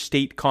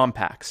interstate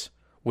compacts,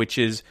 which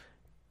is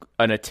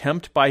an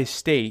attempt by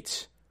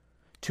states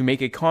to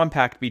make a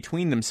compact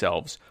between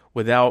themselves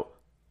without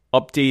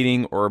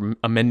updating or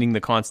amending the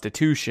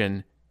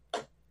Constitution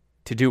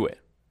to do it.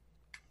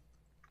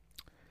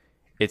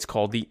 It's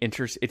called the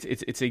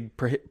it's a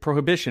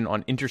prohibition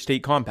on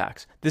interstate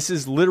compacts. This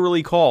is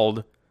literally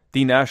called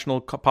the National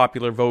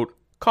Popular Vote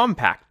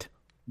Compact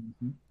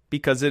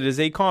because it is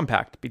a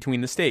compact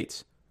between the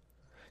states.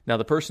 Now,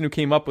 the person who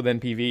came up with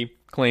NPV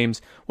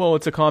claims, well,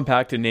 it's a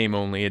compact in name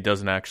only. It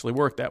doesn't actually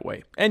work that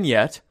way. And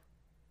yet,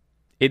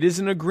 it is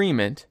an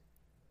agreement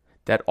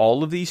that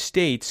all of these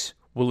states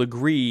will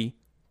agree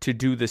to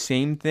do the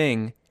same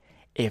thing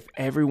if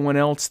everyone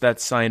else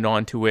that's signed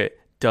on to it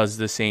does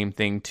the same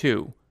thing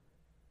too.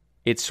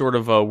 It's sort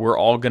of a we're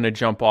all going to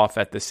jump off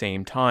at the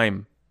same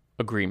time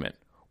agreement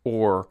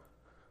or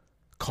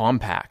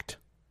compact.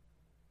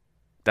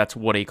 That's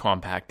what a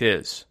compact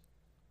is.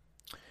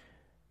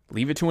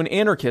 Leave it to an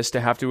anarchist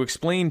to have to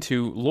explain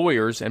to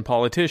lawyers and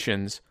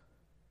politicians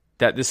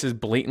that this is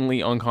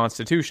blatantly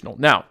unconstitutional.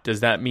 Now,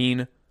 does that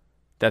mean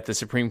that the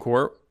Supreme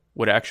Court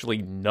would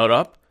actually nut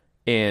up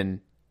and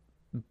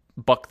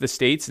buck the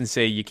states and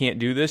say, you can't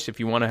do this? If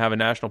you want to have a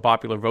national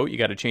popular vote, you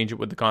got to change it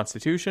with the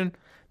Constitution?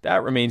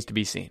 That remains to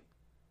be seen.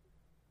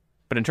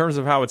 But in terms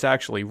of how it's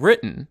actually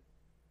written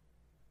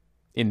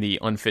in the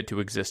unfit to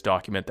exist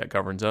document that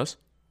governs us,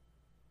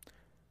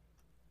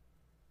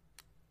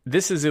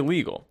 this is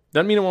illegal.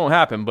 Doesn't mean it won't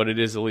happen, but it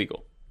is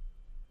illegal.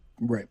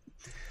 Right.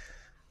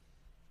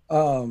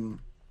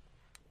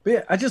 But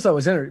yeah, I just thought it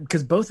was interesting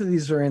because both of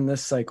these are in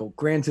this cycle.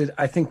 Granted,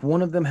 I think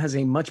one of them has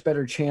a much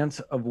better chance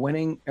of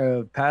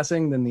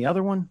passing than the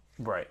other one.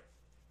 Right.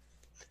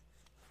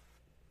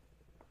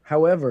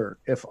 However,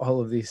 if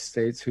all of these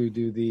states who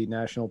do the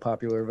National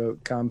Popular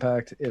Vote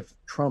Compact, if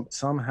Trump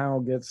somehow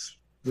gets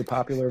the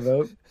popular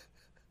vote,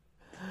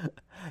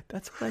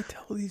 that's what I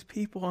tell these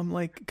people. I'm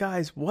like,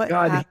 guys, what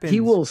God, happens? He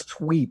will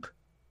sweep.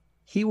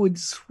 He would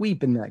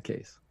sweep in that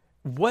case.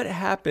 What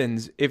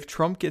happens if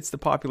Trump gets the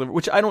popular vote,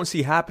 which I don't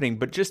see happening,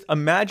 but just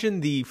imagine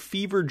the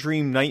fever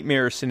dream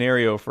nightmare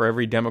scenario for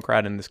every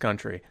Democrat in this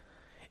country.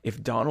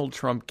 If Donald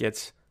Trump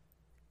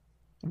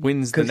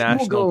wins the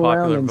national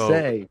popular vote,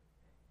 say,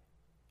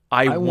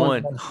 I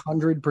won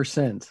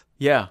 100%.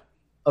 Yeah,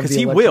 because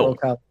he will.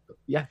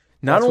 Yeah.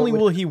 Not only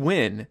will he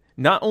win,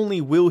 not only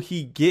will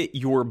he get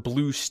your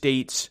blue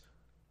states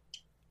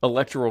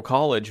electoral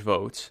college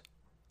votes,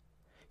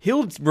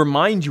 he'll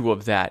remind you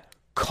of that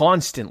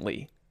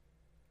constantly.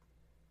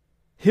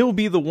 He'll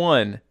be the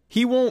one.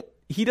 He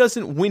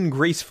doesn't win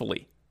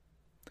gracefully.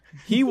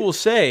 He will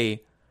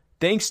say,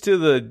 thanks to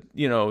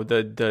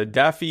the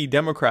daffy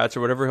Democrats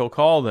or whatever he'll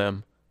call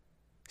them,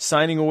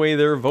 signing away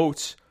their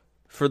votes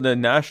for the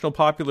National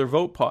Popular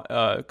Vote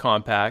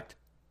Compact,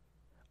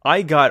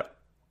 I got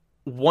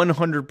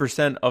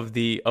 100% of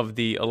the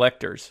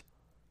electors.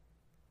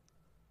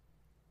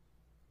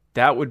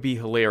 That would be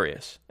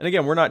hilarious. And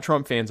again, we're not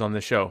Trump fans on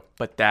this show,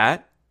 but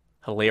that,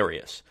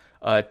 hilarious.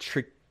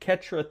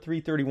 Triketra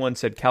 331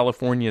 said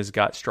California's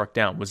got struck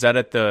down. Was that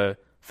at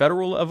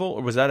federal level,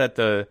 or was that at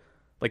the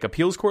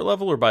appeals court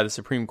level, or by the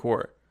Supreme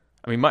Court?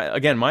 I mean,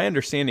 my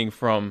understanding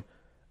from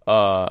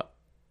how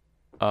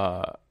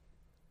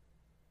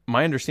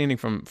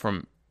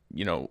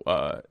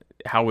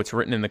it's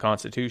written in the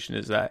Constitution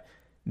is that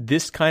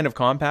this kind of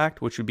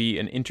compact, which would be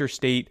an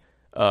interstate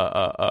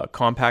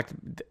compact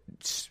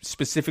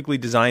specifically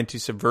designed to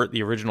subvert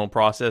the original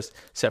process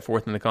set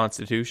forth in the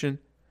Constitution,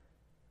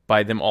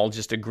 by them all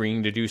just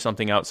agreeing to do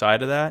something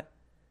outside of that,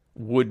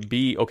 would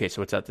be okay.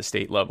 So it's at the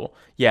state level.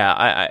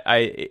 Yeah,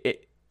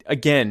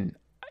 again,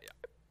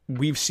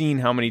 we've seen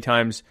how many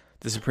times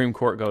the Supreme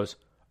Court goes,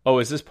 "Oh,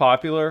 is this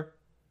popular?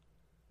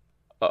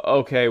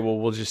 Okay, well,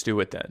 we'll just do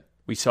it then."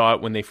 We saw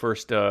it when they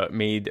first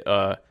made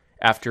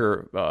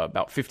after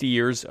about 50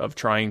 years of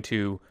trying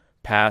to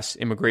pass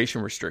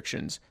immigration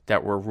restrictions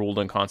that were ruled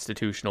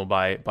unconstitutional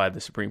by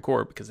the Supreme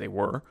Court, because they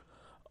were.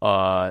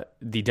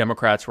 The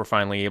Democrats were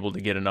finally able to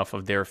get enough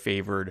of their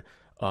favored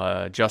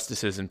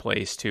justices in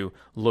place to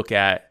look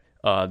at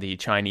the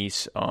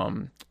Chinese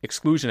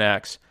exclusion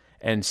acts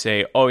and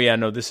say, "Oh yeah,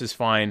 no, this is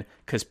fine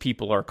because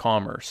people are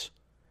commerce."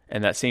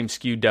 And that same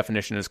skewed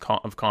definition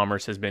of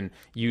commerce has been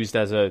used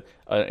as an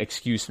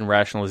excuse and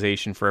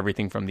rationalization for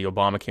everything from the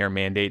Obamacare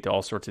mandate to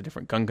all sorts of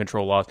different gun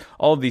control laws.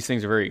 All of these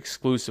things are very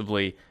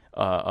exclusively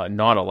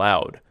not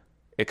allowed,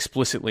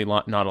 explicitly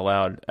not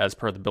allowed as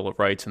per the Bill of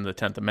Rights and the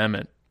 10th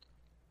Amendment.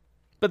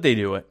 But they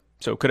do it.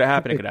 So could it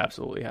happen? It could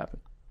absolutely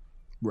happen.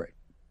 Right.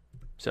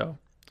 So,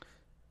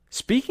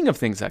 speaking of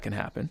things that can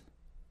happen,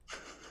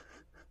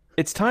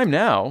 it's time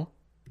now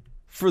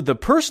for the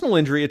personal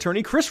injury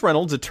attorney, Chris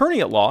Reynolds,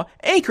 attorney at law,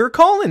 anchor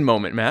call-in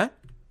moment, Matt.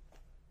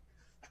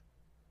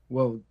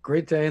 Well,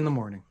 great day in the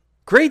morning.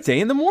 Great day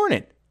in the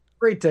morning.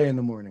 Great day in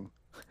the morning.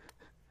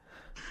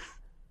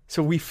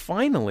 So we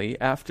finally,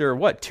 after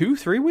what,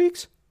 2-3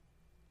 weeks?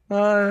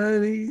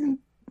 I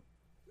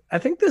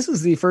think this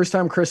is the first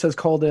time Chris has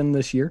called in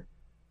this year.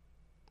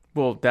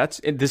 Well, that's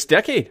in this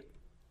decade.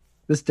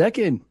 This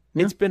decade.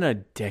 Yeah. It's been a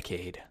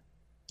decade.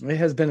 It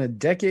has been a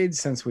decade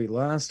since we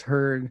last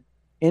heard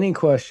any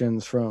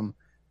questions from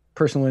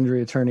personal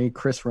injury attorney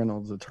Chris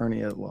Reynolds,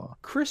 attorney at law.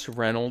 Chris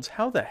Reynolds,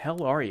 how the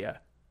hell are you?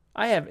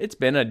 It's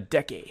been a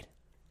decade.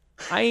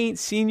 I ain't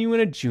seen you in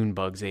a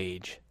Junebug's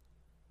age.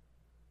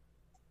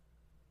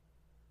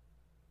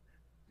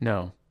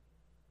 No.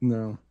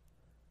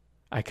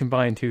 I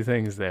combined two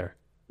things there.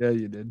 Yeah,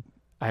 you did.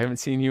 I haven't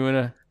seen you in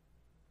a...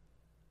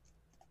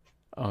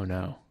 Oh,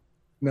 no.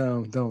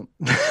 No, don't.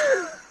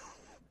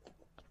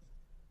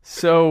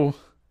 So,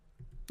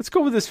 let's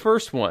go with this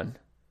first one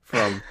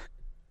from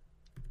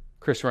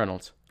Chris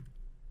Reynolds.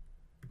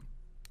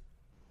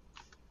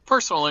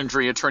 Personal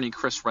injury attorney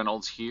Chris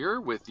Reynolds here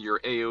with your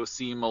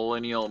AOC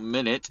Millennial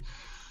Minute.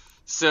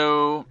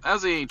 So,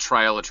 as a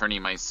trial attorney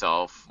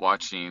myself,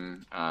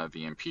 watching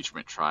the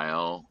impeachment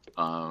trial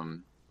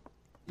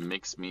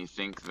makes me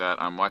think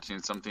that I'm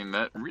watching something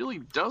that really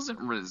doesn't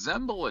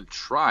resemble a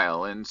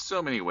trial in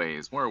so many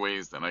ways, more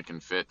ways than I can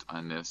fit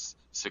on this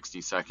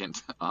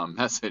 60-second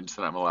message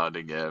that I'm allowed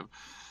to give.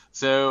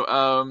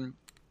 So,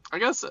 I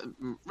guess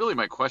really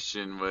my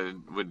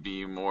question would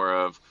be more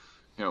of,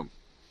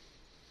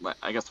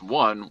 I guess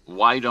one,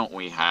 why don't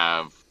we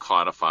have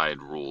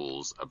codified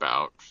rules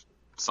about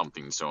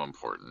something so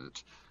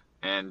important?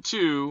 And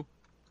two,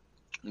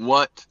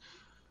 what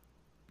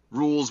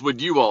rules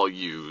would you all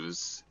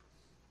use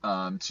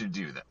to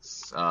do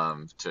this,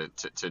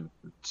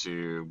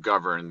 to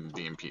govern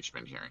the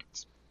impeachment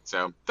hearings?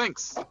 So,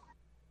 thanks.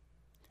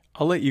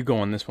 I'll let you go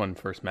on this one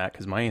first, Matt,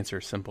 because my answer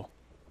is simple.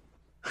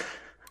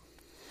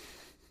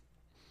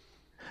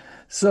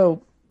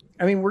 So,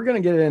 we're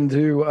going to get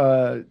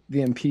into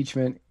the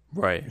impeachment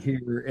right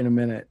here in a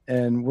minute,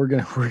 and we're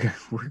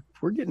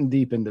getting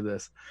deep into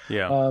this.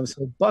 Yeah.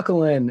 So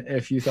buckle in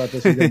if you thought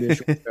this was going to be a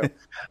short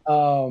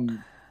show.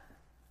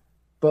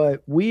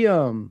 But we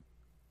so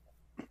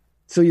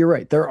you're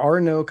right. There are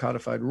no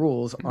codified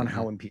rules on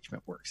how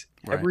impeachment works.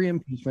 Right. Every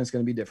impeachment is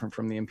going to be different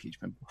from the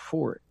impeachment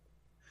before it.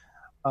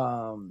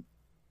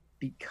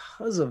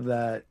 Because of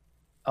that,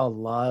 a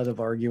lot of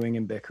arguing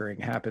and bickering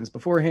happens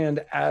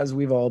beforehand, as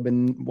we've all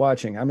been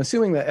watching. I'm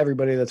assuming that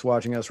everybody that's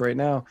watching us right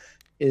now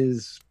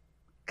is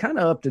kind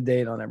of up to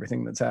date on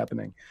everything that's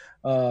happening,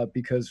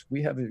 because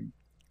we have a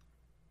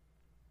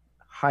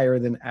higher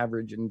than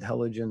average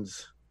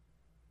intelligence.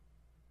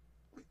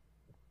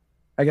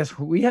 I guess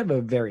we have a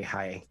very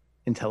high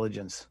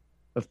intelligence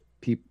of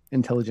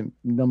intelligent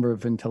number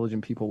of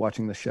intelligent people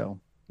watching the show.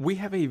 We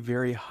have a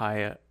very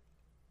high,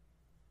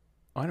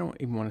 I don't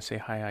even want to say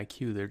high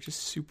IQ. They're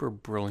just super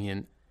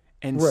brilliant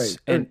and right.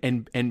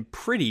 and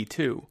pretty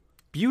too.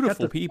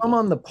 Beautiful people. Thumb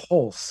on the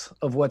pulse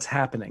of what's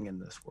happening in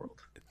this world.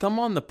 Thumb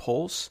on the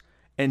pulse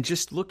and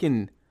just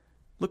looking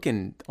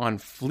on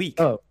fleek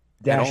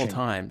at all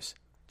times.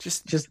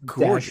 Just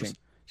gorgeous. Dashing.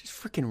 Just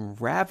freaking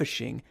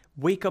ravishing.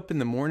 Wake up in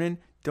the morning,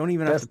 don't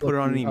even have to put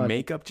on any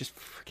makeup, just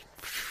freaking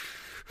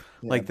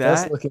like that.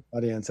 Best looking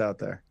audience out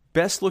there.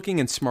 Best looking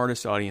and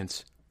smartest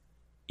audience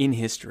in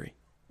history.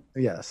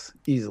 Yes,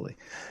 easily.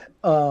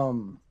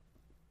 So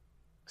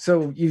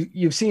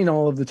you've seen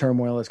all of the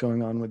turmoil that's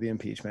going on with the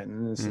impeachment,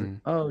 and it's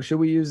like, should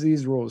we use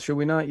these rules? Should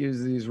we not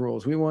use these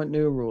rules? We want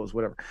new rules,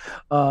 whatever.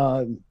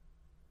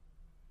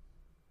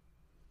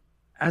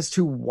 As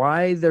to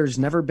why there's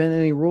never been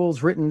any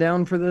rules written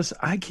down for this,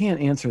 I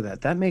can't answer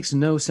that. That makes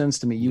no sense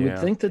to me. You would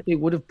think that they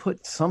would have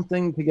put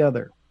something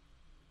together.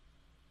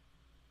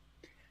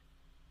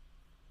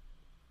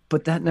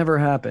 But that never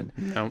happened.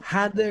 No.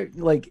 Had there,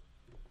 like,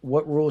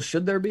 what rules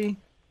should there be?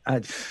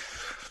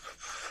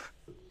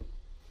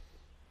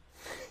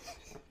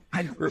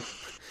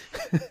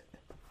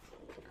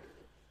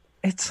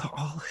 It's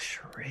all a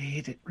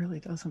charade. It really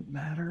doesn't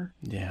matter.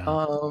 Yeah.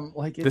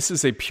 Like this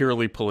is a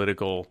purely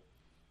political.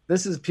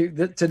 This is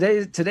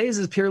today's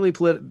is purely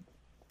political.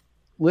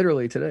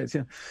 Literally today's,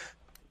 yeah,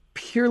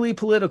 purely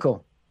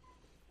political.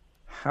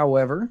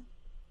 However,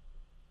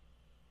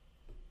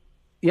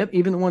 yep,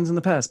 even the ones in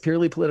the past,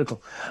 purely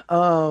political.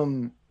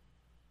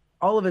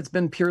 All of it's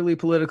been purely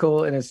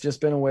political, and it's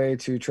just been a way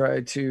to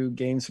try to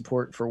gain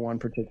support for one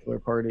particular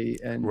party,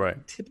 and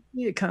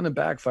typically it kind of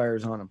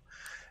backfires on them.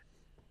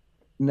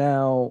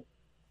 Now,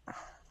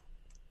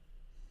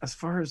 as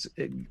far as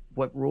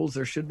what rules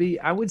there should be,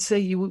 I would say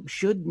you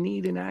should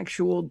need an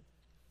actual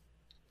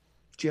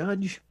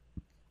judge,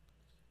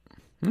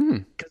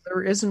 because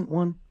there isn't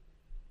one.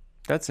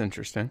 That's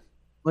interesting.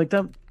 Like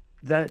that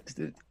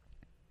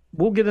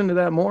we'll get into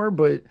that more,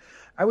 but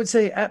I would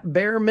say at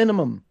bare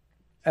minimum,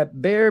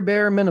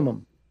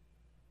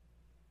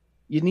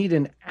 you need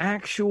an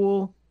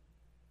actual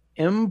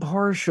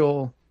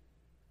impartial,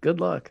 good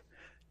luck,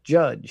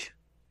 judge.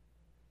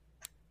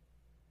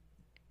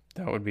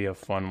 That would be a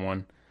fun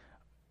one.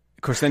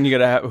 Of course, then you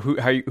gotta have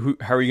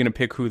how are you gonna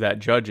pick who that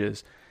judge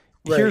is?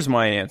 Right. Here's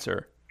my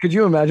answer. Could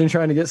you imagine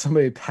trying to get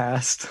somebody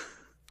passed?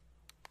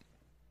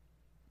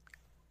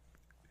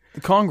 The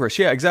Congress,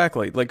 yeah,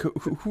 exactly. Like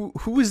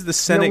who is the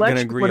Senate going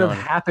to agree on? The election would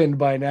have happened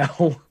by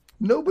now.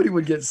 Nobody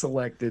would get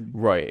selected.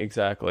 Right,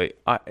 exactly.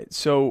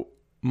 So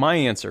my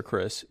answer,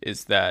 Chris,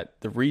 is that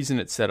the reason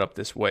it's set up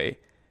this way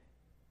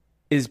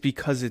is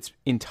because it's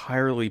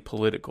entirely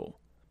political.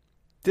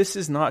 This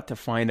is not to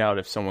find out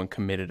if someone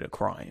committed a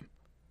crime,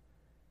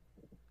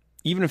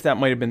 even if that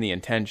might have been the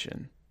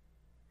intention.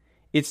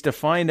 It's to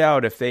find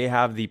out if they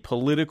have the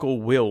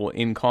political will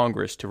in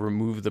Congress to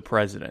remove the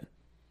president.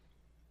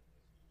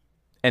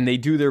 And they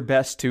do their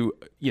best to,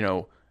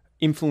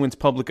 influence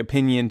public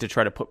opinion, to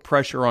try to put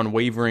pressure on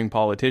wavering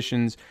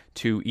politicians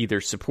to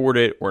either support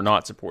it or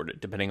not support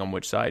it, depending on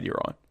which side you're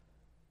on.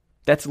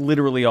 That's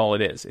literally all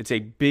it is. It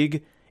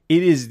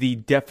is the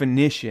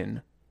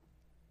definition.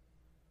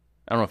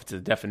 I don't know if it's a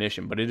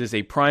definition, but it is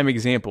a prime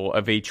example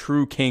of a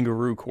true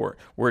kangaroo court,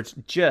 where it's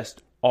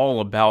just all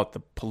about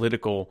the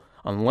political,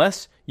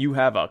 unless you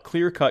have a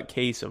clear-cut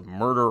case of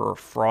murder or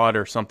fraud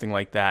or something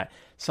like that.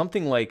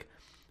 Something like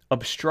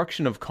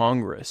obstruction of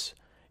Congress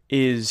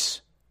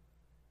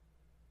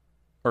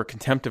or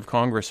contempt of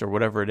Congress or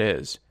whatever it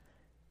is,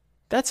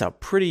 that's a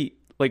pretty,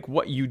 like,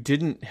 what, you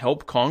didn't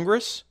help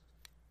Congress?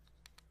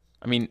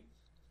 I mean,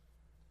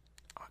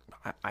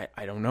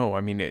 I don't know.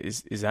 I mean,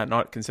 is that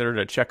not considered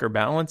a check or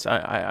balance?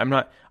 I'm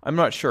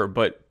not sure,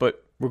 but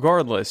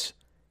regardless,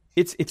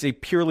 it's a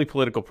purely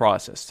political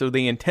process. So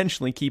they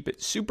intentionally keep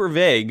it super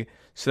vague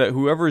so that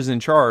whoever is in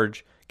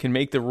charge can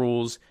make the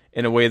rules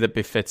in a way that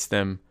befits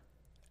them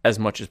as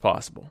much as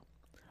possible.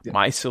 Yeah.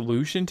 My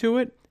solution to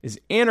it is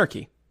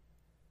anarchy.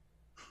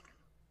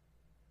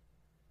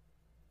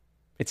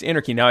 It's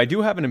anarchy. Now, I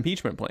do have an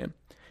impeachment plan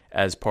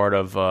as part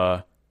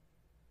of,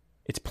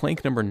 it's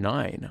plank number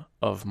 9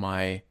 of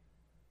my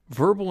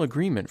verbal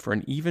agreement for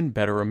an even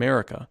better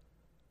America.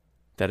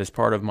 That is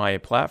part of my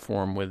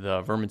platform with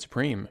Vermin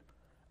Supreme,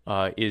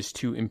 is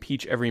to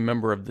impeach every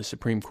member of the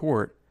Supreme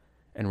Court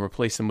and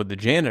replace them with the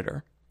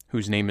janitor,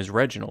 whose name is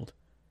Reginald,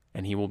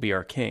 and he will be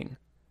our king.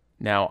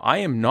 Now, I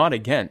am not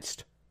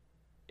against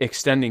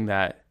extending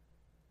that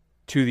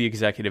to the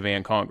executive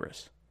and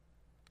Congress.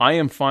 I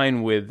am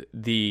fine with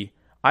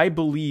I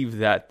believe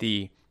that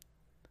the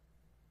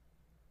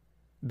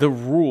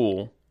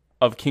rule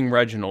of King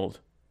Reginald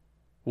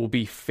will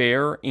be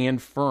fair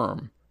and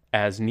firm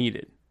as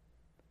needed.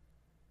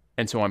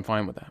 And so I'm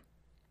fine with that.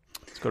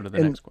 Let's go to the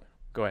next one.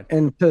 Go ahead.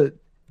 And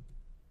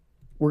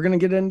we're going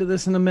to get into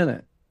this in a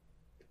minute,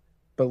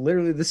 but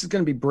literally this is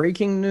going to be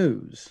breaking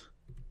news.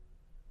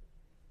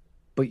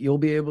 But you'll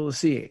be able to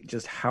see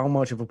just how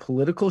much of a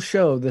political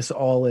show this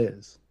all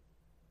is.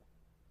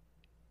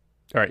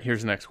 All right,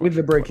 here's the next one. With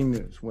the breaking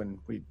news when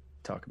we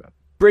talk about it.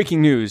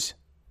 Breaking news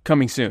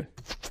coming soon.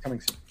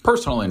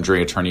 Personal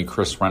injury attorney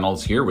Chris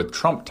Reynolds here with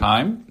Trump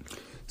Time.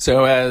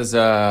 So as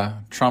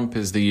Trump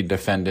is the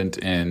defendant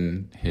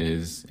in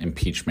his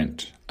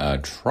impeachment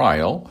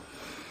trial,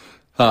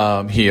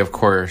 he, of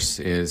course,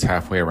 is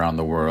halfway around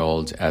the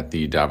world at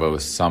the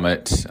Davos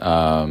summit,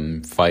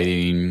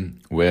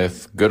 fighting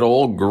with good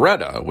old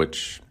Greta,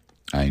 which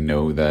I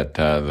know that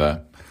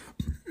the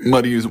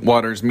Muddy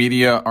Waters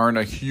media aren't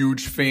a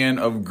huge fan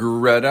of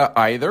Greta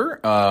either.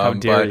 How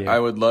dare you. I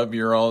would love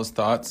your all's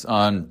thoughts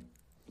on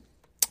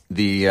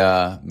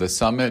the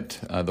summit,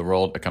 the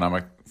World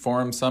Economic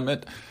Forum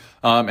summit,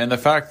 and the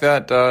fact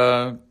that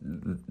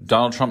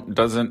Donald Trump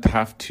doesn't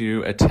have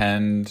to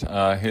attend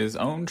his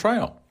own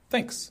trial.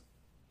 Thanks.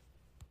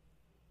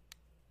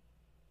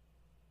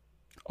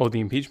 Oh, the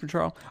impeachment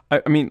trial?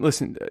 I mean,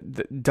 listen,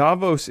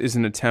 Davos is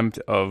an attempt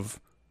of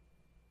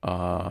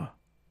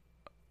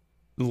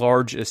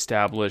large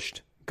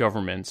established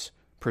governments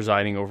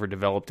presiding over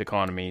developed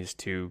economies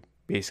to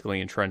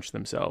basically entrench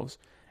themselves.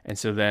 And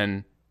so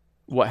then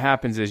what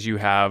happens is you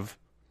have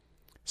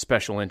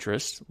special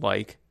interests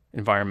like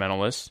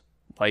environmentalists,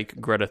 like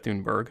Greta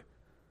Thunberg,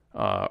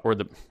 I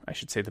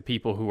should say the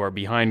people who are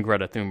behind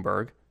Greta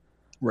Thunberg,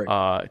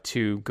 Right.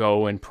 to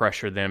go and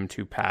pressure them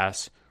to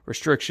pass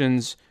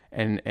restrictions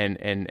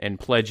and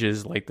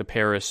pledges like the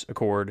Paris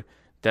Accord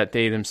that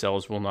they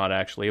themselves will not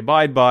actually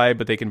abide by,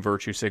 but they can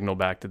virtue signal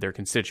back to their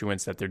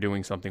constituents that they're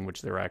doing something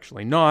which they're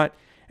actually not,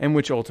 and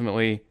which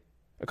ultimately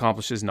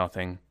accomplishes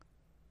nothing.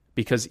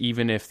 Because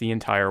even if the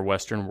entire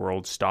Western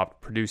world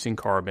stopped producing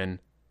carbon,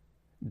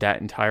 that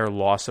entire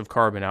loss of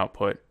carbon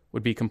output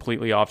would be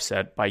completely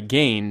offset by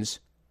gains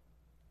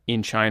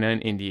in China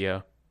and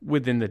India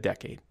within the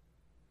decade.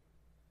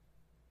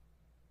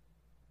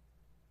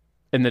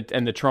 And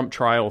the Trump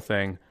trial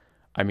thing,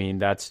 I mean,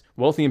 that's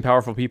wealthy and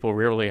powerful people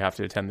rarely have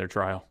to attend their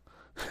trial.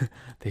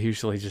 They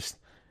usually just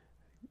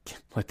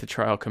let the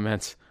trial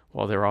commence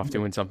while they're off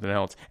doing something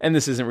else. And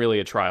this isn't really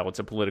a trial, it's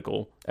a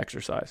political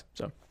exercise.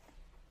 So,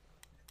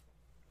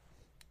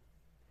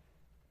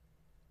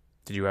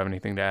 did you have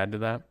anything to add to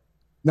that?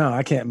 No,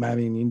 I can't. I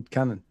mean, you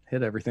kind of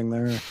hit everything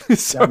there.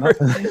 Sorry.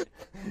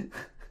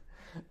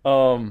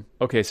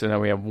 Okay, so now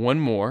we have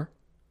one more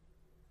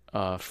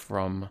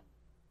from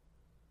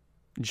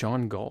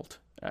John Galt,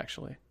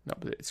 actually. No,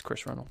 but it's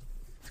Chris Reynolds.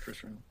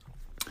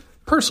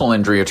 Personal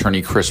injury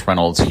attorney Chris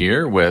Reynolds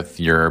here with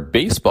your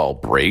baseball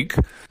break.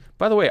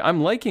 By the way,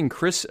 I'm liking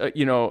Chris. I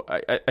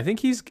think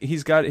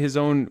he's got his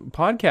own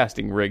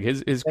podcasting rig.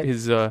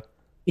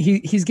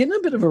 He's getting a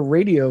bit of a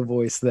radio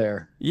voice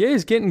there. Yeah,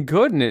 he's getting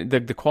good, and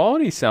the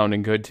quality's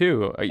sounding good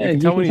too. You can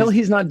tell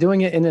he's not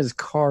doing it in his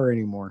car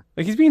anymore.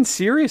 Like he's being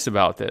serious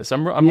about this.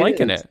 I'm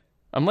liking it.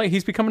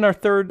 He's becoming our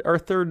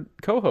third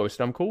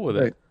co-host. I'm cool with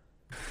it.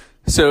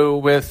 So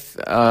with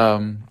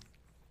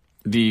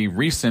the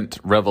recent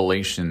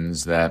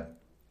revelations that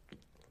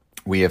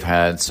we have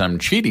had some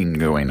cheating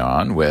going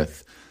on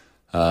with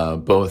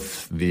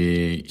both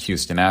the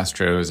Houston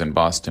Astros and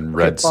Boston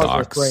Red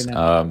Sox,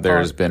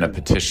 there's been a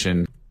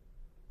petition.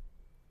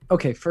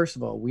 Okay, first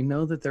of all, we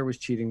know that there was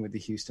cheating with the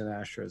Houston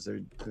Astros.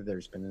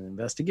 There's been an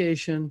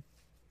investigation.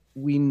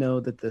 We know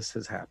that this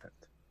has happened.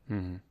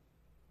 Mm-hmm.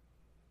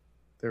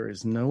 There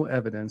is no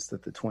evidence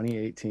that the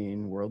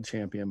 2018 world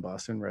champion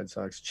Boston Red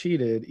Sox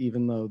cheated,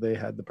 even though they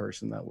had the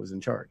person that was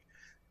in charge.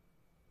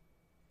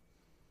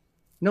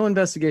 No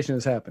investigation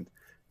has happened.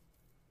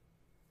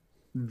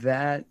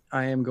 That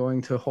I am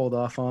going to hold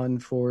off on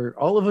for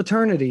all of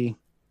eternity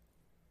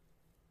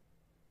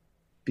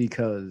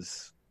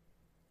because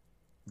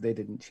they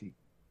didn't cheat.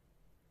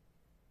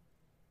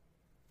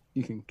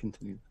 You can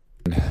continue.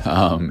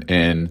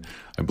 In,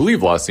 I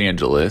believe, Los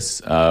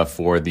Angeles,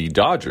 for the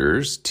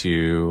Dodgers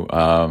to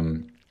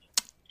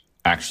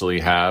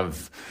actually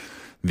have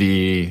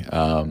the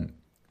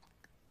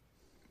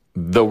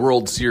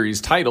World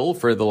Series title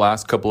for the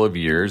last couple of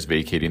years,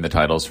 vacating the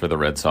titles for the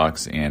Red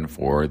Sox and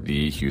for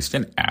the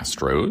Houston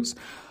Astros.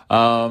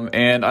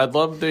 And I'd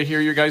love to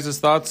hear your guys'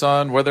 thoughts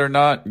on whether or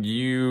not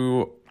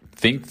you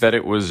think that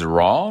it was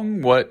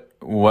wrong, what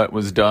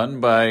was done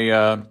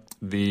by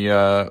the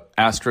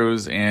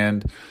Astros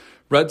and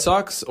Red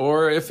Sox,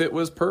 or if it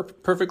was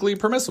perfectly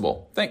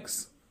permissible.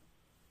 Thanks.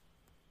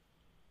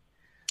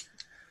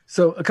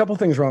 So a couple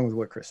things wrong with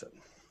what Chris said.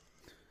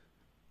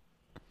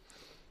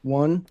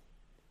 One,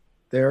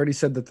 they already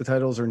said that the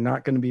titles are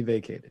not going to be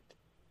vacated.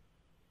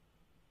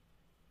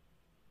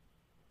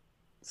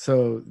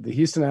 So the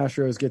Houston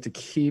Astros get to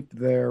keep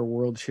their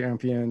World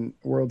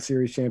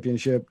Series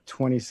championship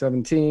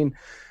 2017,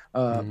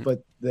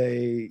 but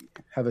they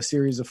have a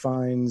series of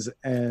fines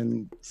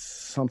and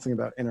something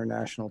about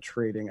international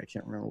trading. I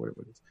can't remember what it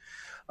was.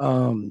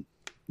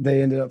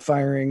 They ended up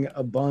firing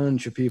a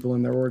bunch of people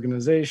in their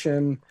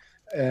organization,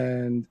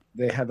 and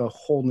they have a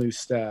whole new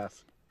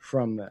staff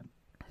from them.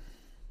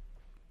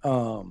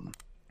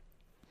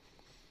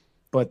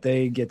 But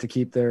they get to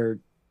keep their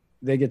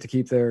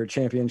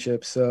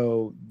championship,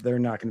 so they're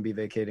not going to be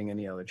vacating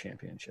any other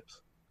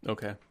championships.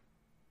 Okay.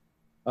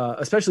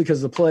 Especially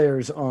because the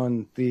players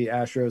on the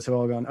Astros have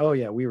all gone, oh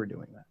yeah, we were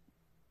doing that.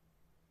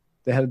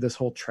 They had this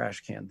whole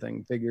trash can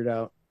thing figured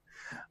out.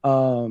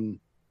 And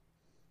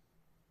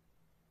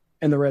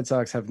the Red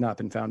Sox have not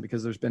been found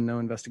because there's been no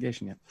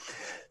investigation yet.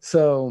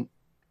 So,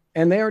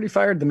 and they already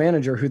fired the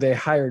manager who they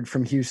hired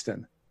from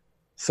Houston.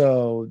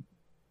 So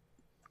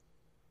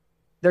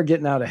they're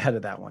getting out ahead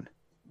of that one.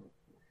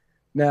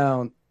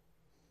 Now,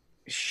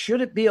 should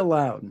it be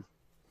allowed?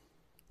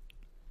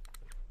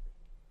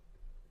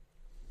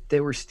 They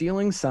were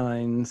stealing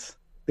signs.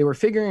 They were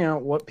figuring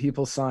out what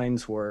people's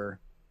signs were.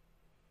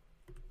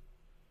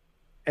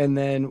 And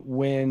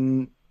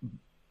then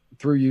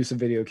through use of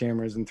video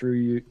cameras and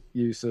through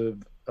use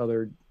of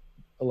other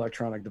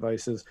electronic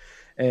devices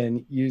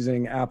and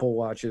using Apple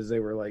Watches, they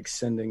were like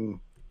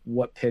sending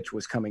what pitch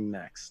was coming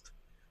next.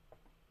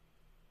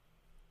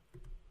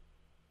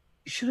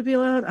 Should it be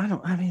allowed?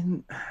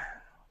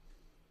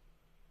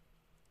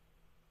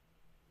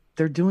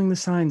 They're doing the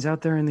signs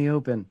out there in the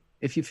open.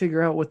 If you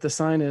figure out what the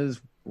sign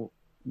is,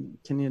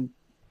 can you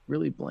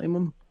really blame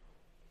them?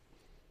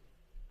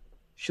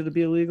 Should it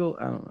be illegal?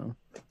 I don't know.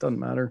 It doesn't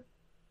matter.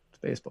 It's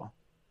baseball.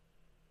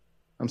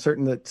 I'm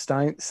certain that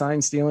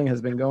sign stealing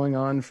has been going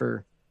on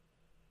for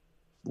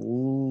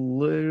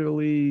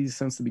literally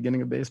since the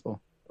beginning of baseball.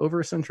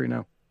 Over a century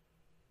now.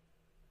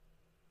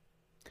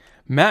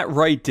 Matt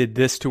Wright did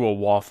this to a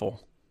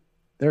waffle.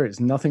 There is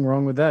nothing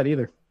wrong with that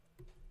either.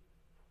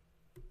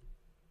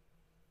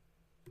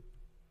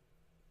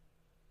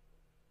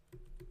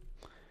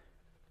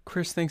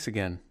 Chris, thanks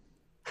again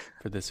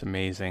for this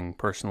amazing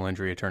personal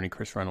injury attorney,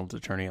 Chris Reynolds,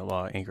 attorney at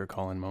law, anchor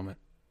call-in moment.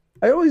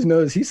 I always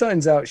notice he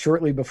signs out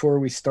shortly before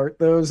we start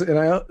those, and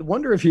I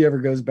wonder if he ever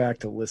goes back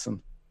to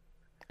listen.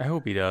 I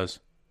hope he does,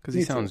 because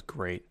he sounds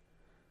great.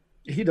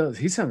 He does.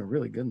 He sounded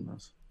really good in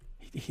those.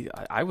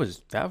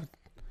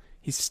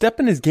 He's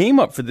stepping his game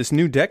up for this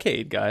new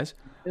decade, guys.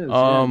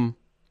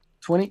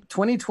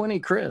 2020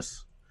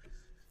 Chris.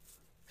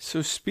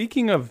 So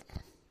speaking of,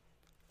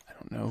 I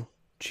don't know,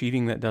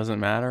 cheating that doesn't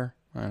matter.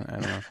 I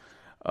don't know.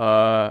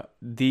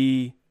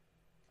 The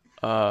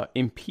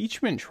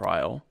impeachment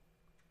trial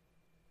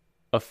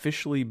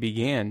officially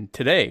began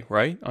today,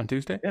 right? On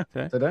Tuesday? Yeah,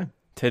 Today.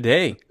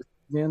 Today.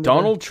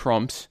 Donald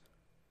Trump's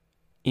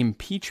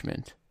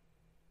impeachment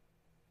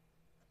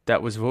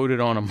that was voted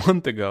on a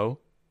month ago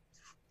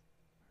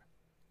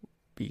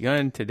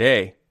begun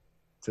today.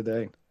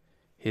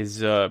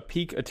 His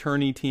peak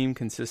attorney team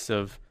consists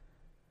of,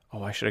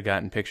 I should have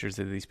gotten pictures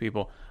of these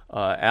people.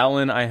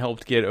 Alan, I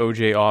helped get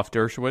OJ off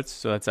Dershowitz,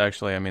 so that's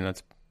that's a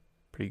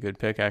pretty good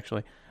pick,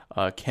 actually.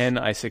 Ken,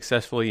 I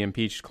successfully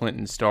impeached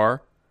Clinton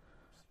Starr.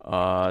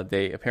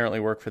 They apparently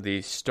work for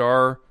the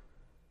Starr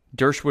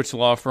Dershowitz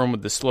law firm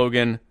with the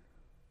slogan,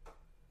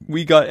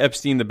 "We got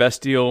Epstein the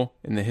best deal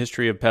in the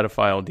history of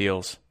pedophile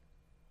deals."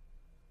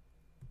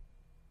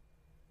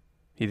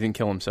 He didn't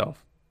kill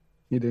himself.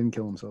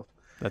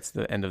 That's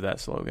the end of that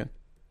slogan.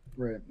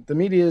 Right. The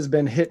media has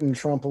been hitting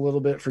Trump a little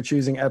bit for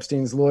choosing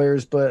Epstein's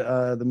lawyers,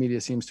 but the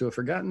media seems to have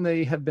forgotten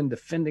they have been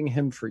defending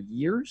him for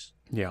years.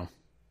 Yeah.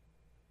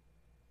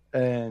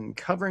 And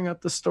covering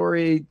up the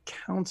story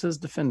counts as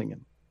defending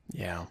him.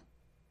 Yeah.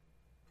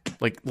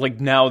 Like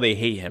now they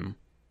hate him.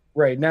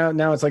 Right.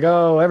 Now it's like,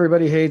 oh,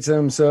 everybody hates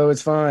him, so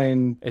it's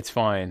fine. It's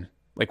fine.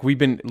 Like, we've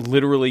been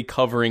literally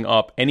covering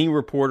up any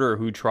reporter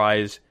who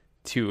tries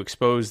to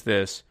expose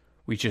this.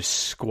 We just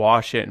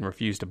squash it and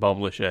refuse to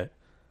publish it.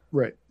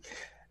 Right.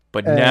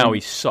 But now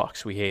he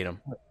sucks. We hate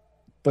him.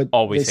 But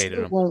always they hated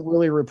still him. Won't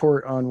really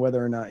report on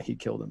whether or not he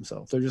killed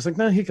himself. They're just like,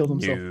 no, he killed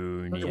himself.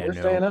 We're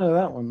staying out of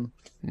that one.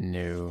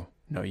 No.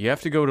 You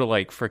have to go to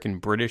like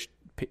freaking British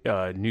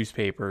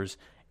newspapers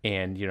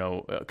and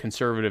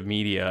conservative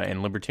media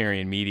and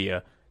libertarian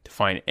media to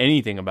find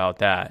anything about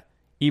that.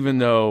 Even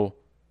though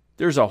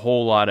there's a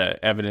whole lot of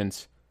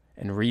evidence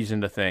and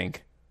reason to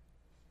think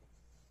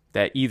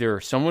that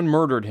either someone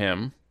murdered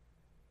him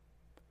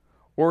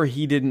or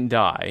he didn't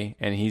die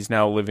and he's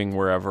now living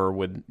wherever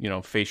with,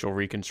 facial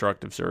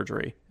reconstructive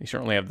surgery. They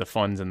certainly have the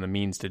funds and the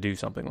means to do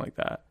something like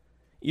that.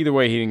 Either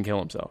way, he didn't kill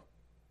himself.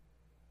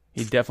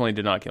 He definitely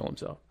did not kill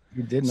himself.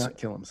 He did not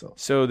kill himself.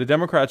 So the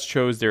Democrats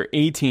chose their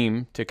A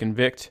team to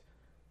convict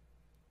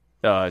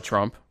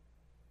Trump,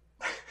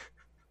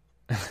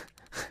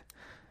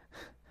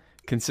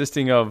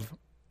 consisting of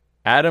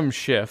Adam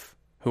Schiff,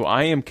 who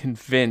I am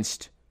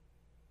convinced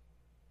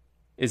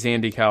is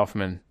Andy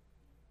Kaufman.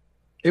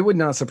 It would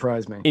not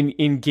surprise me.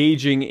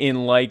 Engaging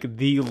in like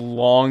the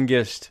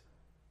longest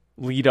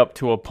lead up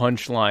to a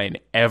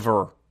punchline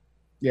ever.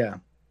 Yeah.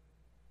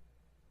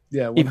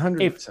 Yeah,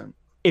 100%.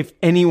 If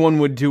anyone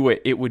would do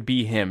it, it would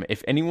be him.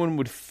 If anyone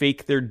would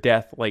fake their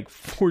death like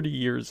 40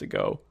 years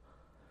ago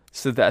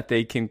so that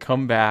they can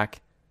come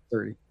back.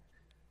 30.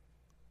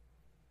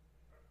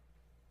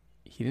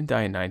 He didn't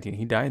die in 19.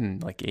 He died in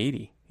like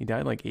 80. He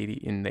died like 80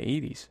 in the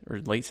 80s or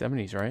late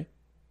 70s, right?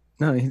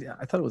 No,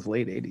 I thought it was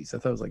late 80s. I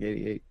thought it was like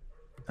 88.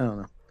 I don't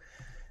know.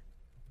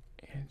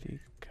 Andy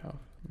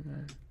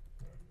Kaufman.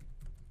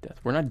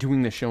 Death. We're not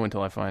doing this show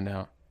until I find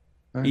out.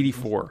 Right.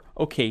 84.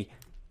 Okay.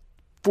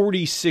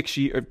 36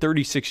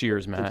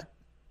 years, Matt.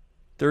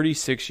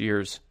 36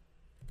 years.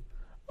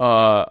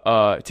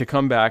 To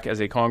come back as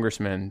a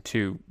congressman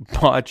to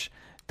botch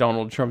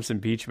Donald Trump's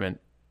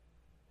impeachment.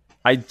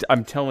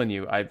 I'm telling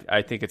you,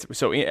 I think it's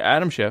so.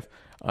 Adam Schiff,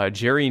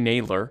 Jerry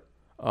Nadler,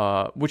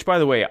 which by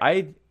the way,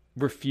 I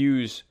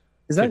refuse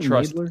to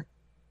trust. Nadler?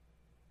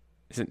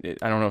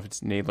 I don't know if it's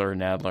Nadler or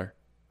Nadler.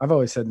 I've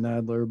always said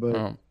Nadler,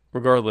 but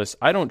regardless,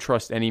 I don't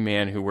trust any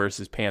man who wears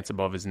his pants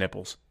above his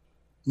nipples.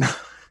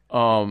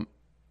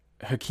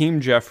 Hakeem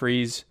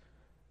Jeffries,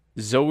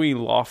 Zoe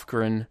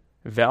Lofgren,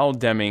 Val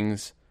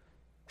Demings,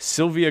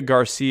 Sylvia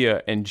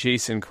Garcia, and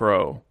Jason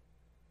Crow.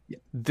 Yeah.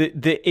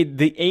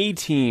 The A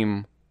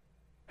team,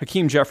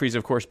 Hakeem Jeffries,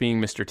 of course,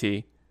 being Mr.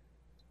 T,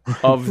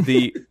 of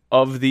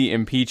the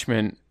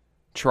impeachment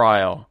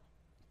trial.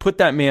 Put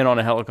that man on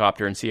a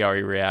helicopter and see how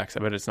he reacts.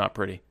 I bet it's not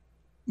pretty.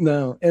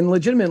 No, and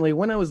legitimately,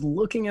 when I was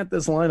looking at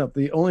this lineup,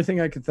 the only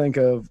thing I could think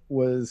of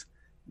was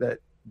that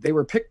they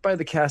were picked by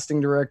the casting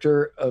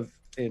director of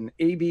an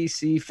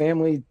ABC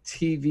family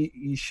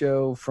TV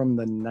show from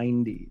the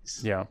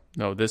 90s. Yeah.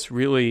 No, this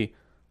really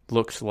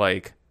looks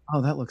like.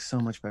 Oh, that looks so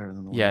much better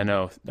than the one. Yeah,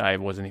 no, I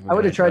wasn't even. I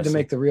would have tried to address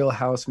make the Real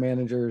House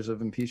Managers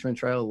of Impeachment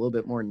Trial a little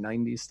bit more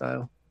 90s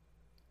style.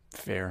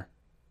 Fair.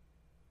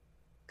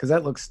 Because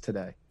that looks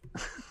today.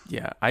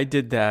 Yeah, I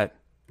did that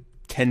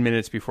 10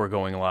 minutes before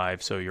going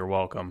live, so you're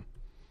welcome.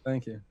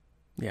 Thank you.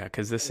 Yeah,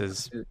 because this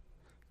is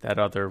that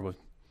other was.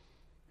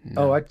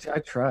 No. Oh, I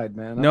tried,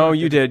 man. No,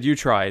 you did. You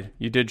tried.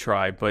 You did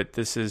try, but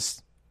this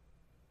is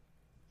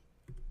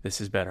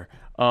better.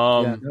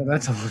 Yeah, no,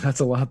 that's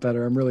a lot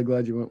better. I'm really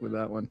glad you went with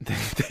that one.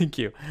 Thank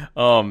you.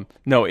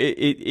 No,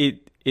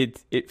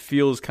 it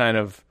feels kind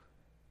of.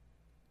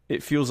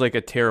 It feels like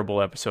a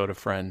terrible episode of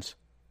Friends.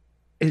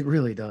 It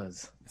really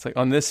does. It's like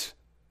on this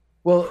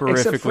well,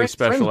 horrifically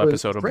special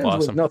episode of Friends Blossom.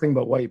 was nothing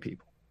but white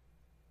people.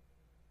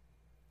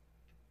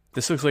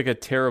 This looks like a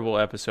terrible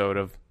episode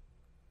of.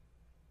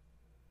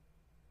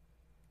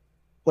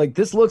 Like,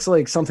 this looks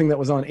like something that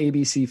was on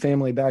ABC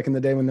Family back in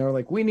the day when they were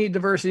like, we need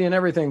diversity in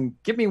everything.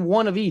 Give me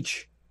one of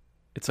each.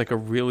 It's like a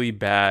really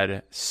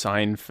bad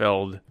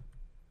Seinfeld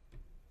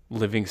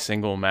Living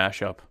Single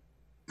mashup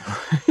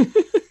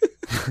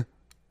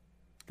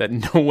that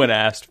no one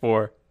asked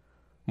for,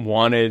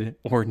 wanted,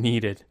 or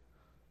needed.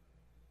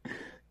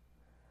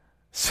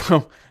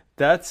 So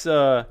that's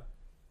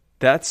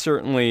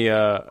certainly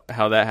how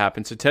that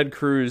happened. So Ted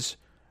Cruz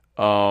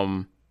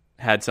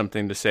had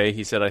something to say.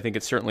 He said, "I think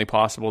it's certainly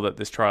possible that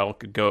this trial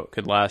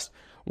could last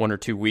 1 or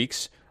 2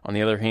 weeks. On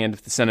the other hand,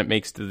 if the Senate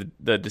makes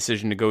the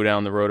decision to go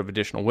down the road of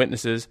additional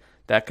witnesses,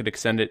 that could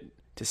extend it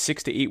to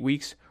 6 to 8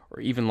 weeks or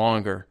even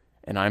longer.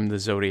 And I'm the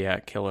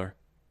Zodiac killer.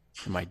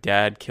 And my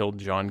dad killed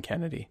John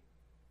Kennedy.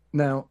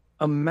 Now,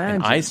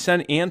 imagine. And I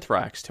sent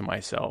anthrax to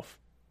myself."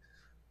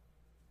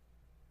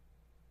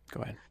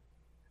 Go ahead.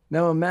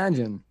 Now,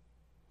 imagine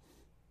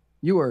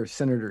you are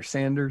Senator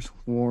Sanders,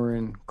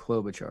 Warren,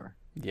 Klobuchar.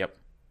 Yep.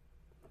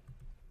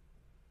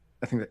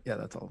 I think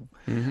that's all.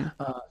 Mm-hmm.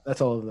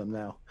 That's all of them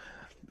now.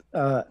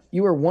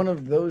 You are one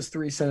of those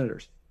 3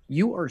 senators.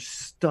 You are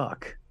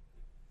stuck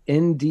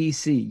in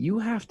D.C. You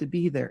have to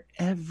be there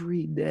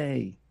every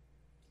day.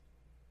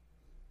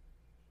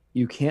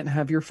 You can't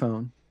have your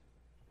phone.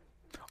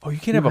 Oh, you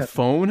can't have a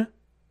phone?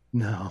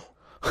 No.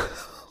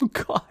 Oh,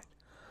 God.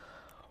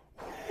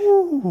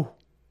 Whew.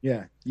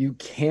 Yeah, you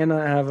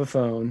cannot have a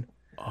phone.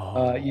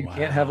 You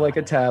can't have like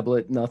a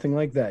tablet, nothing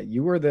like that.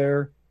 You are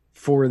there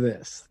for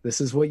this.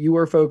 This is what you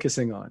are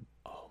focusing on.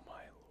 Oh, my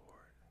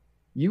Lord.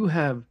 You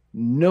have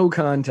no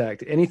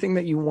contact. Anything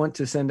that you want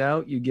to send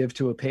out, you give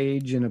to a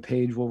page, and a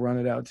page will run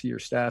it out to your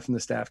staff, and the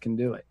staff can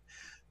do it.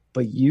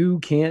 But you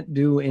can't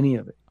do any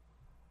of it.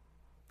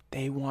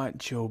 They want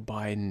Joe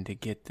Biden to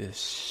get this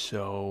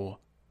so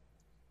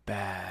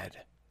bad.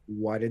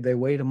 Why did they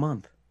wait a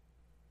month?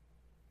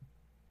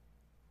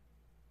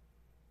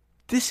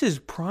 This is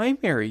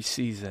primary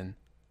season.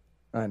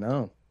 I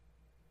know.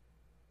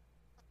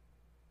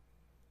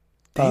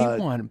 They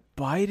want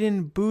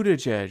Biden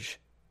Buttigieg.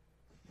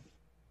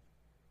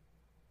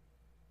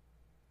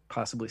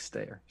 Possibly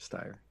Steyer.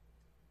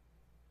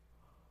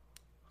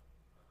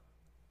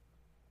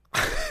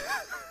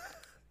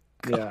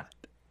 Yeah.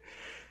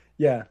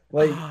 Yeah.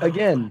 Like,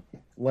 again,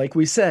 like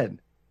we said,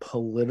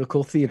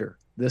 political theater.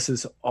 This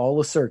is all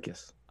a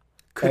circus.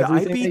 Could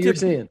Everything I be that you're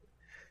seeing.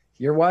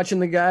 You're watching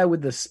the guy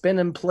with the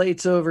spinning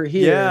plates over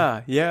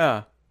here.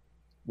 Yeah.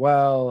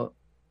 Well,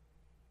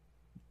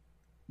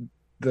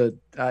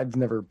 I've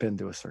never been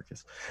to a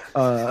circus.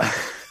 No,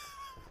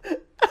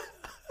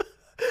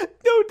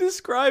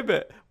 describe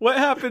it. What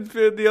happened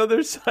to the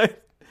other side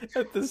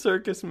at the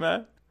circus,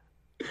 Matt?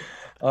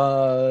 You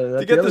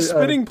got the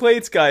spinning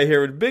plates guy here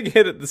with a big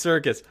hit at the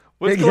circus.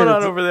 What's going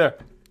on over there?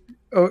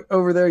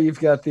 Over there, you've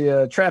got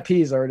the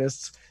trapeze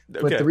artists.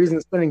 But the reason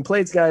the spinning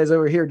plates guy is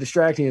over here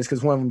distracting is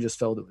because one of them just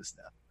fell to his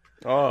death.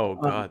 Oh,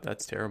 God,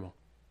 that's terrible.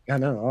 I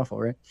know, awful,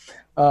 right?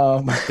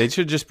 They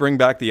should just bring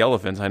back the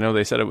elephants. I know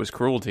they said it was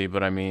cruelty,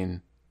 but I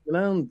mean...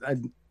 I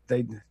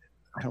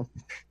don't...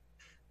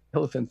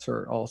 Elephants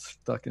are all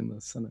stuck in the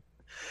Senate.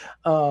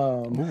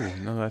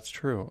 No, that's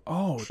true.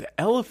 Oh,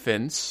 the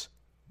elephants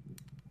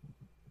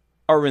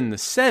are in the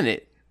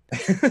Senate.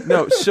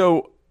 No,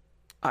 so...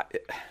 am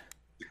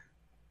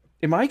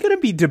I going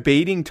to be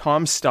debating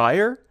Tom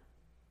Steyer?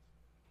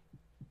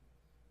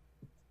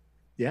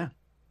 Yeah.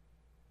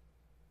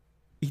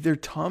 Either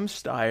Tom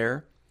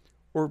Steyer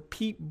or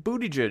Pete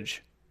Buttigieg.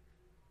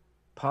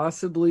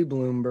 Possibly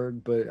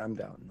Bloomberg, but I'm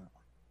doubting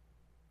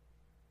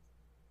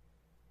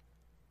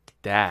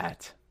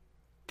that.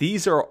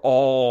 These are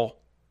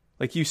all,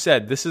 like you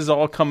said, this is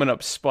all coming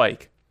up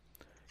Spike.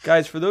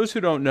 Guys, for those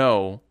who don't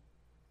know,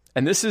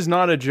 and this is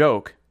not a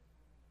joke,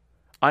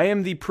 I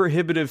am the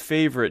prohibitive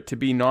favorite to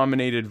be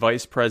nominated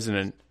vice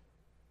president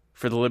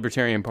for the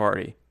Libertarian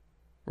Party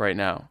right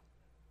now.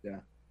 Yeah.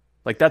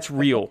 Like, that's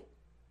real.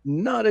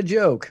 Not a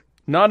joke.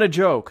 Not a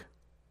joke.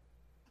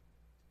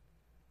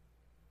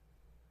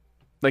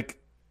 Like,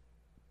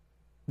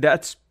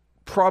 that's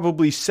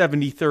probably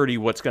 70-30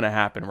 what's going to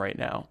happen right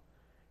now.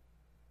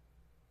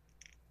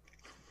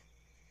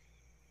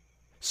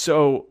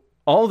 So,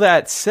 all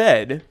that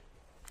said,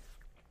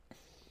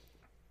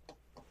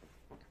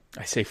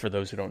 I say for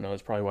those who don't know,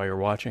 that's probably why you're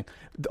watching.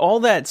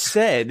 All that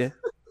said,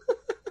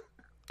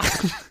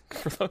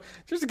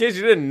 just in case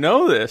you didn't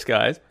know this,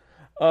 guys,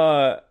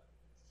 I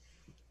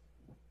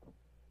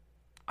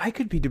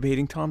could be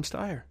debating Tom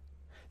Steyer.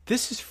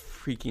 This is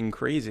freaking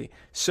crazy.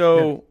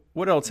 So,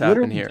 what else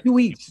happened here?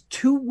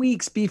 2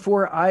 weeks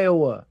before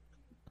Iowa.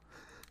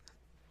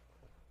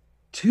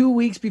 2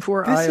 weeks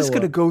before Iowa. This is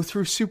going to go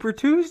through Super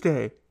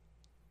Tuesday.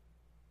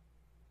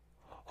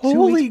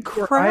 Holy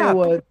crap.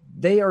 Iowa,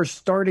 they are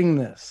starting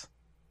this.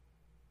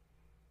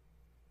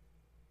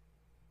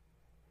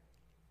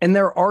 And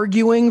they're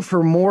arguing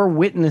for more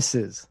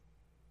witnesses.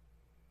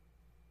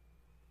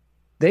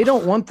 They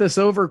don't want this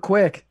over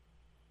quick.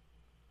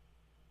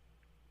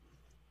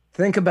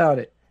 Think about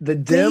it. The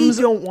Dems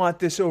don't want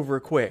this over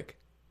quick.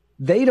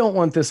 They don't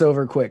want this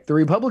over quick. The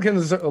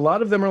Republicans, a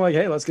lot of them are like,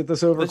 hey, let's get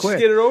this over quick.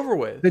 Let's get it over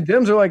with. The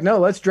Dems are like, no,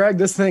 let's drag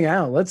this thing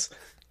out. Let's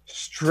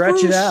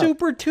stretch it out.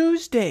 Super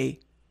Tuesday.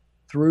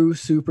 Through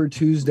Super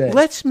Tuesday.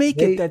 Let's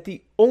make it that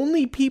the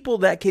only people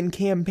that can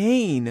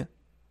campaign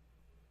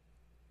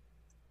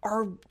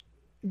are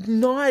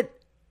not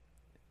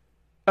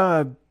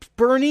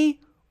Bernie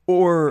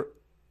or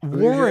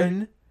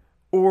Warren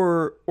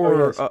or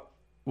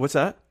what's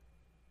that?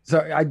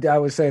 Sorry, I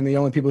was saying the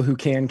only people who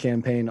can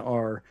campaign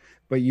are,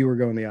 but you were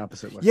going the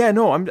opposite way. Yeah,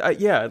 no,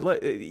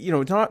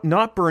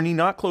 not Bernie,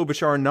 not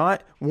Klobuchar,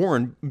 not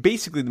Warren.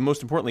 Basically,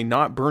 most importantly,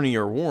 not Bernie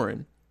or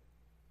Warren.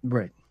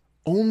 Right.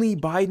 Only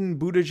Biden,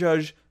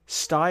 Buttigieg,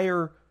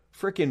 Steyer,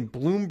 frickin'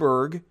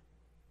 Bloomberg.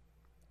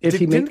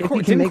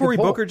 Didn't Cory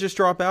Booker just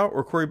drop out,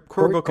 or Cory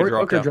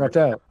Booker dropped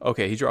out?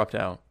 Okay, he dropped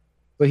out.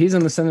 But he's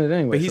in the Senate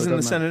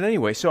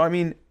anyway. So I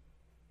mean,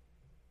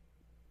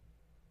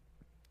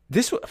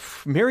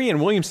 Marianne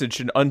Williamson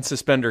should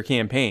unsuspend her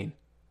campaign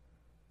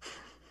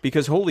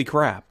because holy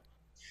crap!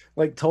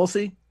 Like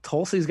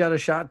Tulsi's got a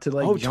shot to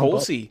jump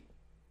Tulsi.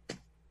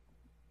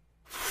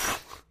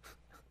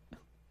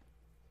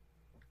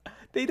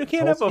 They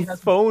can't have a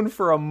phone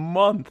for a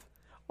month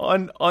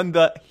on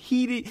the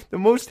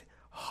most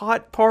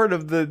hot part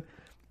of the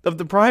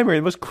primary,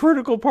 the most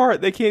critical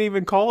part. They can't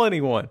even call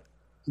anyone.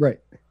 Right.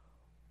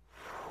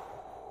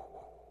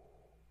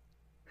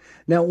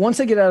 Now, once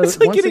they get out of, it's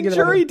like getting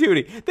jury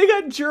duty. They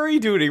got jury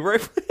duty,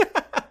 right?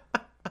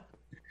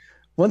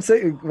 Once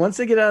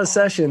they get out of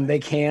session, they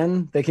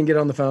can get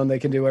on the phone. They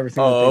can do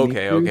everything.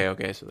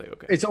 Okay. So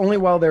it's only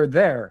while they're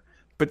there.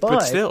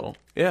 But still,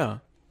 yeah.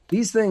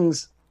 These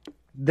things,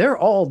 they're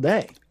all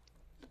day.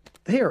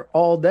 They are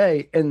all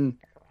day, and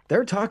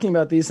they're talking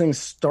about these things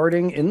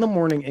starting in the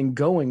morning and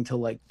going to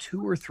like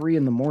 2 or 3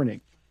 in the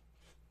morning.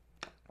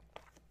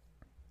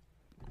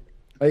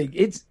 Like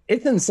it's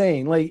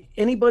insane. Like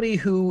anybody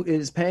who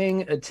is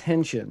paying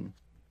attention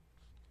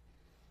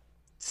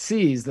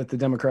sees that the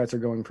Democrats are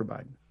going for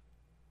Biden.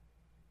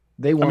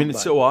 They want.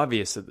 It's so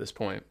obvious at this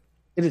point.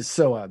 It is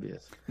so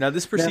obvious. Now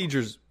this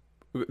procedure's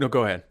no.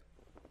 Go ahead.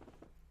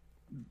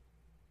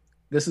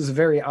 This is a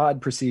very odd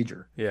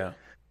procedure. Yeah.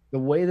 The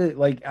way that,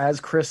 like,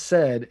 as Chris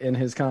said in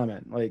his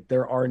comment, like,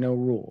 there are no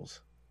rules.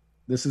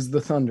 This is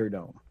the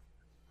Thunderdome.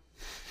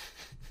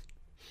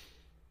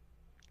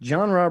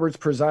 John Roberts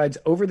presides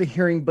over the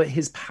hearing, but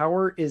his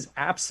power is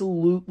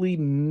absolutely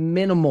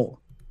minimal.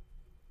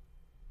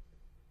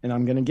 And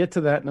I'm going to get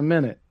to that in a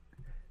minute.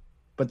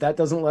 But that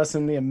doesn't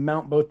lessen the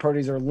amount both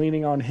parties are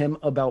leaning on him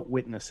about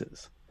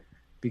witnesses.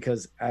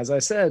 Because, as I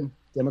said,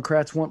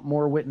 Democrats want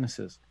more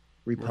witnesses.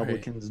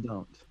 Republicans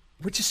don't.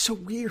 Which is so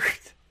weird.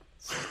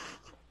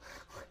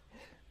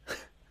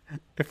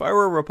 If I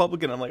were a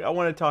Republican, I'm like, I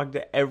want to talk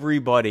to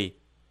everybody.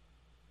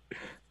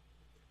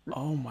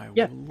 Oh my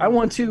Lord. I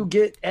want to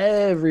get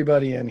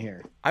everybody in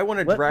here. I want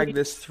to drag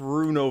this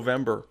through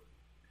November.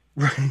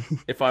 Right.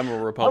 If I'm a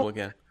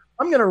Republican.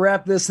 I'm going to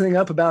wrap this thing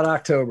up about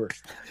October.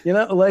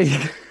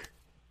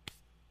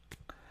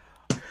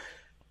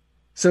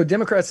 So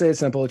Democrats say it's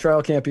simple. A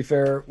trial can't be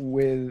fair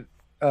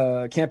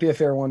can't be a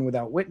fair one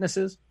without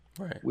witnesses.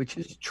 Right. Which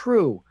is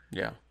true.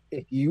 Yeah.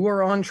 If you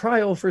are on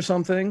trial for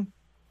something,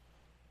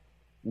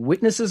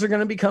 witnesses are going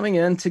to be coming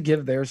in to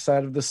give their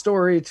side of the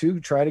story to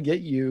try to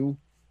get you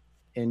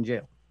in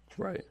jail.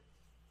 Right.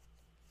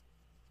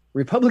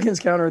 Republicans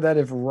counter that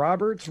if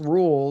Roberts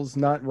rules,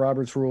 not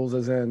Roberts rules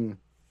as in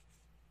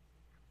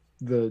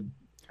the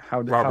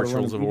Roberts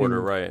Rules of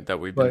Order, right? That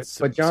we've been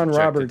but John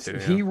Roberts, to,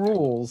 he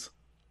rules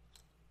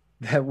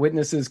that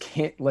witnesses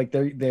can't, like,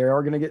 they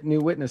are going to get new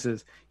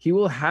witnesses. He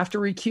will have to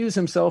recuse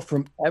himself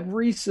from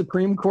every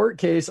Supreme Court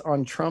case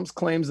on Trump's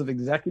claims of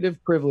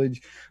executive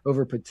privilege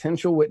over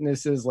potential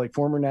witnesses like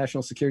former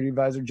National Security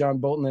Advisor John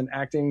Bolton and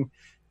acting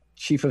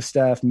Chief of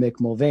Staff Mick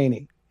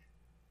Mulvaney,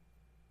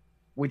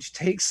 which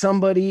takes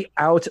somebody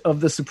out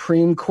of the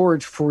Supreme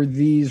Court for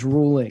these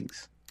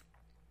rulings.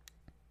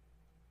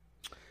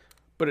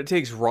 But it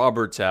takes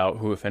Roberts out,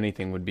 who, if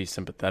anything, would be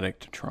sympathetic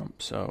to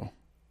Trump. So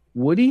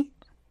would he?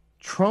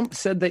 Trump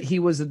said that he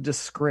was a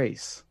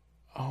disgrace.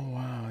 Oh,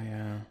 wow,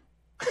 yeah.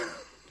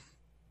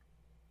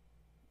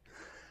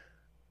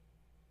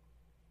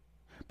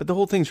 But the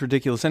whole thing's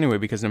ridiculous anyway,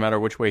 because no matter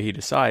which way he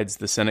decides,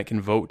 the Senate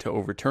can vote to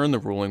overturn the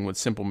ruling with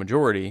simple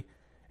majority,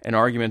 and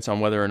arguments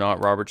on whether or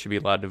not Roberts should be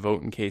allowed to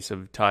vote in case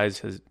of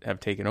ties have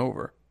taken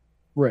over.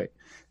 Right.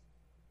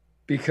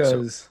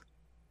 Because,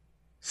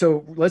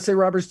 so let's say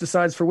Roberts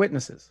decides for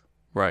witnesses.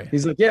 Right.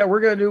 He's like, yeah, we're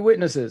going to do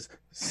witnesses.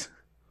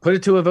 Put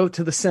it to a vote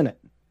to the Senate.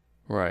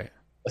 Right.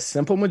 A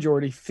simple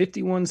majority,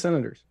 51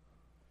 senators,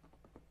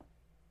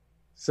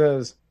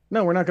 says,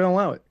 no, we're not going to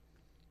allow it.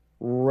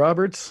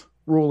 Roberts'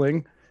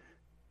 ruling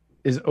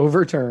is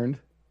overturned,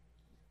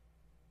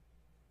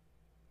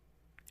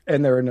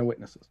 and there are no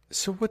witnesses.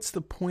 So what's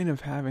the point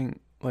of having,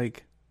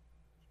 like,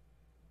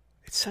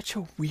 it's such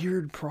a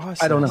weird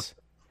process. I don't know.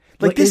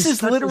 Like, this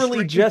is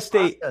literally just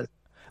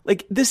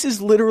this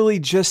is literally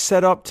just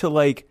set up to,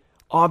 like,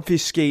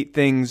 obfuscate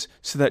things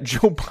so that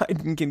Joe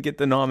Biden can get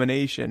the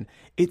nomination.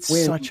 It's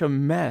such a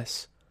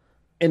mess.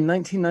 In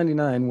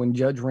 1999, when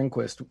Judge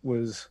Rehnquist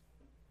was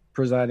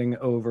presiding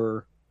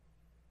over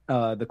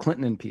the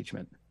Clinton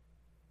impeachment,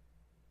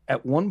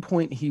 at one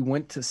point he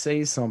went to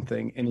say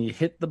something and he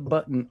hit the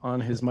button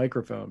on his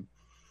microphone,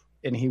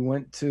 and he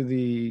went to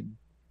the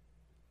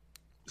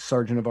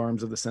Sergeant of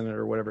Arms of the Senate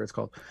or whatever it's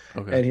called.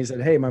 Okay. And he said,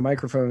 hey, my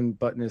microphone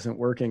button isn't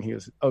working. He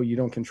goes, oh, you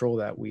don't control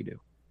that. We do.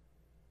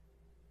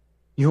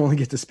 You only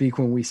get to speak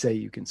when we say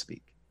you can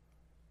speak.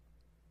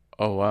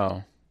 Oh,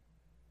 wow.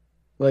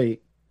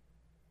 Like,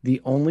 the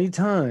only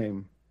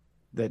time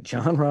that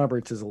John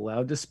Roberts is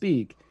allowed to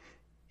speak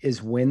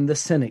is when the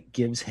Senate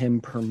gives him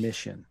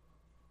permission.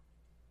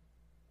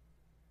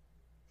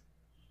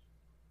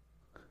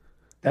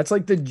 That's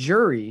like the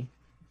jury.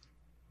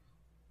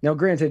 Now,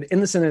 granted, in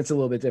the Senate, it's a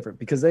little bit different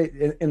because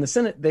in the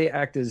Senate, they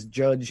act as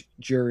judge,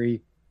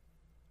 jury,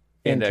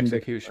 and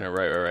executioner.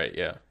 Right.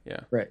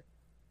 Yeah. Right.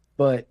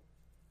 But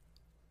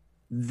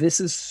this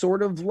is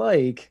sort of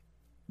like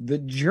the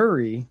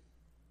jury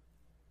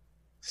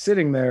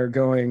sitting there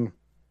going,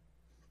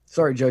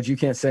 sorry, Judge, you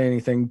can't say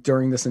anything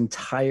during this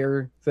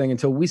entire thing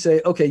until we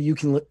say, okay, you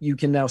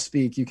can now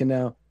speak. You can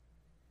now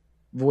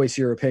voice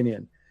your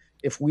opinion.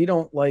 If we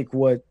don't like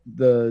what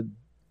the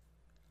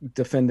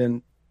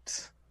defendant,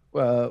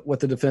 what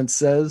the defense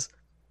says,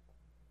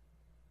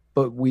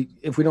 but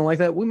if we don't like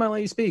that, we might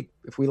let you speak.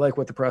 If we like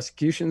what the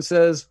prosecution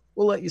says,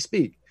 we'll let you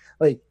speak.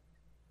 Like,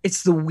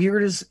 it's the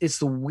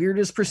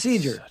weirdest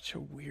procedure. Such a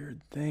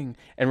weird thing.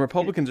 And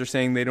Republicans are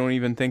saying they don't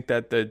even think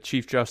that the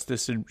Chief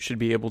Justice should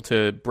be able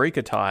to break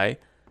a tie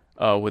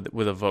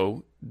with a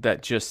vote.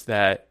 That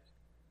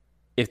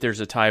if there's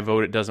a tie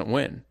vote, it doesn't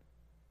win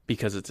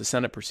because it's a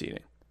Senate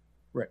proceeding.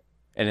 Right.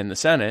 And in the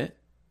Senate,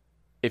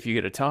 if you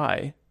get a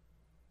tie,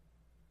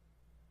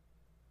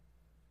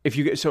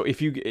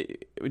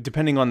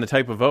 depending on the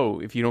type of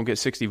vote, if you don't get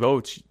 60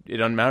 votes, it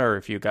doesn't matter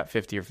if you got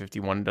 50 or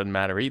 51. It doesn't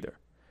matter either.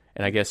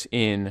 And I guess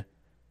in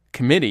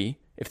committee,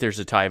 if there's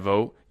a tie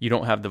vote, you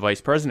don't have the vice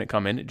president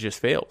come in. It just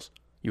fails.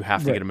 You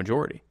have to get a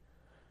majority.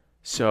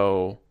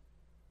 So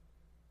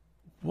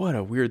what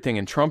a weird thing.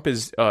 And Trump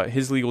his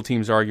legal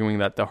team's arguing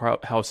that the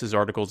House's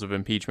articles of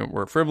impeachment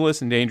were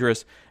frivolous and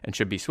dangerous and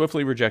should be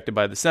swiftly rejected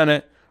by the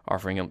Senate,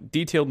 offering a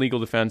detailed legal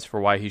defense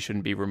for why he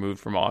shouldn't be removed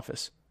from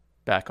office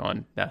back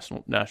on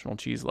National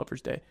Cheese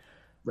Lovers Day.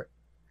 Right.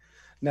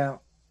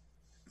 Now,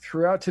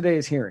 throughout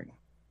today's hearing,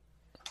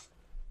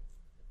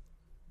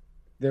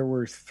 there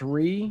were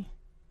 3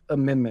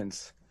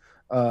 amendments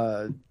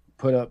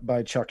put up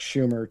by Chuck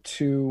Schumer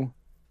to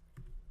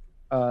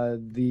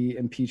the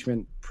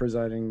impeachment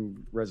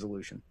presiding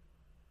resolution,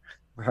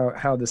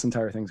 how this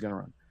entire thing's going to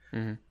run.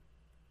 Mm-hmm.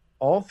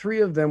 All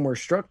 3 of them were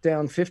struck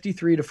down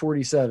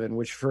 53-47,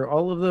 which for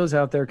all of those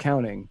out there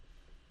counting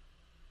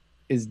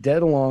is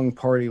dead along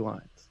party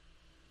lines.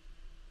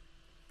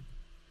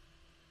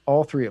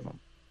 All 3 of them.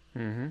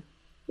 Mm-hmm.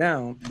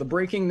 Now, the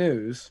breaking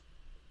news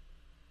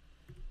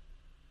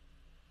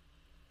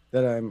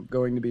that I'm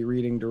going to be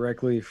reading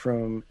directly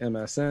from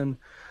MSN.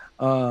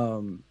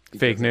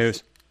 Fake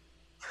news.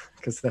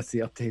 Because that's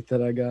the update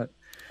that I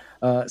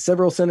got.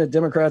 Several Senate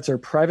Democrats are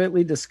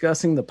privately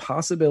discussing the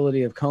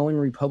possibility of calling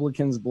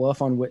Republicans'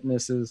 bluff on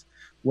witnesses,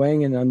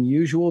 weighing an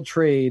unusual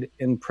trade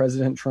in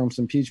President Trump's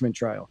impeachment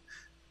trial.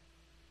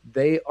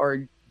 They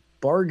are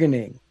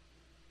bargaining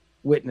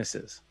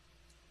witnesses.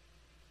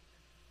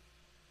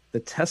 The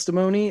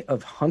testimony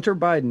of Hunter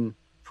Biden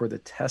for the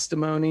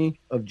testimony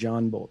of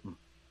John Bolton.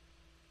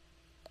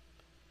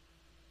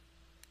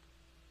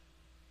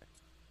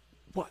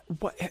 What?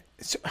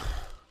 So,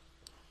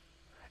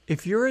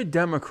 if you're a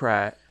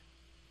Democrat,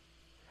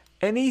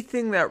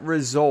 anything that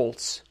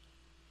results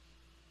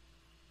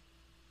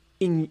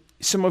in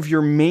some of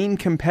your main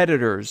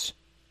competitors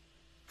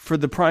for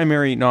the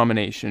primary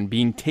nomination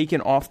being taken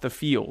off the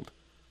field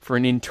for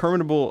an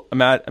indeterminable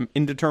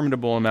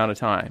amount of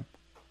time,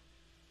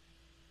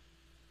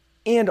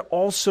 and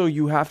also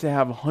you have to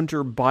have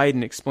Hunter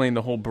Biden explain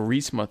the whole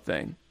Burisma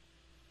thing,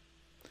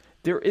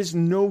 there is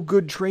no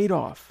good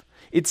trade-off.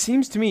 It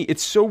seems to me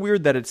it's so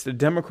weird that it's the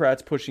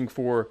Democrats pushing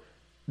for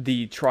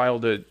the trial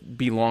to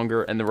be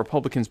longer and the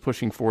Republicans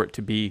pushing for it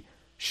to be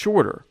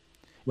shorter.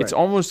 Right.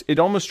 It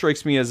almost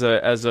strikes me as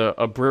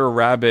a Brer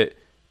Rabbit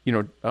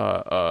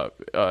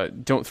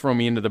don't throw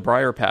me into the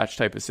briar patch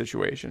type of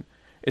situation.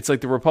 It's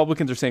like the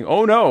Republicans are saying,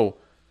 oh no,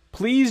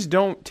 please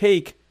don't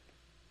take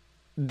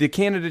the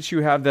candidates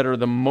you have that are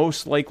the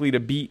most likely to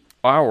beat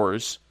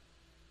ours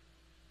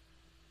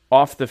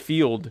off the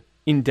field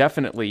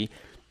indefinitely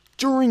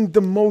during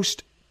the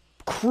most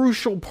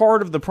crucial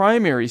part of the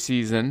primary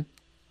season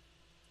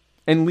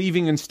and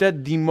leaving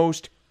instead the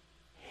most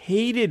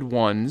hated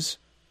ones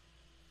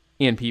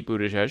and Pete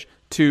Buttigieg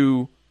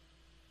to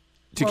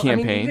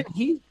campaign. Even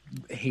he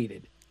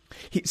hated.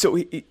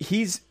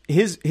 His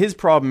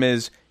problem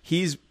is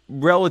he's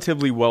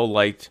relatively well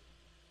liked,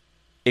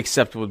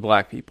 except with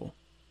black people.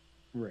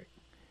 Right.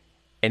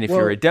 And if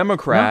you're a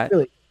Democrat, not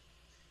really.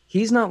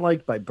 He's not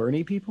liked by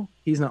Bernie people.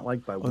 He's not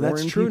liked by Warren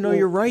that's true. people. No,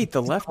 you're right.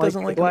 The left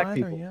doesn't like black him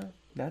either. people. Yeah,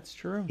 that's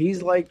true.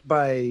 He's liked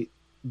by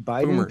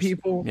Biden Boomers.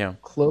 people. Yeah.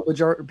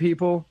 Klobuchar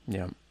people.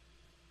 Yeah.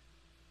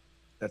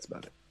 That's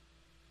about it.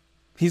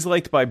 He's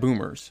liked by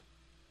boomers.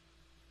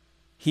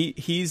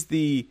 He's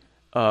the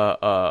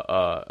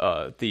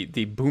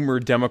boomer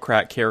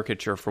Democrat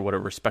caricature for what a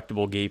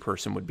respectable gay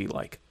person would be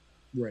like.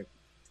 Right.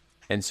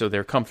 And so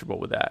they're comfortable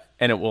with that.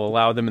 And it will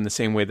allow them in the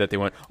same way that they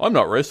went, I'm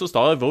not racist,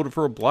 I voted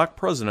for a black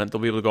president.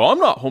 They'll be able to go, I'm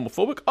not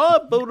homophobic, I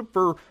voted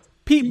for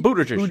Pete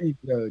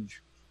Buttigieg.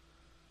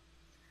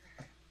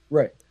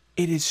 Right.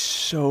 It is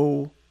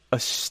so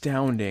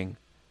astounding.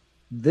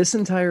 This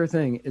entire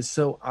thing is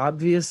so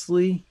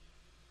obviously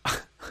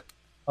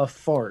a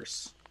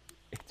farce.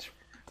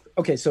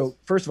 Okay, so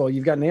first of all,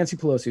 you've got Nancy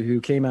Pelosi who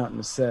came out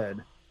and said,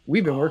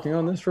 we've been working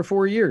on this for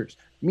 4 years,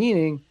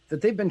 meaning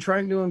that they've been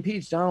trying to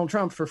impeach Donald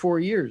Trump for 4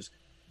 years.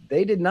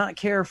 They did not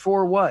care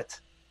for what?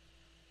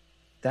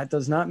 That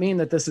does not mean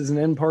that this is an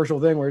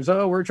impartial thing where it's,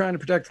 we're trying to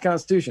protect the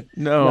Constitution.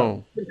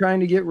 No. They're trying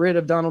to get rid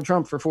of Donald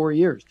Trump for 4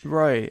 years.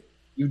 Right.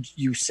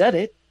 You said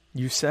it.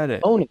 You said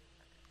it. Own it.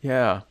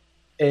 Yeah.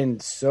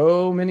 And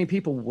so many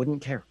people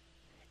wouldn't care.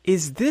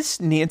 Is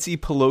this Nancy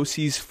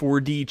Pelosi's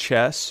 4D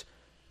chess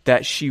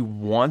that she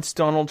wants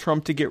Donald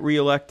Trump to get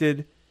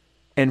reelected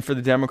and for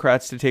the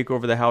Democrats to take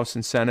over the House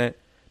and Senate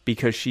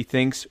because she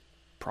thinks,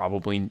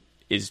 probably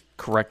is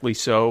correctly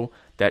so,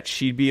 that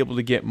she'd be able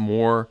to get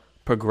more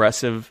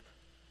progressive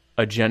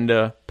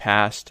agenda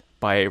passed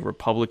by a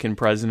Republican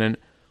president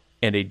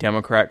and a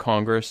Democrat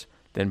Congress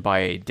than by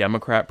a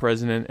Democrat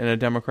president and a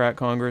Democrat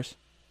Congress?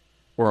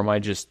 Or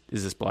is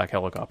this black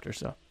helicopter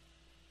stuff?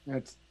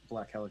 That's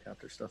black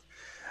helicopter stuff.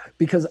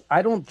 Because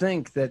I don't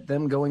think that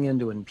them going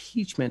into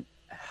impeachment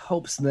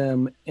helps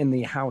them in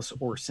the House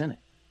or Senate.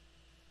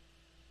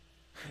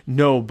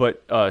 No,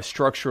 but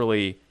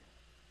structurally,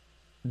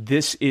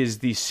 this is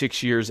the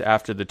 6 years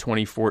after the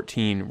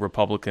 2014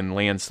 Republican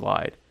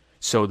landslide.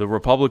 So the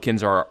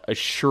Republicans are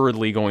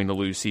assuredly going to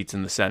lose seats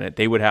in the Senate.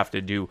 They would have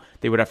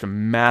to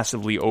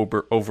massively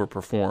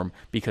overperform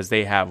because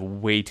they have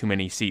way too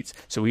many seats.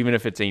 So even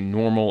if it's a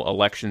normal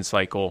election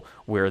cycle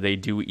where they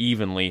do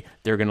evenly,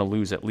 they're going to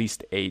lose at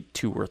least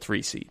 2 or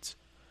 3 seats.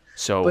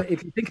 So, but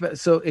if you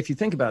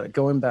think about it,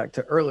 going back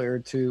to earlier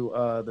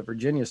to the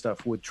Virginia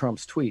stuff with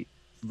Trump's tweet,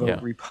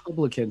 vote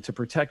Republican to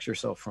protect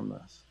yourself from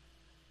this.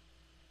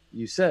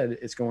 You said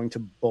it's going to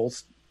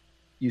bolster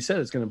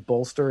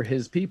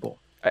his people.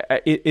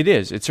 It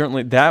is. It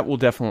certainly, that will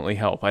definitely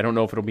help. I don't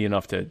know if it'll be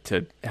enough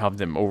to have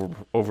them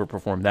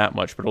overperform that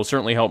much, but it'll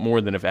certainly help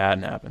more than if it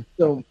hadn't happened.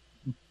 So,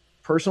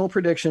 personal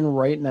prediction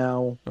right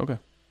now. Okay.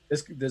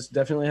 This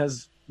definitely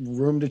has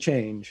room to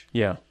change.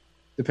 Yeah.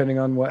 Depending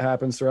on what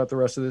happens throughout the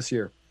rest of this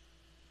year.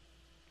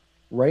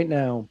 Right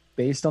now,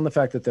 based on the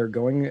fact that they're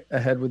going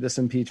ahead with this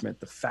impeachment,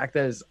 the fact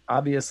that it's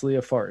obviously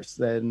a farce,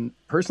 then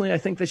personally, I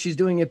think that she's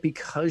doing it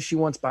because she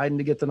wants Biden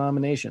to get the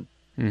nomination.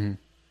 Mm-hmm.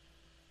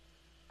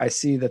 I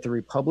see that the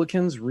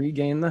Republicans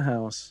regain the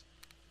House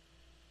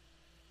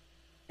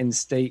and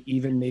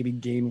even maybe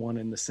gain one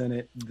in the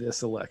Senate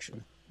this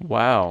election.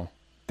 Wow.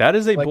 That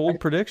is a bold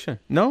prediction.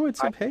 No,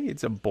 it's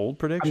a bold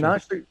prediction. I'm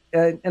not sure.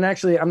 And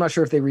actually, I'm not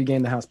sure if they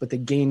regain the House, but they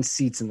gain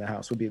seats in the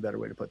House would be a better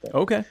way to put that.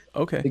 Okay.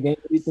 They gain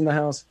seats in the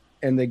House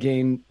and they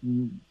gain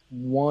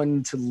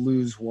 1 to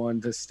lose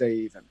 1 to stay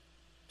even.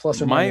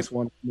 Plus or minus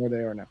 1 where they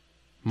are now.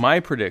 My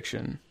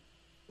prediction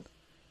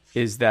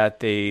is that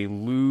they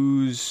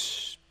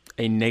lose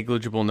a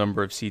negligible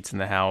number of seats in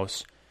the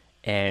House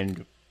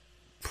and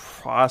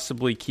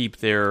possibly keep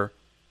their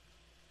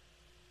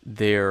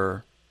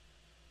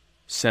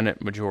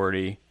Senate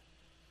majority.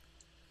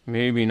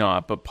 Maybe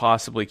not, but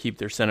possibly keep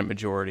their Senate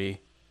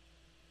majority.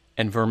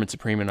 And Vermin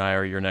Supreme and I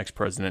are your next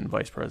president and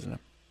vice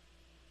president.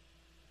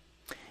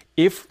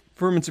 If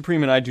Vermin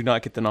Supreme and I do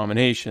not get the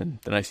nomination,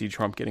 then I see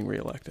Trump getting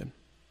reelected.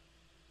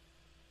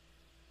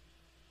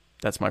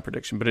 That's my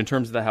prediction. But in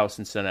terms of the House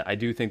and Senate, I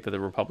do think that the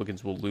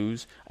Republicans will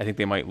lose. I think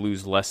they might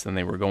lose less than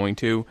they were going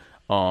to.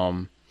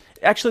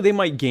 Actually, they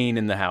might gain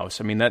in the House.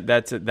 I mean,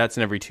 that's an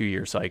every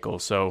 2-year cycle.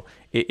 So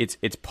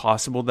it's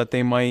possible that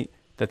they might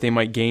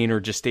gain or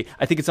just stay.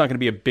 I think it's not going to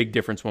be a big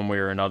difference one way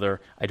or another.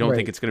 I don't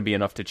think it's going to be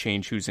enough to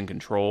change who's in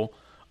control.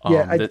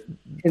 The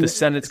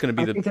Senate's going to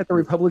be I think that the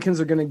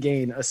Republicans are going to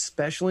gain,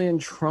 especially in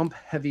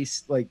Trump-heavy,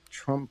 like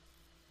Trump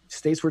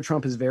states where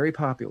Trump is very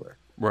popular.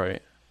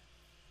 Right.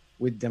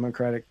 with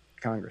Democratic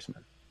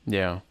congressmen.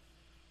 Yeah.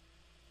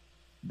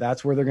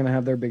 That's where they're going to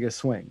have their biggest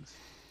swings.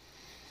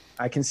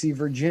 I can see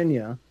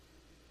Virginia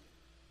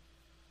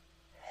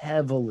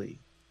heavily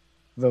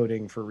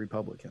voting for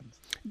Republicans.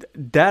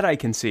 That I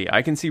can see.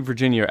 I can see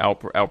Virginia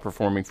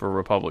outperforming for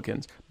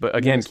Republicans. But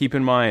again, Yes. keep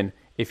in mind,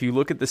 if you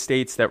look at the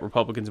states that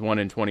Republicans won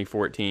in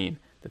 2014,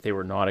 that they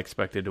were not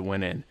expected to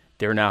win in,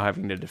 they're now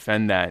having to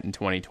defend that in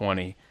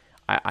 2020.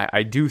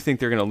 I do think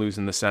they're going to lose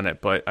in the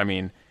Senate, but I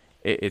mean,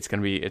 it's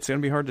going to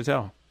be hard to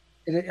tell.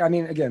 I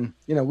mean, again,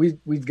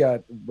 we've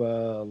got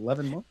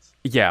 11 months.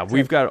 Yeah,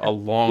 we've got a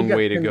long got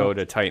way to 10 go months.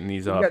 to tighten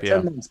these We've up. got Yeah.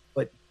 10 months,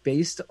 but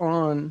based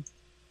on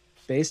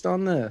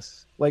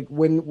this, like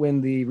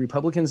when the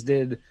Republicans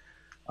did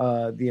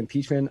the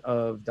impeachment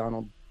of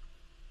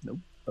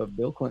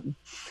Bill Clinton,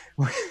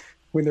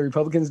 when the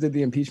Republicans did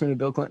the impeachment of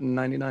Bill Clinton in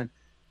 '99,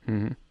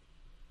 Mhm.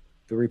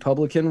 the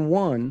Republican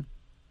won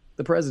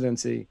the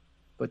presidency,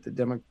 but the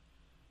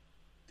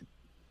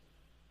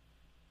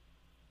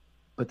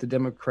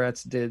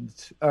Democrats did,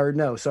 or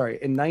no, sorry,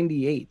 in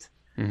 '98,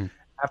 Mhm.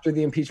 after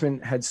the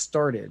impeachment had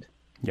started,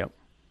 Yep.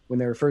 when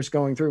they were first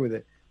going through with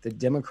it, the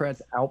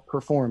Democrats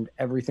outperformed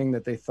everything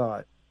that they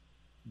thought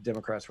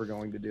Democrats were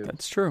going to do.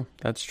 That's true.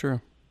 That's true.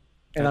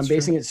 And I'm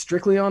basing it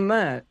strictly on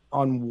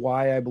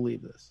why I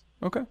believe this.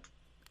 Okay.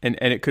 And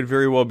it could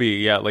very well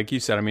be, yeah, like you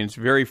said. I mean, it's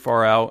very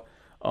far out.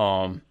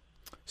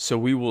 So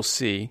we will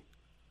see.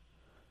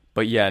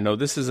 But yeah, no,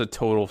 this is a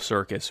total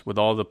circus with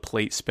all the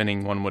plate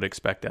spinning one would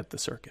expect at the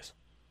circus.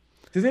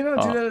 Do they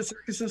not do that at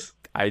circuses?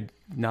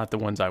 Not the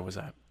ones I was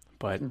at,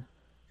 but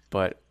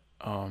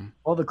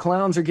All the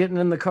clowns are getting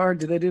in the car.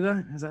 Do they do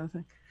that? Is that a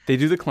thing? they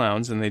do the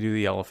clowns and they do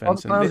the All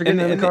elephants. the clowns are getting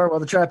in the car while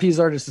the trapeze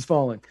artist is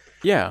falling.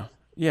 Yeah,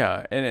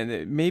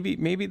 and maybe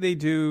they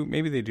do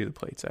the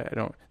plates. I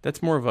don't.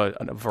 That's more of a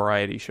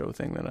variety show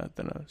thing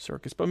than a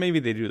circus. But maybe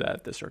they do that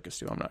at the circus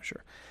too. I'm not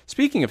sure.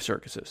 Speaking of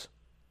circuses,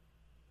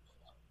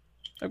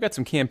 I've got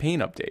some campaign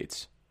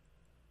updates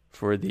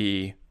for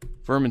the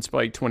Vermin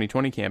Spike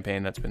 2020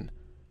 campaign that's been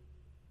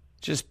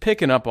just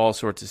picking up all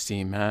sorts of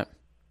steam, Matt.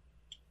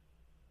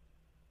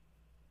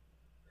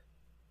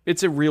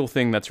 It's a real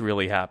thing that's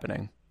really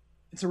happening.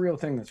 It's a real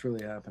thing that's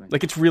really happening.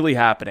 Like, it's really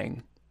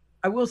happening.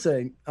 I will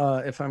say,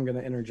 if I'm going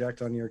to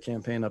interject on your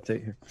campaign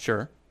update here.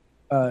 Sure.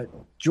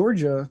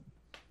 Georgia,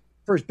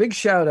 first, big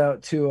shout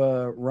out to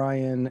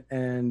Ryan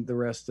and the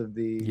rest of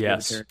the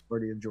Libertarian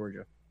Party of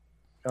Georgia.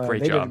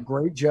 Great they job. did a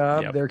great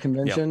job. Yep. Their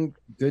convention,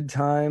 good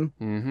time.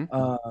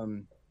 Mm-hmm.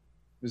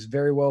 It was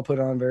very well put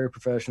on, very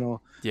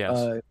professional.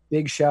 Yes.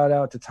 Big shout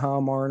out to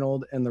Tom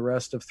Arnold and the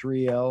rest of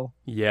 3L.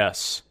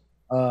 Yes.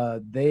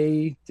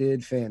 They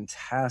did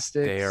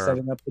fantastic They are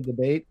setting up the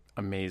debate.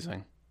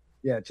 amazing.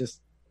 Yeah,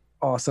 just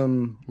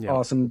awesome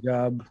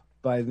job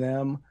by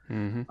them.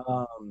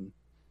 Mm-hmm.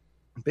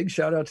 Big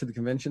shout out to the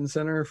convention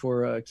center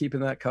for keeping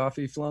that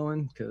coffee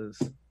flowing,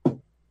 because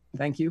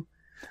thank you.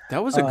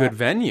 That was a good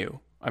venue.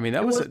 I mean,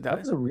 that was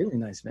a really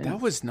nice venue. That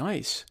was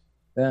nice.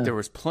 Yeah. There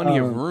was plenty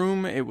of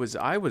room.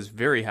 I was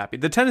very happy.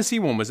 The Tennessee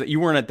one was, you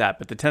weren't at that,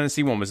 but the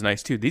Tennessee one was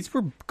nice too. These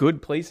were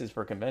good places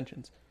for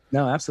conventions.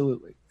 No,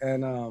 absolutely.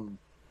 And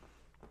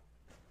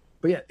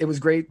but yeah, it was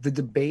great. The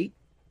debate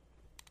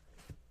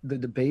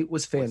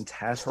was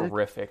fantastic.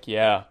 Terrific.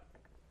 Yeah.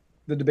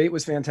 The debate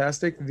was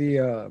fantastic.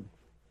 The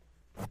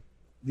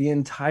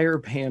entire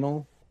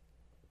panel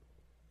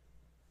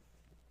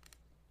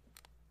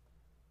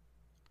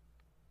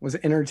was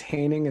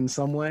entertaining in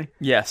some way.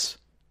 Yes.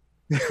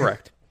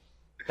 Correct.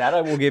 That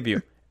I will give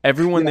you.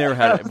 Everyone there was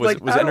how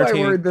entertaining.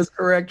 do I word this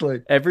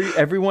correctly?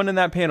 Everyone in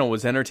that panel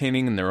was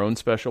entertaining in their own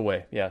special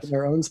way. Yes. In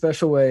their own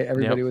special way,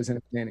 everybody was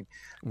entertaining.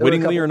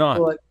 Wittingly or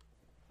not.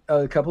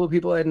 A couple of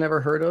people I had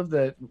never heard of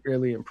that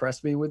really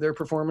impressed me with their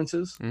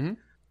performances. Mm-hmm.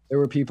 There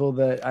were people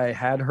that I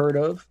had heard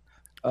of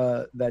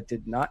that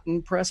did not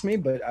impress me,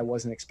 but I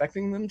wasn't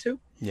expecting them to.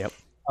 Yep.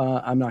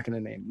 I'm not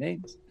going to name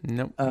names.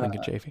 Nope.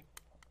 Lincoln Chafee.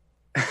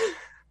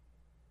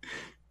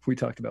 We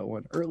talked about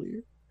one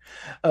earlier.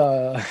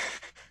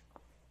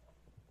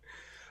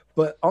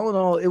 But all in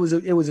all, it was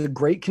a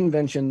great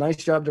convention. Nice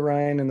job to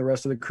Ryan and the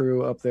rest of the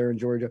crew up there in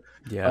Georgia.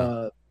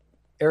 Yeah.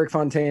 Eric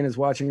Fontaine is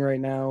watching right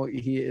now.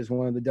 He is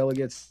one of the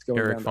delegates going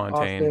Eric down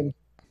Fontaine.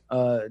 to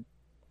Austin.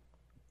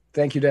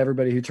 Thank you to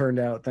everybody who turned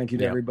out. Thank you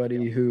to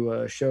everybody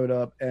who showed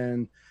up.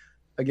 And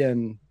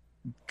again,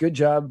 good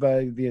job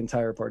by the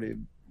entire party,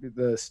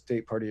 the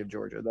state party of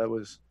Georgia. That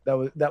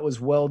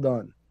was well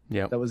done.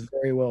 Yeah. That was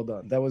very well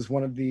done. That was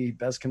one of the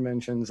best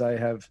conventions I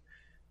have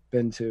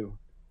been to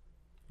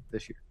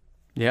this year.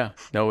 Yeah.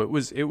 No, it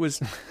was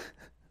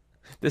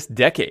this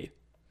decade.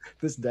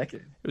 This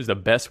decade. It was the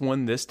best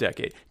one this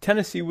decade.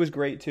 Tennessee was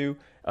great too.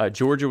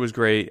 Georgia was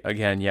great.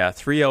 Again,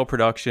 3L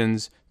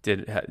Productions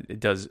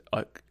does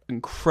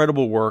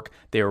incredible work.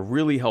 They are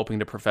really helping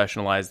to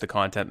professionalize the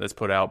content that's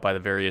put out by the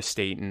various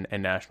state and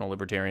national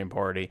Libertarian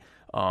Party.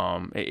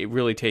 It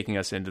really taking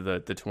us into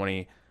the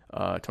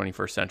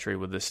 21st century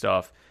with this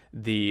stuff.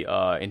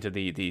 Into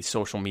the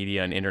social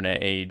media and internet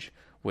age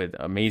with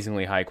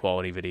amazingly high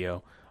quality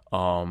video.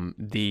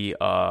 The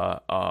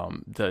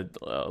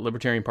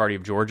Libertarian Party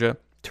of Georgia,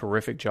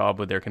 terrific job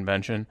with their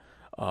convention.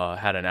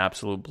 Had an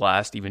absolute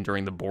blast, even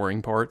during the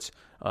boring parts.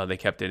 They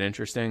kept it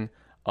interesting.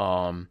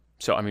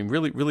 So, I mean,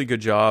 really, really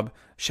good job.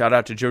 Shout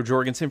out to Joe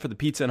Jorgensen for the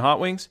pizza and hot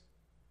wings.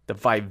 The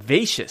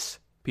vivacious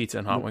pizza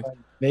and hot wings.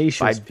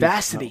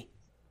 Vivacity.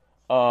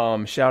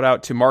 Shout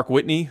out to Mark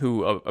Whitney,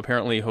 who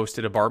apparently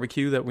hosted a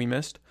barbecue that we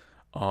missed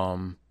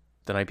the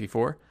night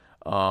before.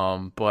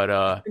 Real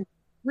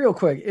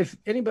quick, if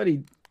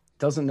anybody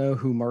doesn't know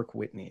who Mark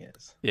Whitney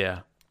is, yeah,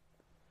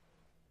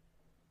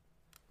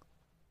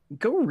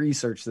 go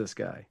research this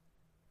guy.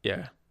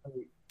 Yeah.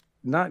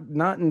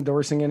 Not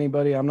endorsing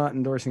anybody. I'm not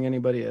endorsing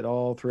anybody at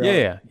all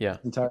throughout the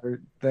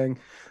entire thing.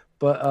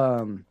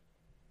 But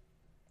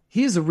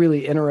he's a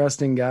really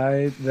interesting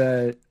guy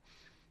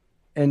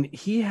and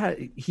he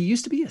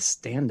used to be a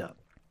stand-up.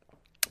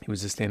 He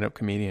was a stand-up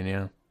comedian,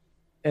 yeah.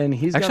 And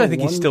he's actually, I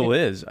think he still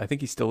is. I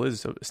think he still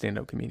is a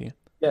stand-up comedian.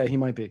 Yeah, he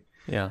might be.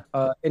 Yeah.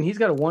 And he's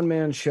got a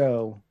one-man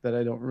show that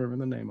I don't remember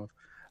the name of.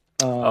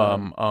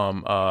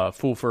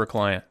 Fool for a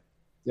Client.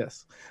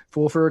 Yes,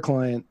 Fool for a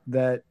Client.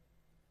 That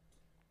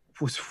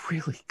was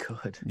really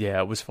good.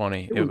 Yeah, it was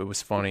funny. It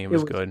was funny. It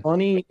was good.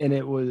 Funny, and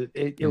it was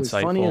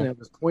funny, and it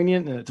was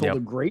poignant, and it told a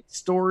great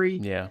story.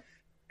 Yeah.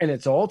 And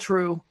it's all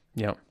true.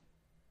 Yeah.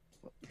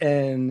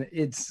 And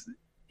it's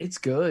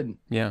good.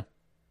 Yeah.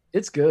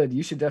 It's good.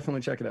 You should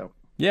definitely check it out.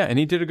 Yeah, and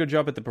he did a good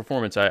job at the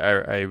performance.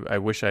 I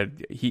wish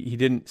he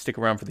didn't stick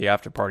around for the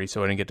after party,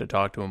 so I didn't get to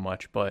talk to him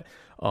much. But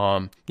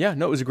it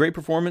was a great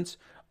performance.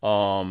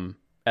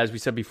 As we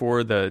said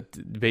before, the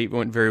debate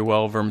went very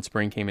well. Vermin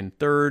Spring came in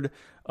third.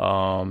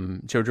 Joe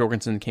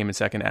Jorgensen came in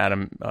second.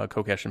 Adam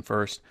Kokesh in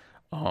first.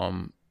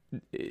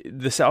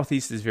 The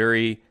Southeast is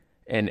very,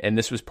 and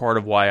this was part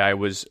of why I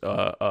was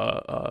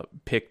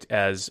picked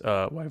as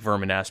why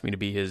Vermin asked me to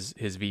be his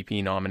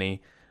VP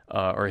nominee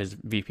or his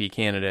VP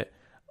candidate.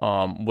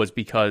 Was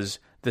because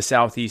the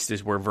Southeast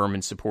is where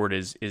Vermin's support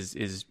is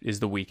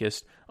the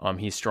weakest.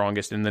 He's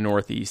strongest in the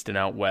Northeast and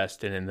out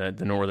West and in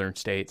the northern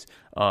states.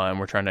 And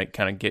we're trying to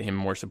kind of get him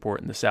more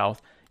support in the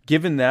South.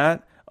 Given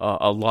that,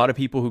 a lot of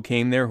people who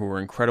came there who were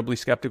incredibly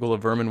skeptical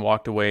of Vermin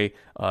walked away,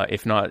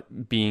 if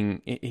not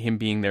being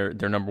their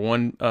number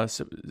one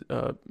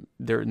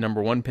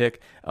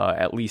pick,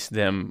 at least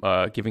them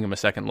giving him a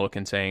second look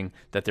and saying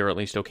that they're at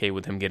least okay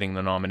with him getting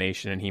the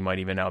nomination, and he might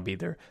even now be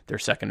their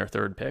second or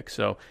third pick.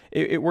 So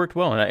it worked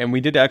well, and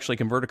we did actually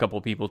convert a couple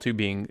of people to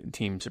being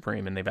Team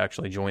Supreme, and they've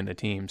actually joined the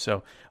team.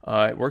 So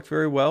it worked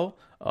very well.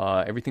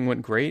 Everything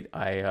went great.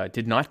 I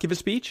did not give a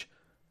speech.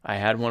 I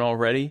had one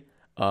already.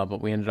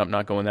 But we ended up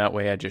not going that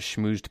way. I just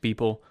schmoozed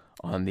people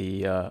on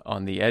the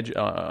edge,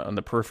 on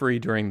the periphery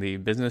during the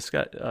business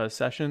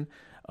session.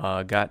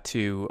 Got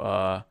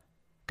to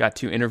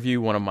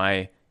interview one of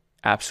my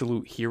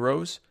absolute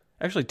heroes,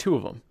 actually two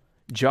of them,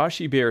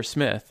 Josh Bear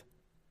Smith,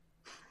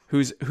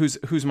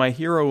 who's my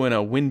hero in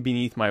a wind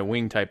beneath my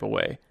wing type of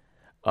way.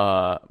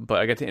 But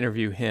I got to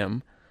interview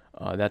him.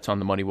 That's on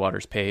the Muddy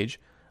Waters page.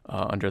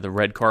 Under the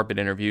red carpet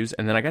interviews.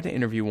 And then I got to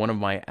interview one of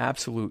my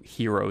absolute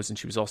heroes, and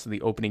she was also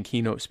the opening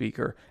keynote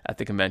speaker at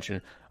the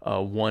convention,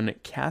 one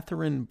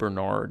Catherine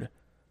Bernard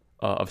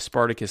of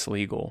Spartacus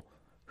Legal,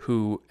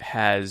 who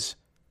has...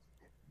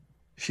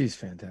 She's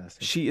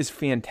fantastic. She is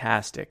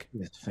fantastic.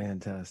 It's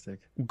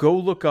fantastic. Go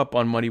look up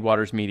on Muddy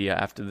Waters Media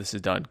after this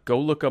is done. Go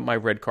look up my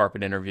red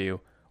carpet interview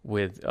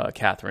with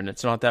Catherine.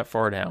 It's not that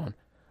far down.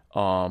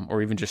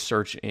 Or even just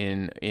search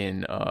in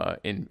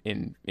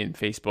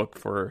Facebook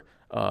for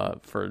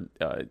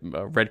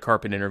a red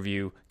carpet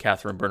interview,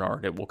 Catherine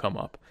Bernard. It will come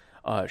up.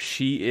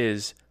 She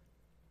is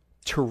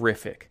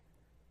terrific.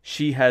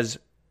 She has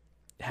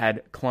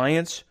had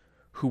clients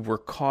who were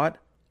caught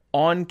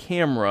on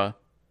camera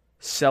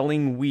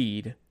selling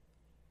weed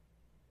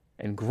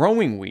and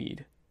growing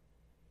weed,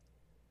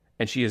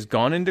 and she has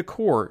gone into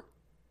court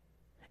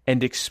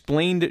and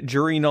explained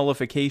jury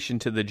nullification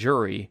to the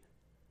jury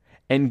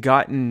and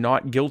gotten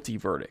not guilty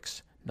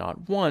verdicts.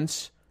 Not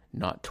once,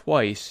 not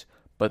twice,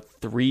 but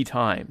 3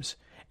 times.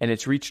 And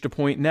it's reached a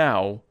point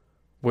now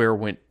where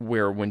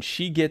when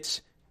she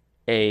gets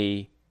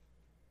a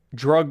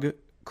drug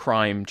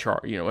crime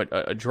charge,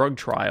 a drug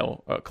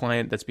trial, a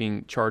client that's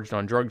being charged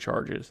on drug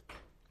charges,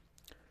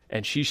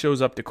 and she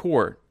shows up to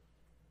court,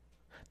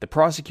 the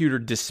prosecutor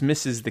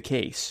dismisses the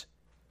case.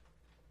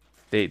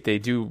 They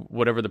do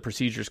whatever the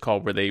procedure is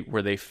called,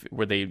 where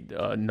they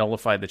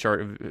nullify the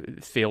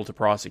charge, fail to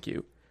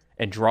prosecute,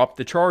 and drop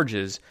the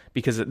charges,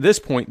 because at this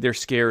point they're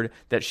scared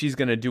that she's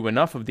going to do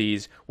enough of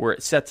these where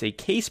it sets a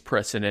case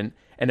precedent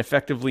and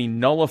effectively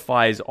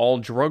nullifies all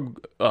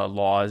drug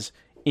laws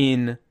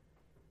in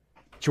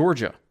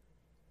Georgia.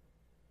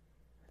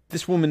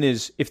 This woman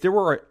is, if there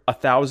were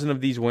 1,000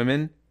 of these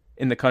women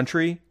in the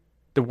country,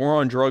 the war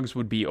on drugs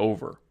would be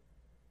over.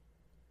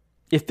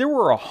 If there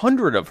were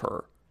 100 of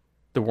her,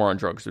 the war on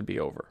drugs would be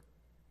over.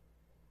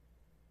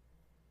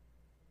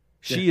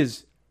 She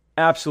is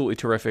absolutely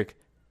terrific.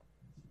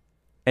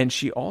 And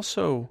she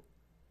also,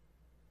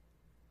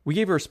 we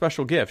gave her a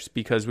special gift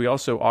because we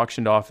also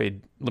auctioned off a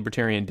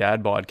Libertarian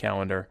Dad Bod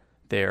calendar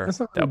there.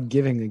 That's not really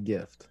giving a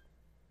gift.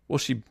 Well,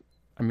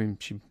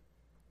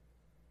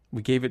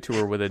 we gave it to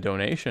her with a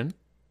donation.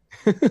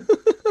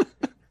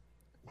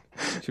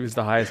 She was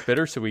the highest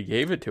bidder, so we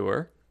gave it to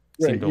her.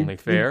 Seemed only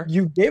fair.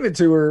 You gave it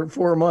to her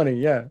for money.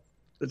 Yeah,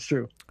 that's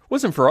true. It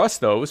wasn't for us,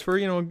 though. It was for,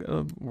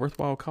 a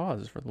worthwhile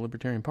cause for the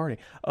Libertarian Party.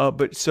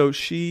 But so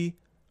she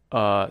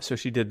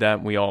did that,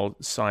 and we all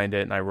signed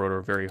it, and I wrote her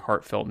a very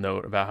heartfelt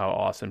note about how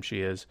awesome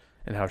she is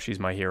and how she's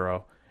my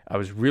hero. I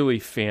was really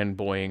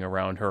fanboying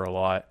around her a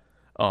lot,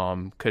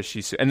 and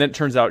then it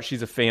turns out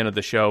she's a fan of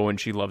the show, and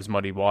she loves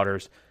Muddy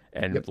Waters,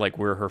 and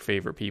we're her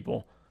favorite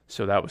people.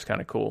 So that was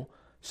kind of cool.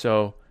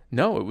 So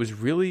no, it was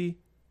really,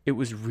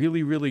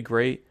 really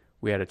great.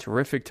 We had a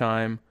terrific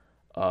time.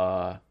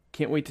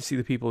 Can't wait to see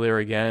the people there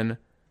again.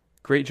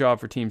 Great job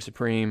for Team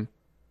Supreme.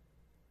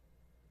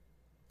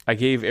 I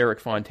gave Eric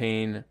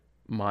Fontaine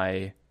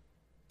my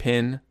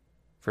pin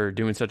for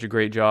doing such a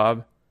great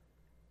job.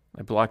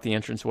 I blocked the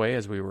entranceway,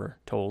 as we were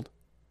told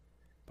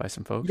by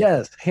some folks.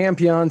 Yes,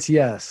 Hampiance,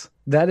 yes.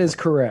 That is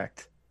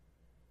correct.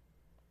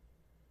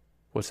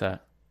 What's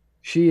that?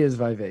 She is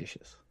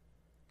vivacious.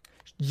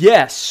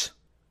 Yes.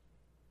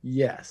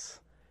 Yes.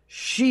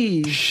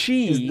 She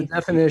is the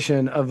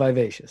definition of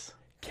vivacious.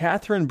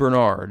 Catherine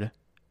Bernard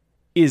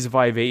is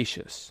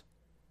vivacious.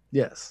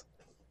 Yes.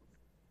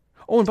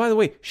 Oh, and by the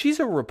way, she's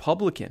a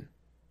Republican.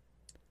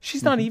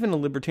 She's not even a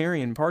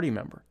Libertarian Party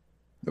member.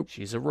 Nope.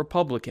 She's a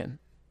Republican.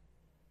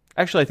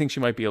 Actually, I think she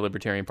might be a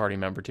Libertarian Party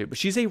member too, but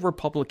she's a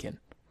Republican.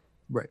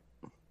 Right.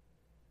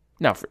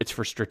 Now, it's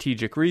for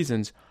strategic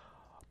reasons,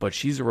 but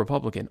she's a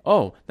Republican.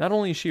 Oh, not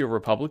only is she a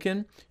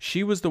Republican,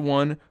 she was the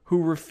one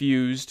who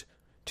refused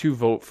to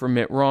vote for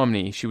Mitt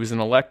Romney. She was an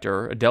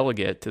elector, a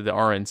delegate to the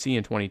RNC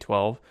in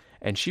 2012,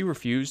 and she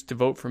refused to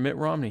vote for Mitt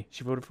Romney.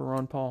 She voted for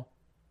Ron Paul.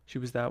 She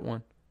was that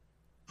one.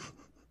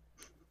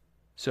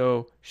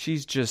 So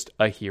she's just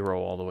a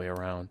hero all the way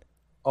around.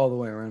 All the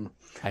way around.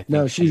 I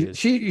think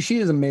she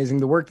is amazing.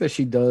 The work that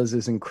she does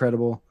is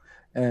incredible.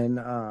 And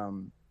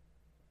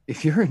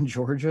if you're in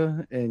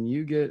Georgia and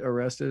you get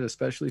arrested,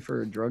 especially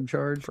for a drug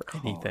charge, for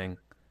anything,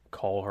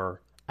 call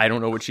her. I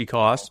don't know what she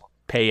costs.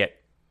 Pay it.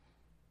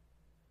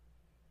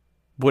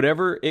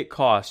 Whatever it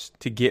costs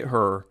to get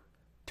her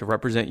to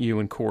represent you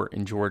in court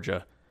in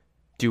Georgia,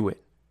 do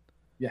it.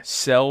 Yes.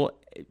 Sell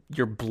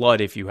your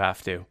blood if you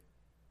have to.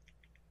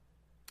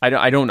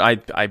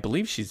 I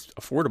believe she's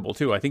affordable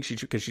too. I think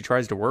because she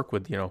tries to work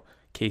with,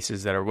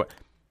 cases that are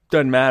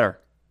doesn't matter.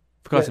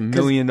 If it costs $1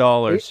 million,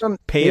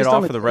 pay it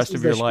off for the rest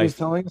of your life. She was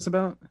telling us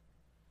about,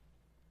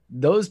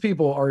 those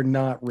people are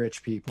not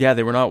rich people. Yeah,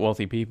 they were not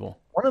wealthy people.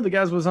 One of the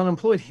guys was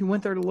unemployed. He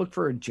went there to look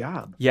for a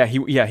job. Yeah,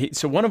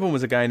 so one of them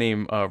was a guy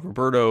named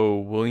Roberto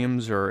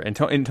Williams or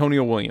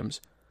Antonio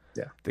Williams.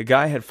 Yeah. The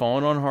guy had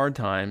fallen on hard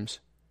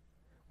times,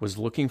 was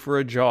looking for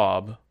a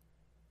job,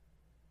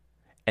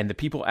 and the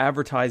people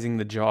advertising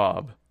the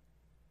job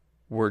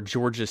were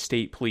Georgia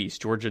State Police,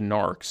 Georgia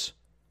narcs,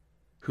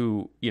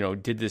 who,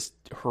 did this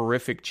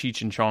horrific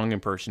Cheech and Chong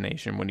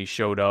impersonation when he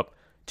showed up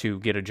to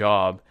get a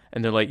job.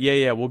 And they're like,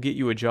 yeah, we'll get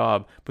you a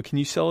job, but can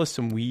you sell us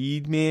some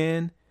weed,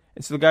 man?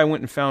 And so the guy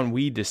went and found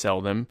weed to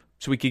sell them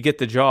so he could get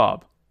the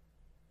job.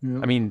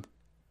 Yep. I mean,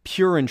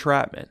 pure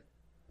entrapment.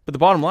 But the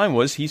bottom line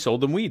was he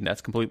sold them weed, and that's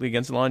completely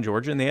against the law in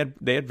Georgia, and they had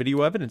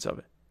video evidence of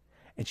it.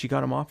 And she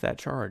got him off that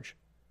charge.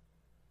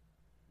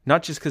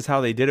 Not just because how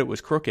they did it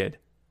was crooked,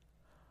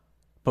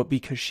 but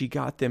because she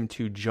got them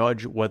to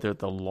judge whether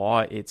the law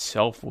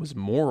itself was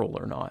moral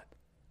or not.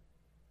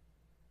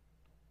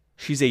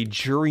 She's a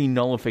jury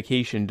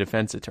nullification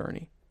defense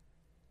attorney.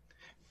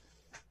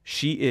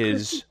 She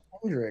is...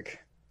 Kendrick.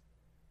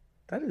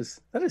 That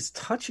is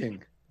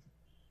touching.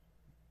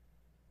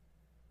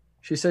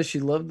 She says she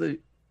loved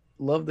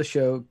the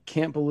show.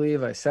 Can't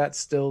believe I sat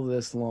still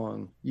this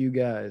long. You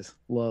guys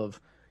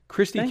love.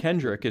 Christy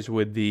Kendrick is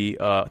with the...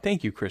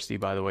 thank you, Christy,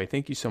 by the way.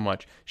 Thank you so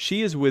much.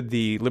 She is with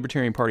the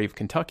Libertarian Party of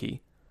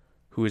Kentucky,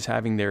 who is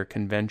having their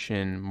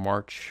convention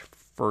March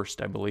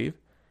 1st, I believe.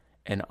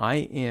 And I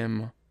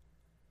am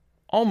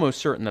almost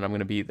certain that I'm going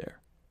to be there.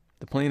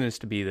 The plan is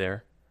to be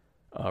there,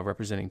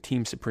 representing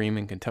Team Supreme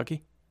in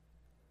Kentucky.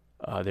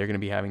 They're going to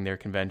be having their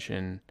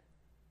convention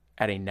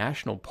at a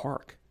national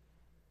park.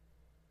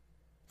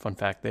 Fun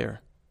fact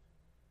there.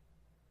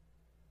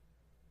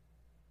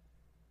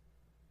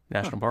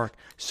 National park.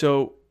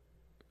 So,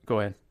 go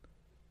ahead.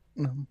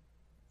 No.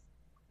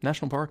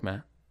 National park,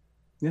 Matt.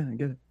 Yeah, I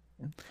get it.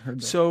 Yeah, I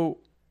heard that. So,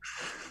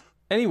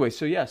 anyway,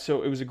 so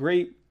it was a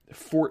great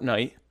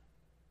fortnight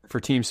for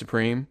Team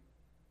Supreme,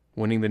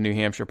 winning the New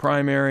Hampshire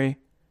primary,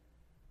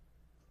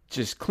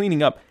 just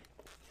cleaning up.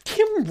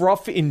 Tim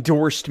Ruff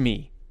endorsed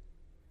me.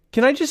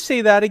 Can I just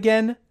say that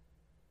again?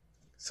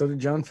 So did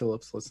John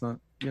Phillips. Let's not,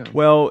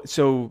 Well,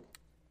 so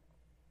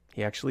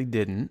he actually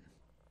didn't.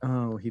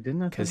 Oh, he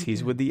didn't? Because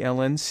he's with the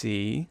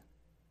LNC.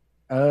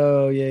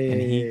 Oh, yeah.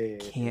 And he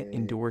can't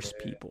endorse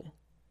people.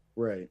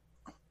 Right.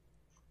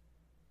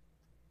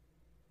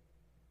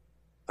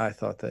 I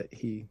thought that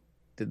he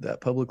did that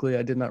publicly.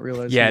 I did not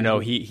realize. Yeah, no,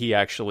 he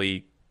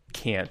actually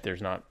can't.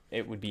 There's not.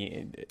 It would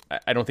be.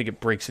 I don't think it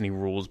breaks any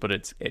rules, but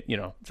it's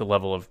a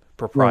level of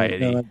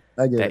propriety Right, no,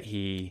 I get that it.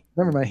 he.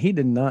 Never mind. He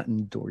did not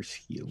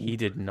endorse you. He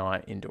did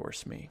not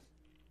endorse me.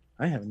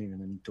 I haven't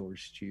even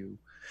endorsed you.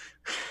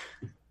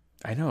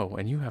 I know,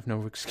 and you have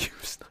no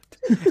excuse not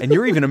to. And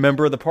you're even a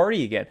member of the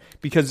party again,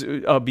 because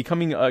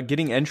paying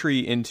entry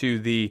into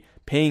the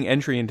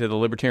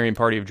Libertarian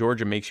Party of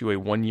Georgia makes you a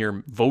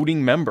 1-year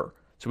voting member.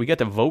 So we get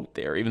to vote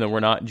there, even though we're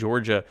not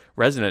Georgia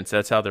residents.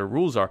 That's how their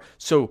rules are.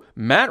 So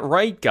Matt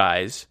Wright,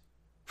 guys,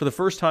 for the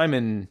first time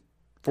in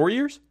 4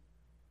 years,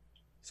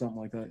 Something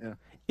like that, yeah.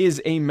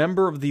 is a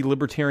member of the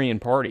Libertarian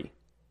Party.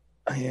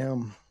 I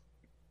am.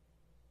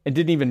 And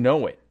didn't even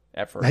know it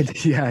at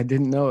first. I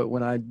didn't know it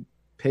when I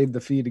paid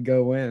the fee to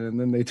go in, and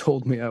then they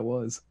told me I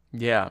was.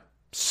 Yeah.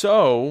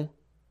 So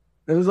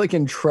it was like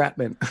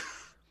entrapment.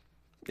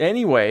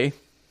 Anyway,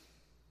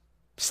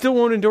 still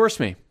won't endorse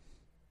me.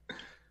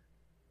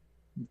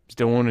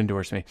 Still won't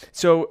endorse me.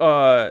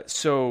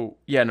 So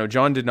yeah, no,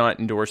 John did not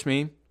endorse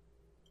me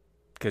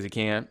because he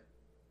can't.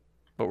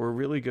 But we're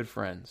really good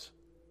friends.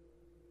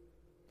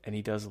 And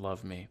he does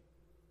love me.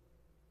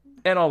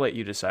 And I'll let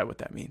you decide what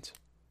that means.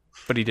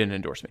 But he didn't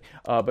endorse me.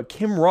 But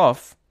Kim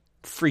Ruff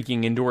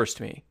freaking endorsed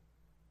me.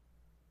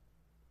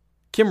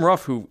 Kim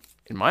Ruff, who,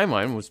 in my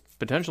mind, was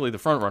potentially the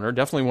front runner,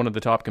 definitely one of the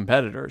top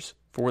competitors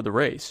for the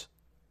race,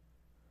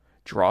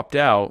 dropped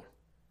out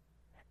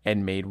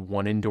and made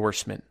one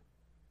endorsement.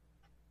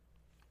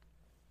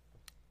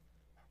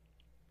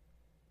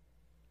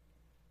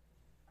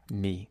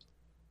 Me.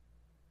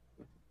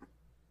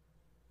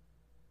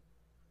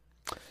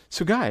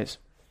 So, guys,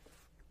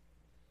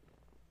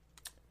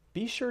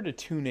 be sure to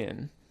tune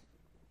in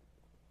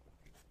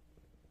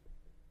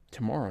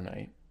tomorrow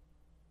night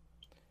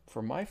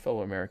for My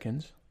Fellow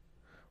Americans,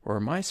 where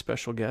my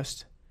special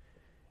guest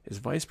is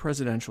Vice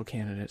Presidential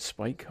candidate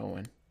Spike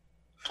Cohen.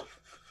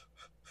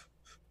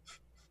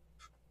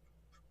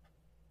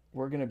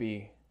 We're going to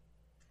be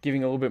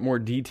giving a little bit more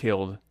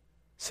detailed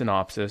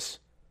synopsis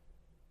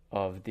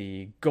of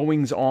the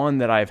goings-on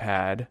that I've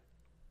had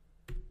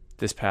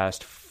this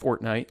past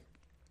fortnight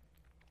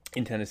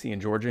in Tennessee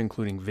and Georgia,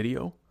 including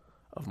video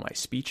of my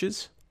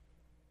speeches,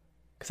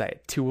 because I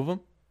had 2 of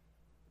them.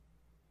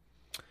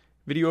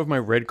 Video of my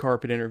red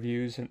carpet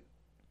interviews and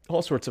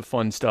all sorts of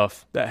fun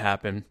stuff that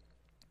happened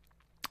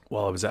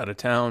while I was out of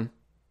town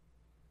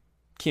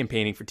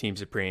campaigning for Team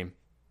Supreme,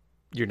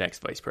 your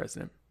next vice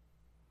president.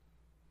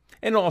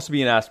 And it'll also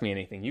be an Ask Me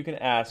Anything. You can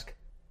ask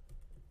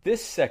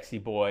this sexy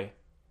boy,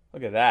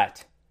 look at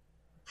that,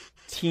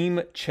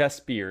 Team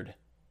Chessbeard,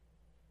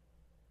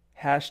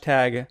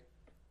 hashtag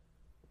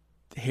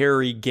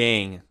Harry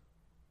Gang.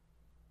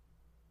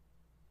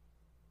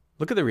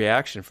 Look at the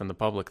reaction from the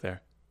public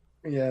there.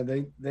 Yeah,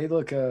 they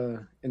look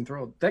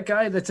enthralled. That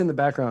guy that's in the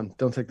background,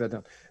 don't take that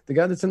down. The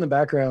guy that's in the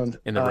background.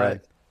 In the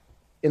red.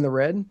 In the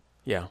red?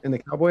 Yeah. In the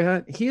cowboy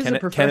hat? He is a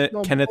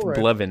professional Kenneth bull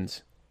rider.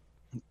 Blevins.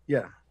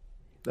 Yeah.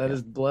 That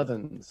is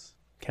Blevins.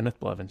 Kenneth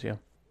Blevins, yeah.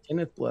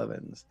 Kenneth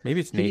Blevins. Maybe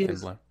it's Nathan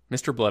Blevins.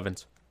 Mr.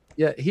 Blevins.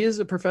 Yeah, he is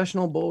a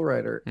professional bull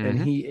rider,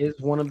 and he is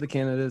one of the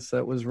candidates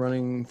that was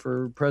running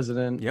for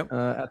president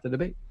at the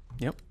debate.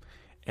 Yep.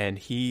 And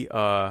he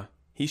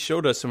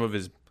showed us some of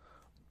his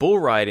bull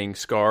riding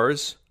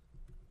scars,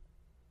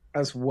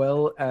 as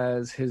well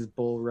as his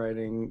bull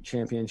riding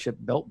championship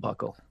belt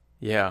buckle.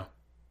 Yeah.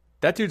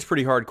 That dude's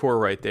pretty hardcore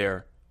right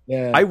there.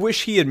 Yeah. I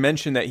wish he had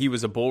mentioned that he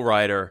was a bull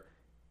rider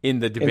in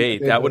the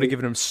debate. That would have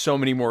given him so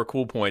many more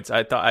cool points.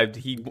 I thought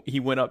he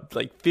went up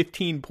like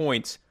 15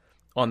 points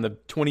on the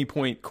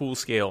 20-point cool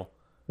scale.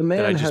 The man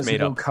that I just has made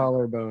no up.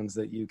 collarbones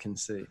that you can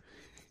see.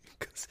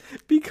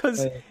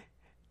 because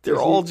they're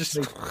all just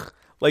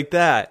like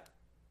that.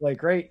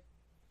 Like, right?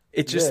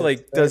 It just this,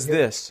 like does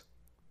this.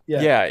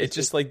 Yeah, it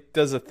just like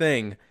does a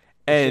thing.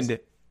 And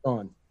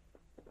on.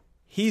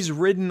 He's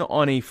ridden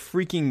on a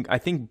freaking, I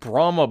think,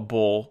 Brahma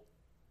bull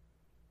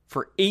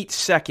for 8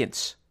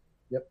 seconds.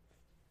 Yep.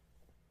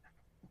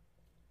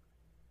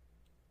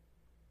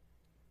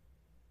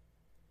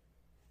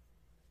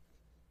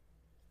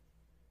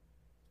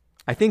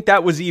 I think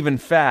that was even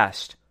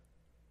fast.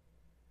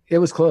 It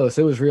was close.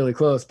 It was really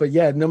close. But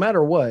yeah, no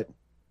matter what,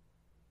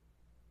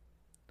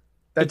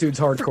 that dude's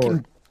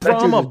hardcore.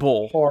 Brahma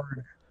bull.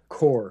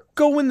 Hardcore.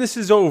 Go when this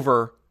is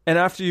over, and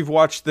after you've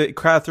watched the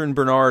Catherine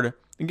Bernard,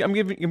 I'm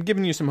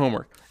giving you some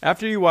homework.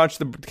 After you watch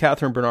the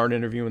Catherine Bernard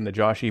interview and the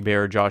Josh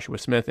Bear, Joshua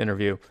Smith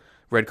interview,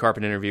 red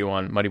carpet interview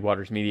on Muddy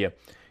Waters Media,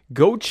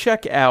 go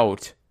check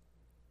out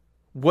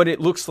what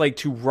it looks like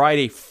to ride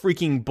a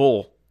freaking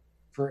bull.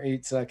 For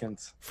 8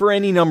 seconds. For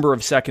any number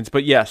of seconds,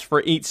 but yes,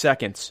 for 8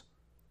 seconds.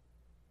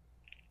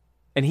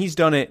 And he's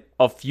done it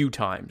a few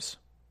times.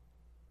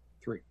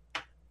 3.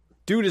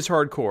 Dude is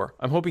hardcore.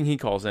 I'm hoping he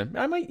calls in.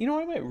 I might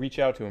reach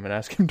out to him and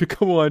ask him to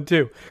come on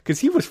too, because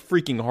he was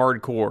freaking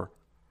hardcore.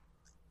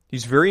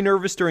 He's very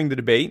nervous during the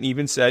debate, and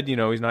even said,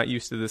 he's not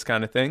used to this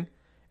kind of thing.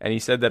 And he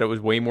said that it was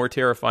way more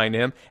terrifying to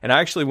him. And I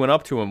actually went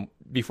up to him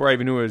before I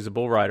even knew it was a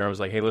bull rider, I was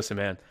like, hey, listen,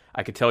 man,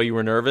 I could tell you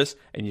were nervous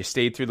and you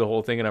stayed through the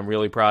whole thing and I'm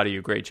really proud of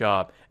you. Great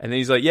job. And then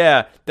he's like,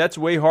 yeah, that's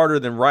way harder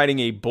than riding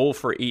a bull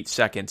for 8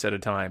 seconds at a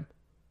time.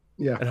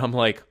 Yeah. And I'm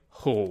like,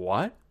 oh,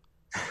 what?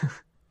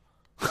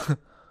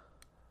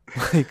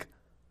 Like,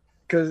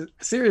 because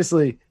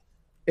seriously,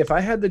 if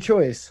I had the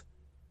choice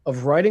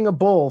of riding a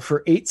bull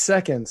for 8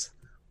 seconds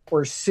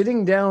or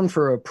sitting down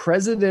for a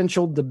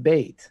presidential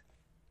debate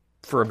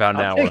for about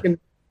an hour.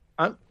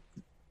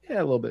 Yeah,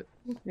 a little bit.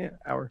 Yeah,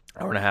 hour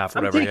and a half,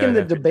 whatever. I'm taking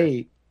the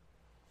debate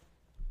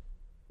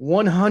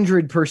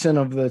 100%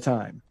 of the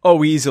time.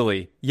 Oh,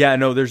 easily. Yeah,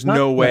 no, there's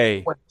no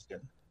way.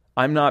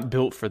 I'm not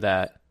built for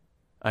that.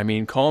 I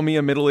mean, call me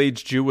a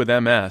middle-aged Jew with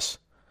MS,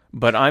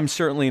 but I'm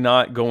certainly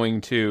not going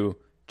to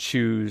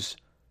choose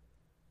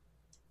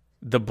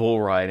the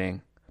bull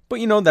riding.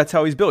 But, you know, that's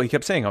how he's built. He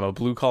kept saying, I'm a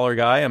blue-collar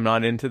guy. I'm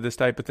not into this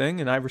type of thing,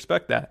 and I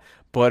respect that.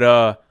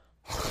 But,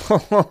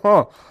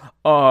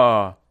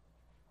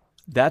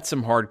 that's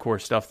some hardcore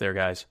stuff there,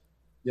 guys.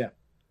 Yeah.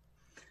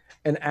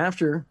 And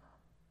after,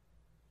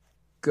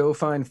 go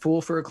find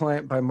Fool for a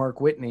Client by Mark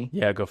Whitney.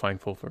 Yeah, go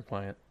find Fool for a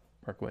Client,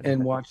 Mark Whitney.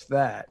 And watch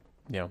that.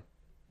 Yeah,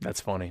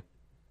 that's funny.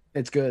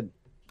 It's good.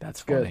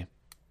 That's funny.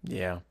 Good.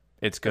 Yeah,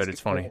 it's good.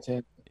 It's funny.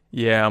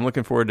 Yeah, I'm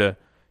looking forward to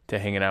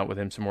hanging out with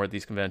him some more at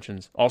these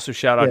conventions. Also,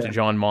 shout out to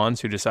John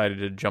Mons, who decided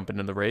to jump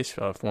into the race,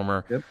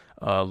 former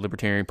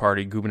Libertarian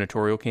Party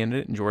gubernatorial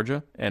candidate in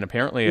Georgia, and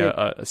apparently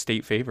a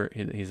state favorite.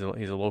 He's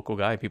a local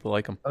guy. People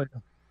like him. Oh, yeah.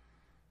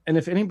 And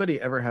if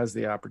anybody ever has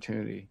the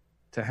opportunity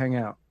to hang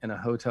out in a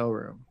hotel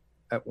room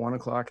at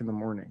 1:00 in the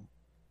morning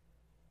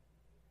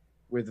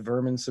with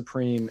Vermin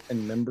Supreme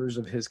and members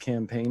of his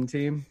campaign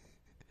team,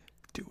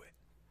 do it.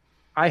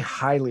 I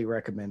highly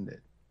recommend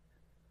it.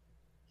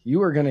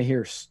 You are going to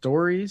hear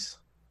stories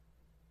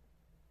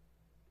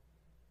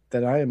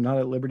that I am not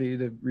at liberty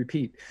to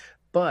repeat,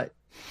 but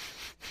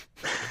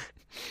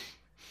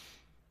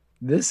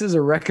this is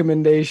a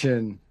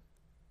recommendation.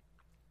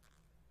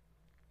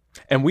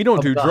 And we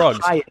don't do drugs.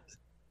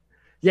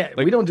 Yeah,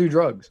 we don't do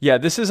drugs. Yeah,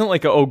 this isn't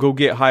like a, go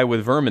get high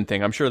with Vermin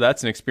thing. I'm sure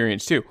that's an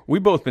experience too.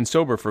 We've both been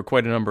sober for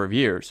quite a number of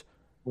years.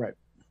 Right.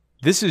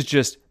 This is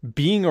just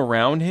being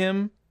around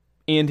him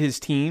and his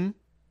team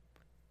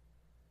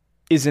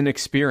is an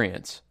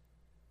experience.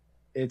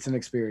 It's an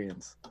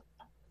experience.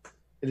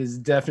 It is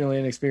definitely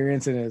an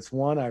experience, and it's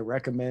one I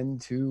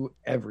recommend to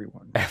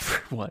everyone.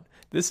 Everyone.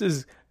 This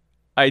is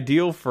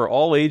ideal for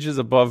all ages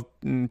above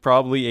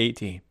probably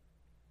 18.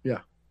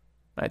 Yeah.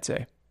 I'd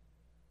say.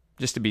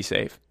 Just to be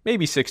safe.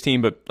 Maybe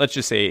 16, but let's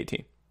just say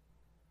 18.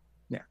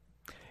 Yeah.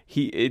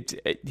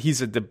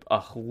 He's a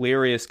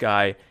hilarious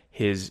guy.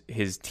 His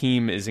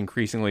team is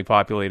increasingly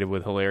populated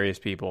with hilarious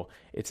people.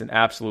 It's an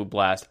absolute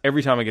blast.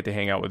 Every time I get to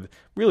hang out with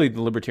really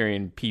the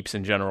libertarian peeps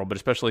in general, but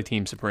especially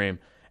Team Supreme,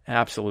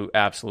 absolute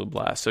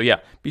blast. So yeah,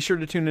 be sure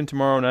to tune in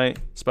tomorrow night.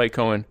 Spike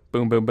Cohen,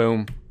 boom, boom,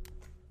 boom.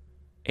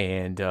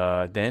 And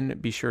then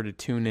be sure to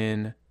tune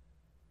in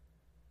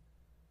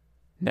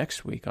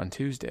next week on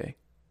Tuesday.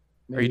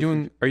 Do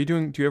you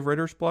have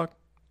writer's block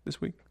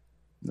this week?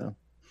 No.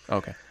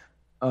 Okay.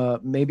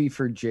 Maybe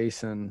for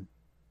Jason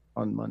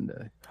on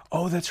Monday.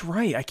 Oh, that's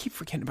right. I keep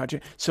forgetting about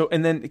Jason. So,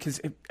 and then,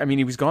 because, I mean,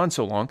 he was gone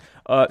so long.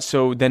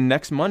 So then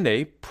next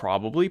Monday,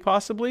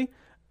 possibly,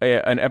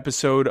 an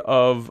episode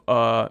of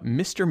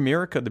Mr.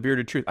 Merica, The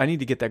Bearded Truth. I need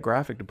to get that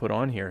graphic to put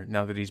on here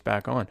now that he's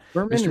back on.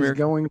 Vermin is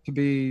going to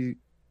be,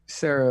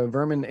 Sarah,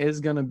 Vermin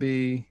is going to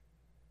be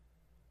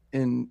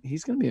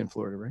he's going to be in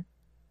Florida, right?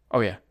 Oh,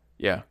 yeah.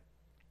 Yeah.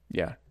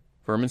 Yeah.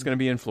 Vermin's going to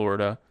be in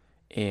Florida,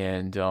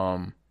 and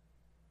I'm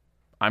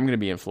going to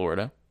be in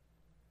Florida.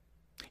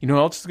 You know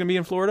who else is going to be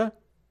in Florida?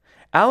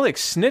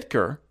 Alex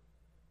Snitker,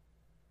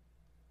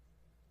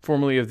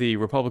 formerly of the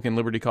Republican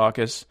Liberty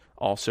Caucus,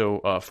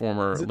 also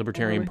former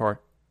Libertarian Party.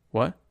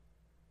 What?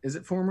 Is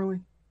it formerly?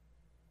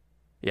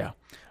 Yeah.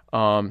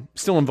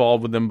 Still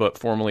involved with them, but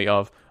formerly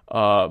of.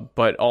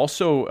 But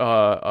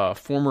also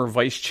former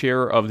vice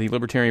chair of the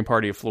Libertarian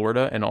Party of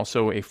Florida, and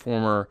also a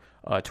former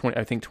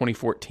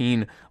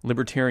 2014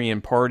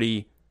 Libertarian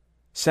Party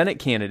Senate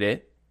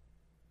candidate.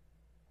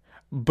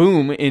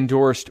 Boom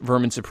endorsed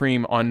Vermin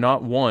Supreme on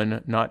not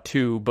one, not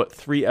two, but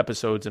 3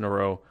 episodes in a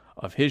row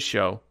of his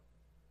show.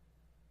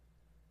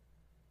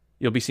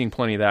 You'll be seeing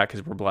plenty of that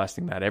because we're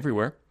blasting that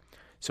everywhere.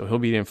 So he'll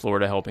be in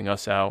Florida helping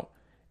us out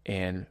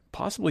and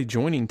possibly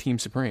joining Team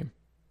Supreme.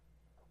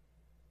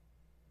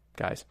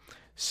 Guys.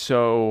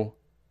 So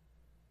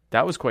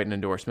that was quite an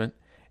endorsement.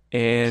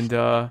 And be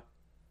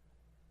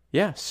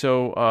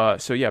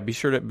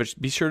sure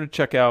to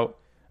check out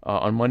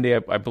on Monday.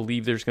 I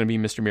believe there's going to be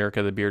Mr.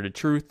 Merica, The Bearded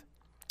Truth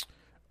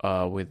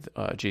with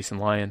Jason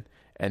Lyon.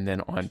 And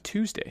then on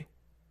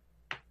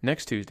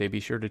next Tuesday, be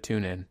sure to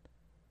tune in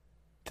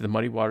to the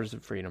Muddy Waters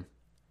of Freedom,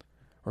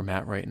 where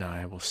Matt Wright and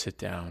I will sit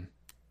down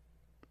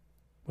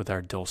with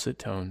our dulcet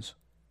tones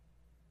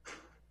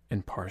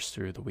and parse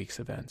through the week's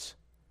events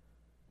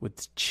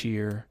with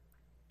cheer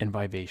and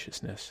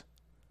vivaciousness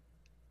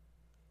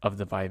of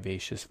the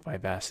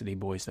vivacity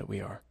boys that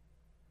we are.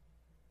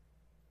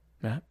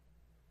 Matt?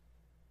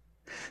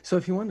 So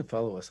if you want to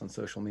follow us on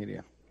social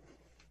media,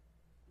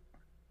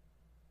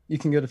 you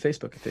can go to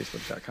Facebook at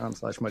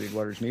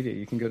facebook.com/muddiedwatersmedia.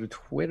 You can go to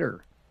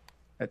Twitter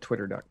at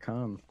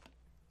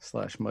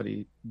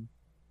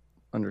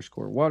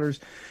twitter.com/muddy_waters.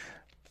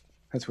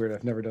 That's weird.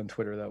 I've never done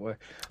Twitter that way.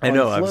 I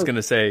know. I was going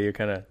to say you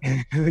kind of.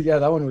 Yeah,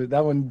 that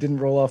one didn't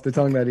roll off the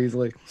tongue that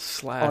easily.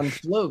 Slash on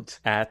Float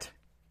at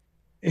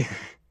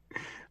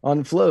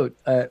on Float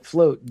at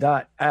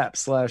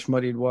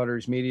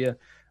float.app/muddiedwatersmedia.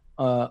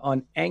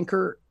 On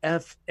Anchor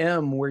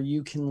FM, where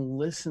you can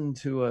listen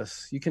to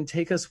us. You can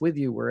take us with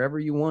you wherever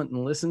you want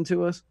and listen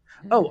to us.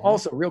 Oh,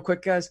 also, real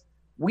quick, guys,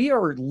 we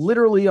are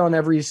literally on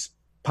every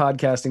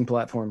podcasting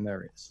platform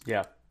there is.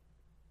 Yeah.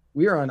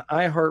 We are on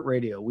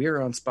iHeartRadio. We are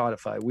on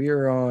Spotify. We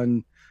are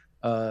on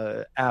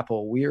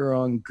Apple. We are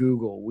on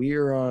Google. We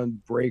are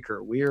on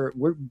Breaker. We're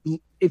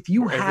if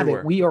you have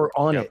everywhere. It, we are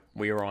on it.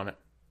 We are on it.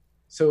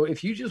 So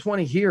if you just want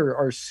to hear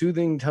our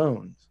soothing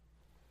tones,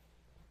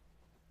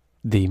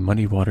 the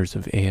muddy waters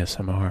of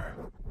ASMR.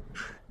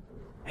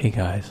 Hey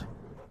guys,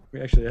 we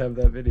actually have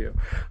that video.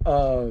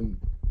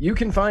 You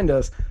can find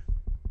us,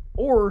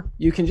 or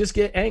you can just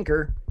get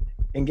Anchor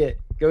and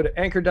go to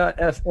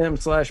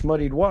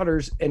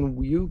anchor.fm/muddiedwaters,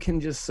 and you can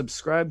just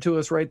subscribe to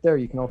us right there.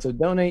 You can also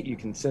donate. You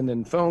can send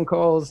in phone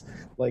calls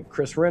like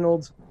Chris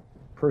Reynolds,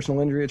 personal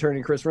injury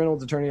attorney Chris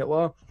Reynolds, attorney at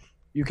law.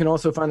 You can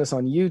also find us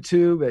on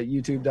YouTube at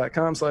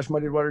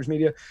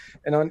youtube.com/muddiedwatersmedia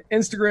and on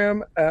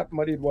Instagram at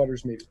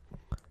muddiedwatersmedia.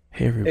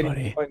 Hey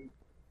everybody. And find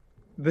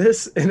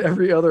this and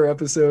every other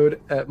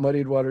episode at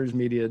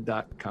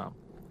muddiedwatersmedia.com.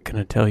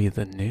 Gonna tell you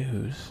the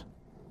news.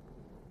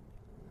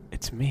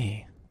 It's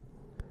me.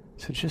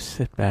 So just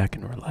sit back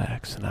and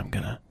relax, and I'm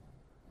gonna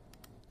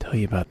tell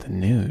you about the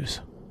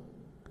news.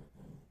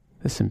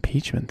 This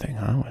impeachment thing,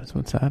 huh?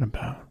 What's that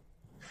about?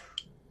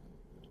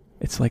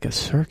 It's like a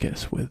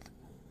circus with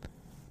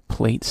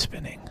plate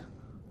spinning.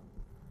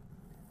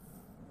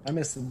 I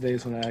miss the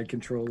days when I had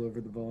control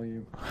over the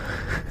volume.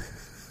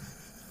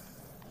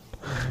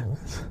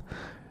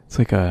 It's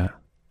like a...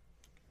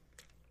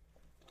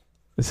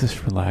 Is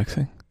this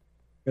relaxing?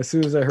 As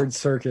soon as I heard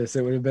circus,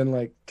 it would have been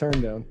like,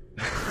 turn down.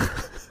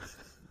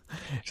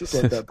 Just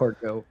let that part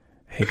go.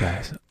 Hey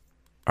guys,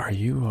 are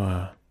you,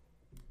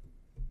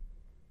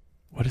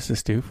 what does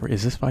this do for...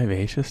 Is this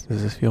vivacious?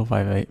 Does this feel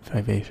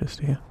vivacious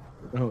to you?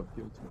 Oh, it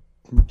feels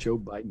Joe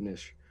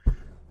Biden-ish.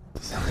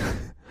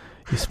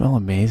 You smell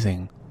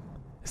amazing.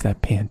 Is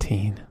that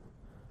Pantene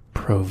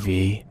Pro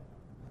V?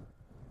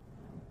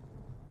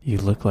 You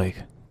look like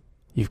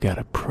you've got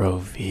a Pro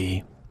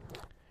V.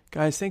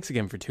 Guys, thanks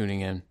again for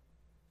tuning in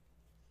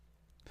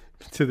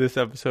to this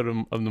episode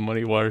of the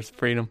Muddy Waters of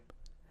Freedom.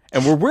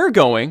 And where we're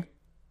going...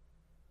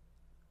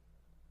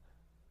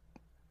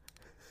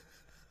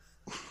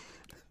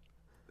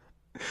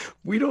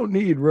 We don't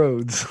need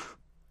roads.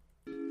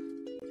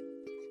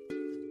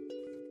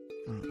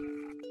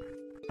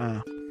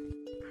 I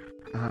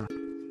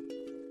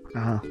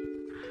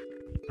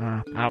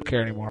don't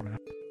care anymore, man.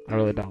 I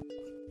really don't.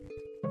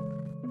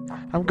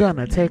 I'm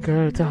gonna take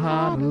her to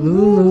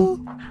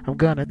Honolulu. I'm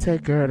gonna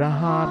take her to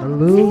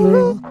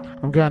Honolulu.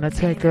 I'm gonna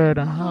take her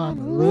to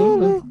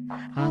Honolulu.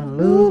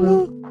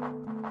 Honolulu.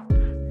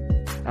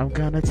 I'm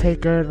gonna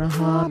take her to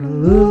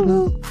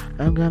Honolulu.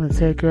 I'm gonna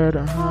take her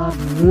to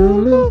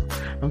Honolulu.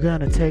 I'm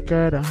gonna take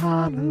her to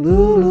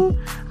Honolulu.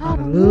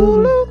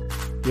 Honolulu.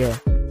 Yeah.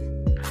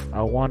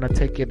 I wanna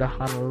take you to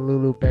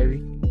Honolulu,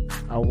 baby.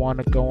 I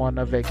wanna go on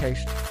a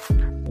vacation.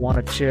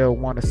 Wanna chill,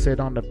 wanna sit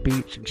on the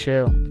beach and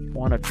chill.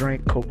 Wanna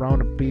drink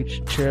Corona Beach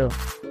and chill.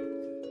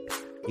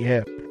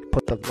 Yeah,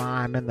 put the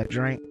lime in the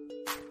drink.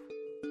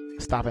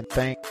 Stop and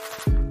think.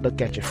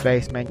 Look at your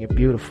face, man, you're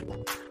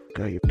beautiful.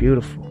 Girl, you're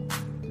beautiful.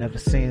 Never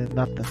seen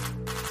nothing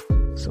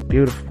so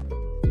beautiful.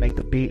 Make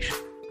the beach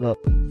look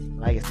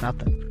like it's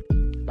nothing.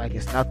 Like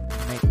it's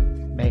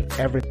nothing. Make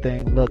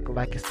everything look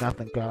like it's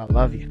nothing. Girl, I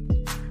love you.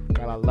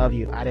 Girl, I love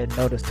you. I didn't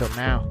notice till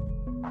now,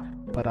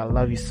 but I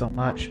love you so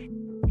much.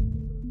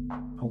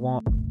 I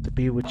want to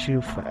be with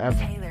you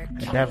forever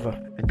and ever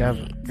and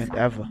ever and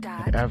ever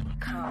and ever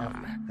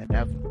and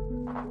ever.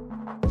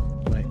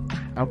 Wait.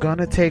 I'm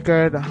gonna take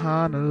her to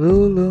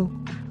Honolulu.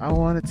 I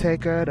wanna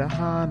take her to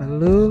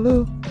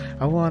Honolulu.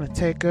 I wanna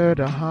take her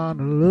to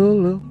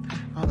Honolulu.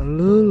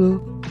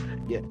 Honolulu.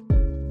 Yeah.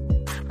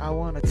 I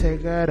wanna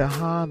take her to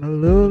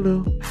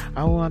Honolulu.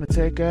 I wanna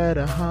take her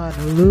to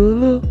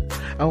Honolulu.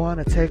 I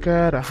wanna take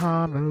her to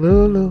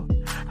Honolulu.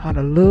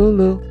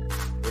 Honolulu.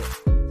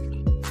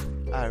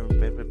 I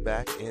remember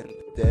back in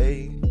the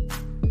day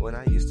when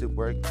I used to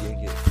work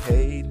and get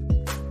paid.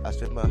 I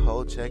spent my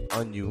whole check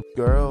on you,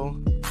 girl.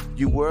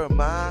 You were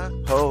my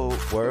whole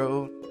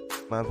world.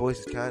 My voice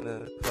is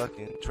kinda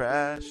fucking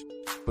trash,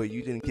 but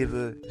you didn't give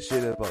a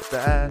shit about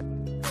that.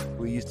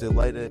 We used to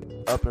light it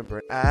up and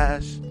burn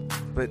ash,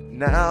 but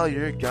now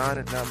you're gone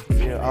and I'm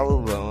here all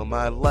alone.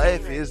 My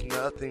life is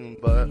nothing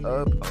but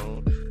a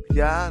poem.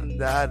 Yeah,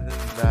 da da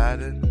da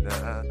da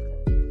da.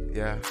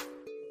 Yeah.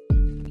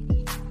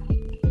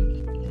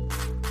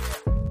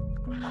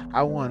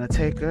 I wanna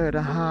take her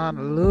to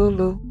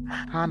Honolulu,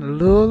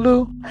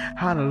 Honolulu,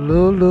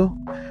 Honolulu.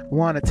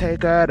 Wanna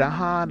take her to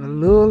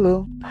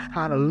Honolulu,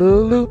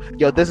 Honolulu.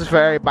 Yo, this is for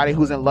everybody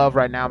who's in love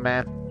right now,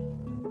 man.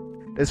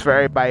 This is for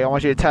everybody. I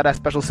want you to tell that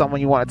special someone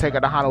you want to take her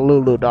to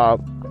Honolulu,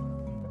 dog.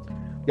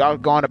 Y'all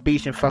go on the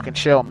beach and fucking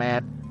chill,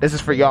 man. This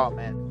is for y'all,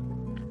 man.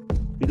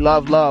 We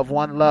love,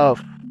 one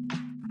love.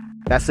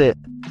 That's it.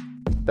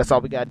 That's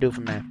all we gotta do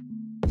for man.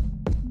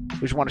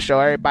 We just want to show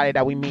everybody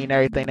that we mean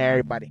everything to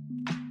everybody.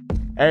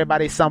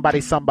 Everybody's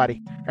somebody,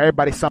 somebody.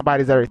 Everybody,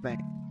 somebody's everything.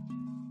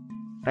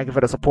 Thank you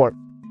for the support.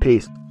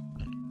 Peace.